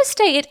be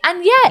devastated.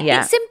 And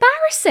it's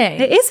embarrassing.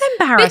 It is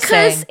embarrassing.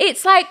 Because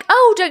it's like,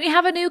 oh, don't you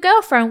have a new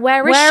girlfriend?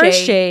 Where is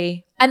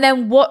she? And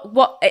then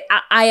what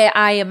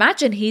I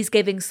imagine he's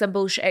giving some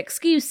bullshit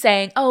excuse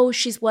saying, oh,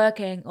 she's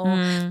working,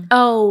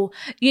 or,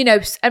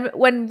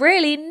 when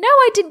really, no,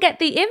 I didn't get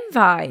the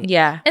invite.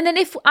 Yeah. And then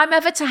if I'm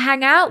ever to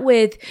hang out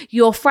with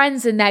your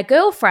friends and their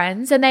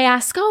girlfriends and they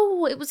ask,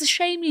 oh, it was a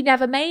shame you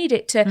never made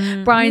it to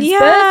Brian's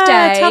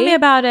birthday. Tell me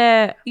about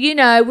it. You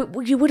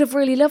would have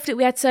really loved it.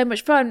 We had so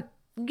much fun.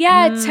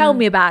 Yeah, tell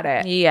me about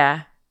it.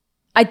 Yeah.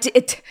 I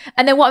did.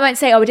 And then what I might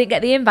say, oh, I didn't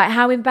get the invite.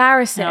 How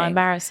embarrassing. No,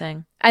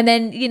 embarrassing. And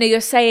then,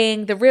 you're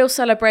saying the real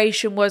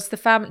celebration was the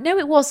family. No,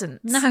 it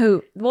wasn't.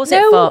 No. Was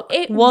it fuck?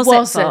 It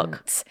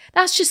wasn't.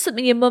 That's just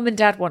something your mum and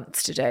dad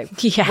wants to do.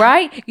 Yeah.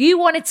 Right? You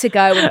wanted to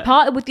go and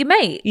party with your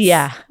mates.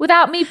 Yeah.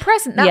 Without me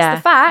present. That's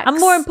the fact. And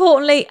more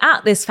importantly,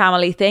 at this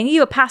family thing,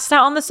 you were passed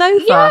out on the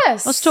sofa.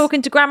 Yes. I was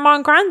talking to grandma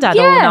and granddad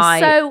all night.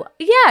 So,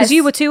 yes. Because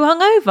you were too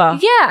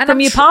hungover. Yeah. And from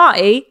your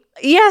party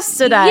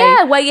yesterday.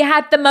 Yeah, where you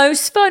had the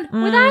most fun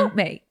without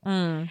me.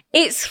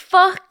 It's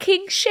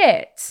fucking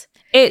shit.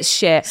 It's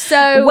shit.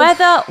 So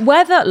whether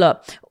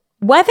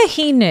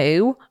he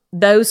knew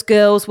those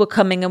girls were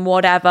coming and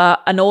whatever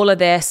and all of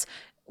this,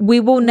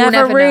 we'll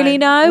never really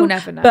know. We'll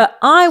never know. But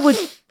I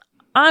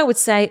would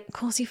say, of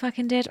course he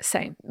fucking did.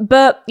 Same.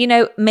 But,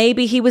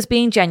 maybe he was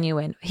being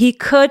genuine. He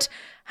could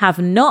have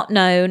not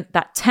known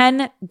that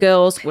 10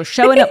 girls were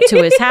showing up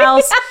to his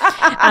house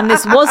and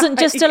this wasn't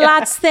just a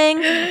lads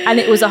thing and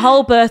it was a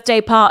whole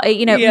birthday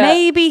party.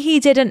 Maybe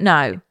he didn't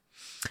know.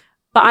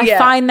 But I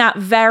find that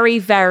very,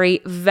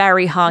 very,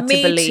 very hard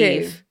to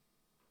believe. Too.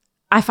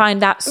 I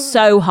find that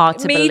so hard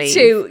to believe. Me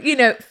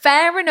too.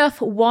 Fair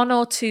enough, 1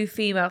 or 2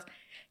 females.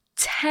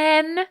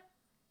 10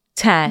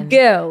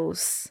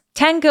 girls.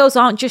 10 girls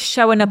aren't just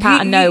showing up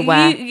out of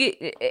nowhere.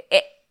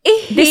 This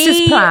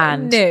is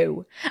planned.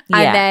 Knew.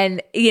 And then,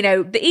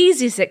 the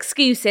easiest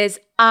excuse is,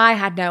 I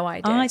had no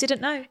idea. I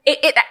didn't know.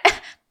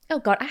 Oh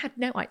God, I had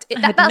no idea.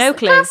 I had no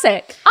clue.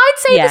 Classic. I'd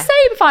say the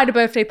same if I had a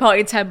birthday party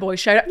and 10 boys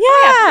showed up. Yeah.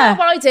 I had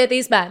no idea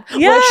these men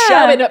were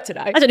showing up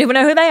today. I don't even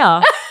know who they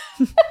are.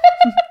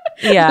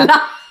 Yeah.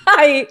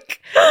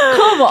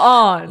 Come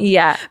on.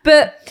 Yeah.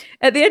 But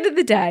at the end of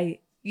the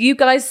day, you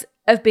guys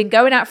have been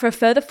going out for a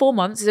further 4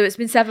 months. So it's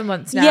been 7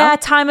 months now. Yeah,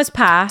 time has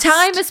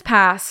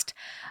passed.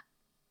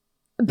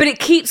 But it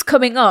keeps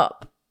coming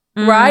up.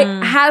 Right?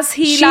 Has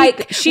he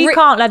she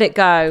can't let it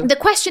go. The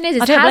question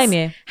is I don't blame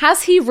you.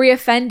 Has he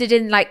reoffended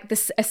in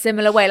a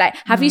similar way?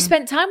 Have you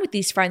spent time with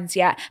these friends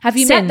yet? Have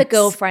you met the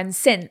girlfriends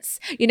since?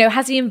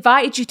 Has he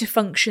invited you to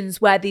functions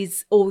where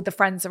all the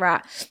friends are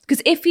at?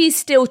 Because if he's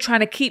still trying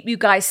to keep you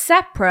guys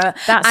separate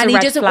and he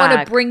doesn't want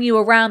to bring you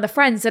around the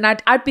friends, then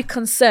I'd be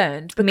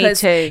concerned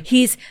because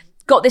he's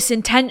got this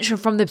intention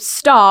from the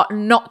start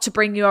not to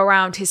bring you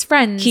around his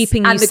friends,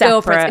 keeping you and the separate.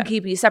 Girlfriends and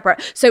keeping you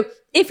separate. So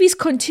if he's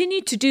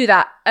continued to do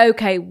that,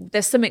 okay,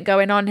 there's something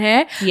going on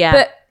here. Yeah.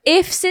 But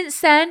if since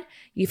then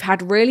you've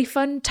had really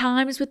fun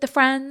times with the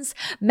friends,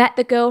 met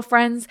the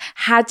girlfriends,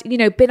 had,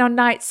 been on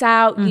nights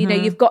out,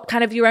 you've got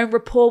kind of your own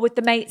rapport with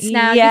the mates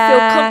now. Yeah. You feel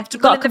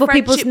comfortable. Got a couple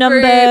people's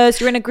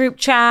numbers. You're in a group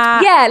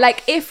chat. Yeah,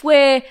 if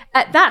we're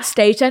at that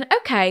stage, then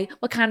okay,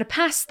 we're kind of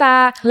past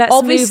that.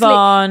 Let's move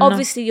on.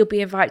 Obviously, you'll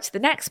be invited to the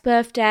next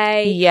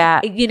birthday.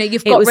 Yeah.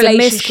 You've got relationships. It was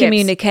a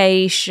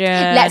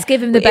miscommunication. Let's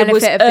give him the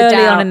benefit of the doubt.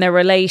 Early on in the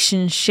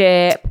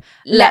relationship.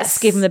 Let's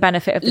give him the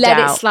benefit of the doubt.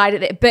 Let it slide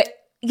at it. But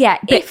yeah,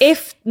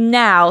 if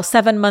now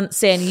 7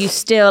 months in you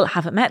still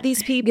haven't met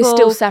these people, you're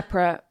still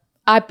separate.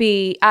 I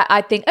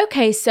think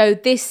okay, so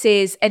this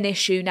is an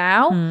issue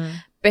now.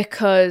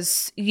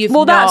 because you've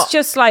that's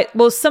just like,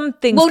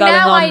 something's going on. Well,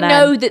 now I then.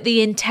 know that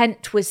the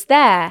intent was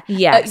there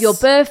at your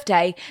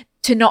birthday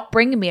to not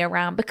bring me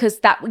around, because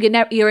that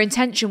your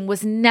intention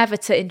was never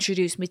to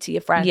introduce me to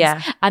your friends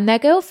and their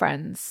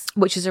girlfriends.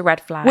 Which is a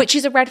red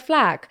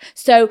flag.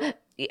 So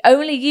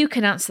only you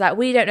can answer that.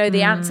 We don't know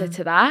the answer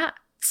to that.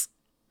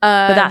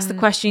 But that's the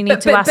question you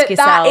need to ask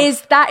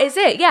yourself. That is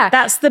it, yeah.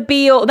 That's the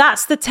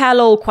that's the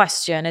tell-all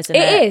question, isn't it?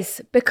 It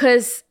is,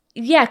 because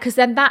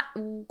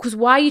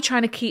why are you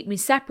trying to keep me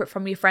separate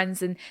from your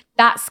friends? And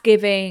that's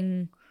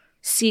giving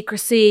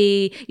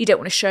secrecy. You don't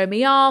want to show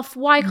me off.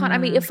 Why can't I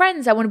meet your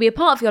friends? I want to be a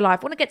part of your life.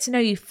 I want to get to know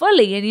you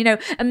fully. And,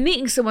 and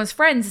meeting someone's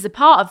friends is a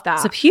part of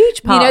that. It's a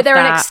huge part of they're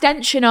that. An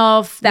extension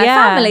of their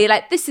family.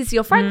 Like, this is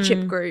your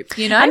friendship group,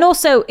 And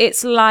also,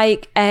 it's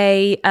like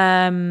a...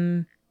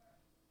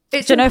 I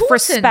don't know if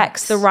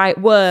respect's the right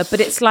word, but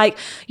it's like,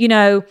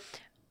 I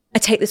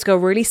take this girl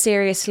really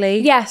seriously.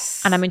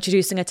 Yes. And I'm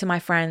introducing her to my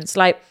friends.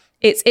 Like,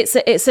 it's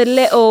a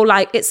little,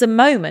 like, it's a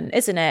moment,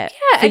 isn't it?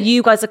 Yeah. For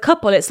you guys, a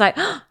couple, it's like,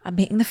 I'm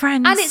meeting the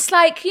friends. And it's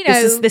like, we're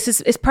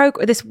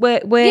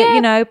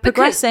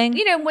progressing.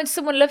 Because, when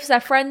someone loves their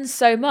friends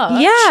so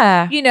much.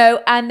 Yeah.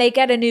 And they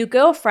get a new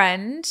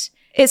girlfriend.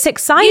 It's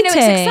exciting. It's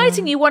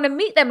exciting. You want to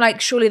meet them.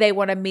 Like, surely they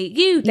want to meet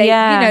you.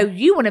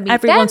 You want to meet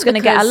Everyone's them.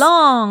 going to get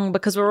along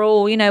because we're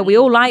all, we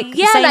all like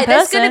the same person.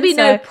 There's going to be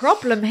no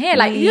problem here.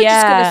 Like, you're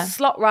just going to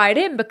slot right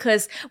in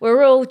because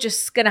we're all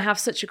just going to have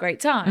such a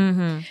great time.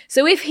 Mm-hmm.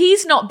 So if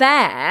he's not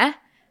there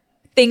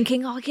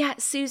thinking, oh, yeah,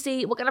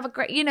 Susie, we're going to have a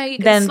great,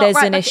 then there's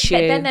an issue.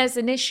 Then there's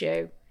an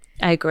issue.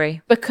 I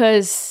agree.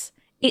 Because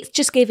it's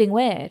just giving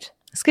weird.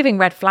 It's giving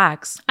red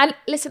flags. And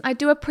listen, I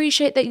do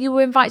appreciate that you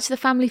were invited to the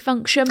family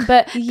function,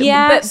 but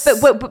yes,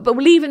 but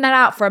we're leaving that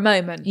out for a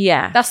moment.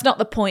 Yeah, that's not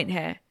the point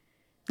here.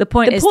 The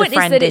point is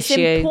that it's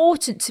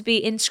important to be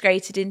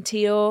integrated into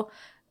your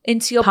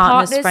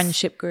partner's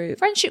friendship group.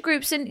 Friendship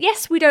groups, and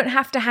yes, we don't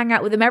have to hang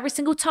out with them every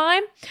single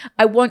time.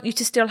 I want you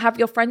to still have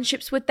your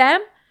friendships with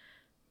them,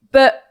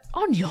 but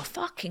on your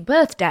fucking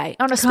birthday,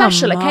 on a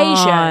special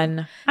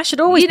occasion, I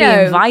should always be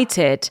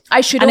invited. I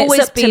should and always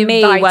it's up be to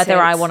me invited. whether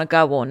I want to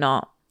go or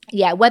not.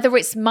 Yeah, whether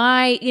it's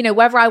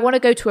whether I want to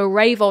go to a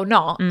rave or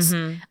not,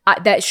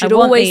 that should I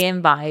want always the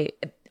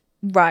invite.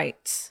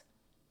 Right.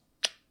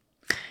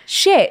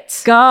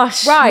 Shit.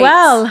 Gosh. Right.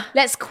 Well,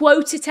 let's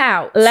quote it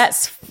out.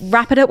 Let's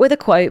wrap it up with a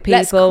quote, people.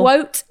 Let's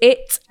quote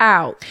it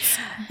out.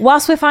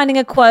 Whilst we're finding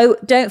a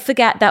quote, don't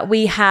forget that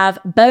we have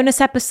bonus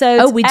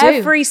episodes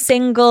every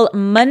single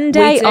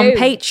Monday on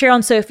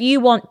Patreon. So if you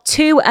want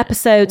 2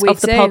 episodes of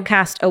the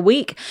podcast a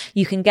week,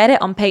 you can get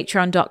it on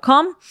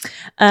patreon.com.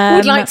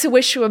 We'd like to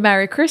wish you a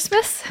Merry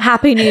Christmas.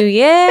 Happy New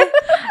Year.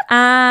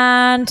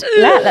 And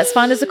let's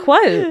find us a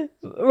quote.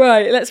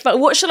 Right.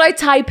 What shall I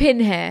type in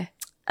here?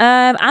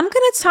 I'm going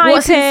to type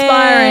What's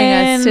inspiring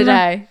us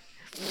today?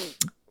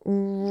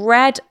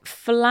 Red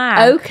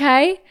flag.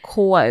 Okay.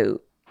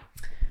 Quote.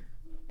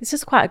 This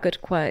is quite a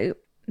good quote.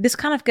 This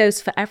kind of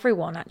goes for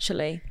everyone,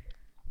 actually.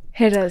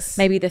 Hit us.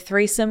 Maybe the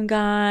threesome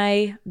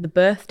guy, the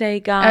birthday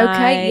guy.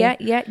 Okay,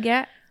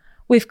 yeah.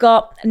 We've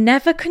got,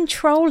 never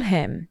control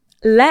him.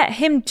 Let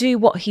him do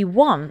what he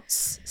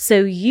wants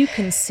so you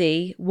can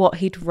see what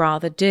he'd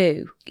rather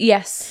do.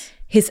 Yes.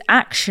 His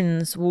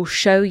actions will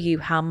show you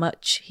how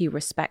much he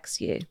respects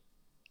you.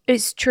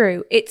 It's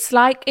true. It's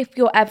like if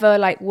you're ever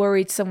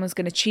worried someone's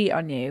going to cheat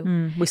on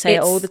you. We say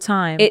it all the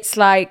time. It's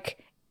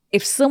like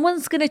if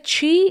someone's going to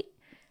cheat,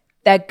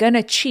 they're going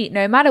to cheat.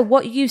 No matter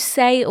what you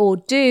say or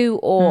do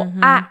or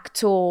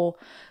act or,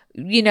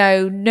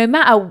 no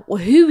matter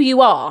who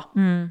you are.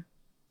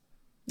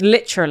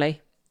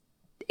 Literally.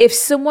 If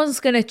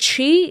someone's going to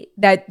cheat,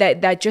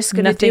 they're just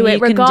going to do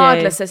it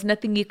regardless. There's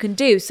nothing you can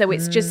do. So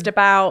it's just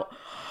about...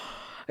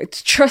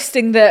 It's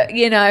trusting that,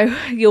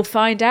 you'll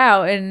find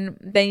out and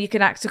then you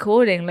can act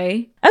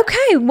accordingly.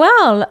 Okay,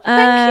 well.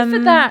 Thank you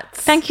for that.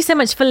 Thank you so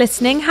much for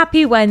listening.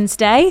 Happy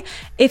Wednesday.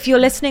 If you're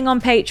listening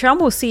on Patreon,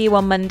 we'll see you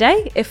on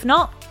Monday. If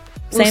not,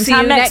 same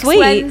time next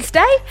week.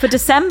 Wednesday. For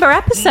December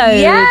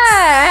episodes.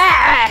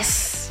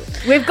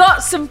 Yes. We've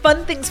got some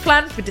fun things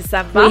planned for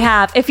December. We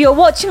have. If you're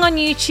watching on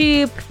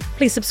YouTube,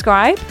 please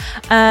subscribe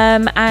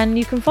and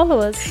you can follow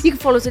us. You can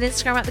follow us on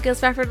Instagram at The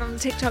Girls Bathroom and on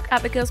TikTok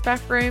at The Girls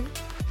Bathroom.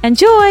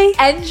 Enjoy.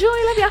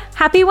 Love ya.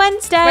 Happy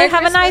Wednesday. Merry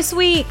Have Christmas. a nice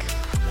week.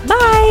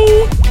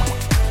 Bye.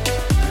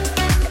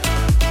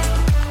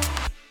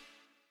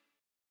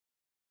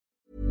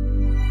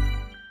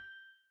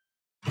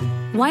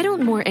 Why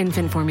don't more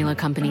infant formula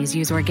companies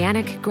use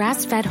organic,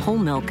 grass-fed whole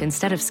milk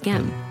instead of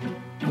skim?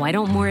 Why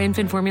don't more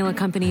infant formula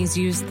companies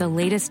use the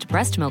latest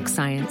breast milk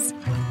science?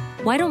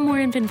 Why don't more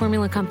infant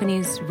formula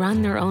companies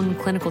run their own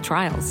clinical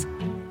trials?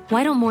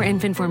 Why don't more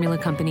infant formula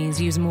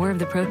companies use more of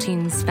the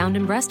proteins found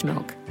in breast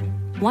milk?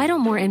 Why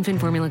don't more infant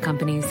formula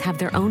companies have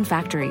their own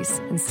factories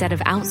instead of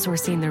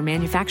outsourcing their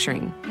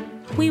manufacturing?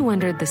 We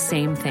wondered the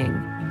same thing.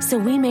 So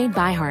we made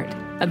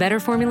ByHeart, a better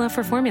formula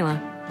for formula.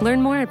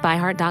 Learn more at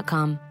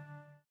byheart.com.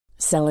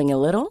 Selling a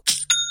little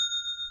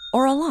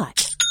or a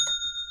lot?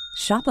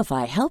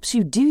 Shopify helps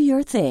you do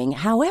your thing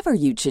however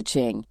you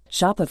cha-ching.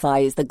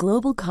 Shopify is the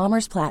global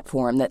commerce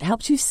platform that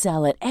helps you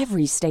sell at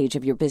every stage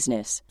of your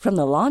business. From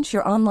the launch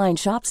your online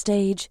shop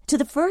stage to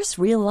the first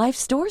real-life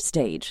store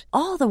stage,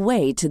 all the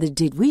way to the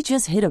did we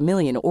just hit a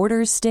million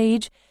orders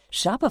stage.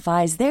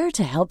 Shopify is there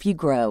to help you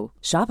grow.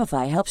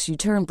 Shopify helps you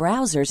turn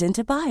browsers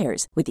into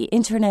buyers with the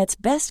internet's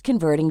best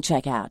converting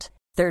checkout.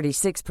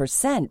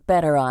 36%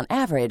 better on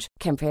average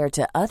compared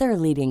to other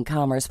leading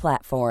commerce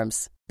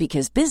platforms.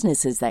 Because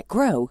businesses that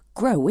grow,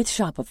 grow with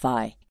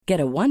Shopify. Get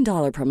a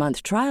 $1 per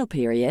month trial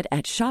period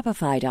at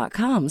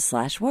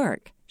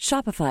shopify.com/work.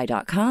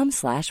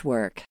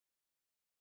 Shopify.com/work.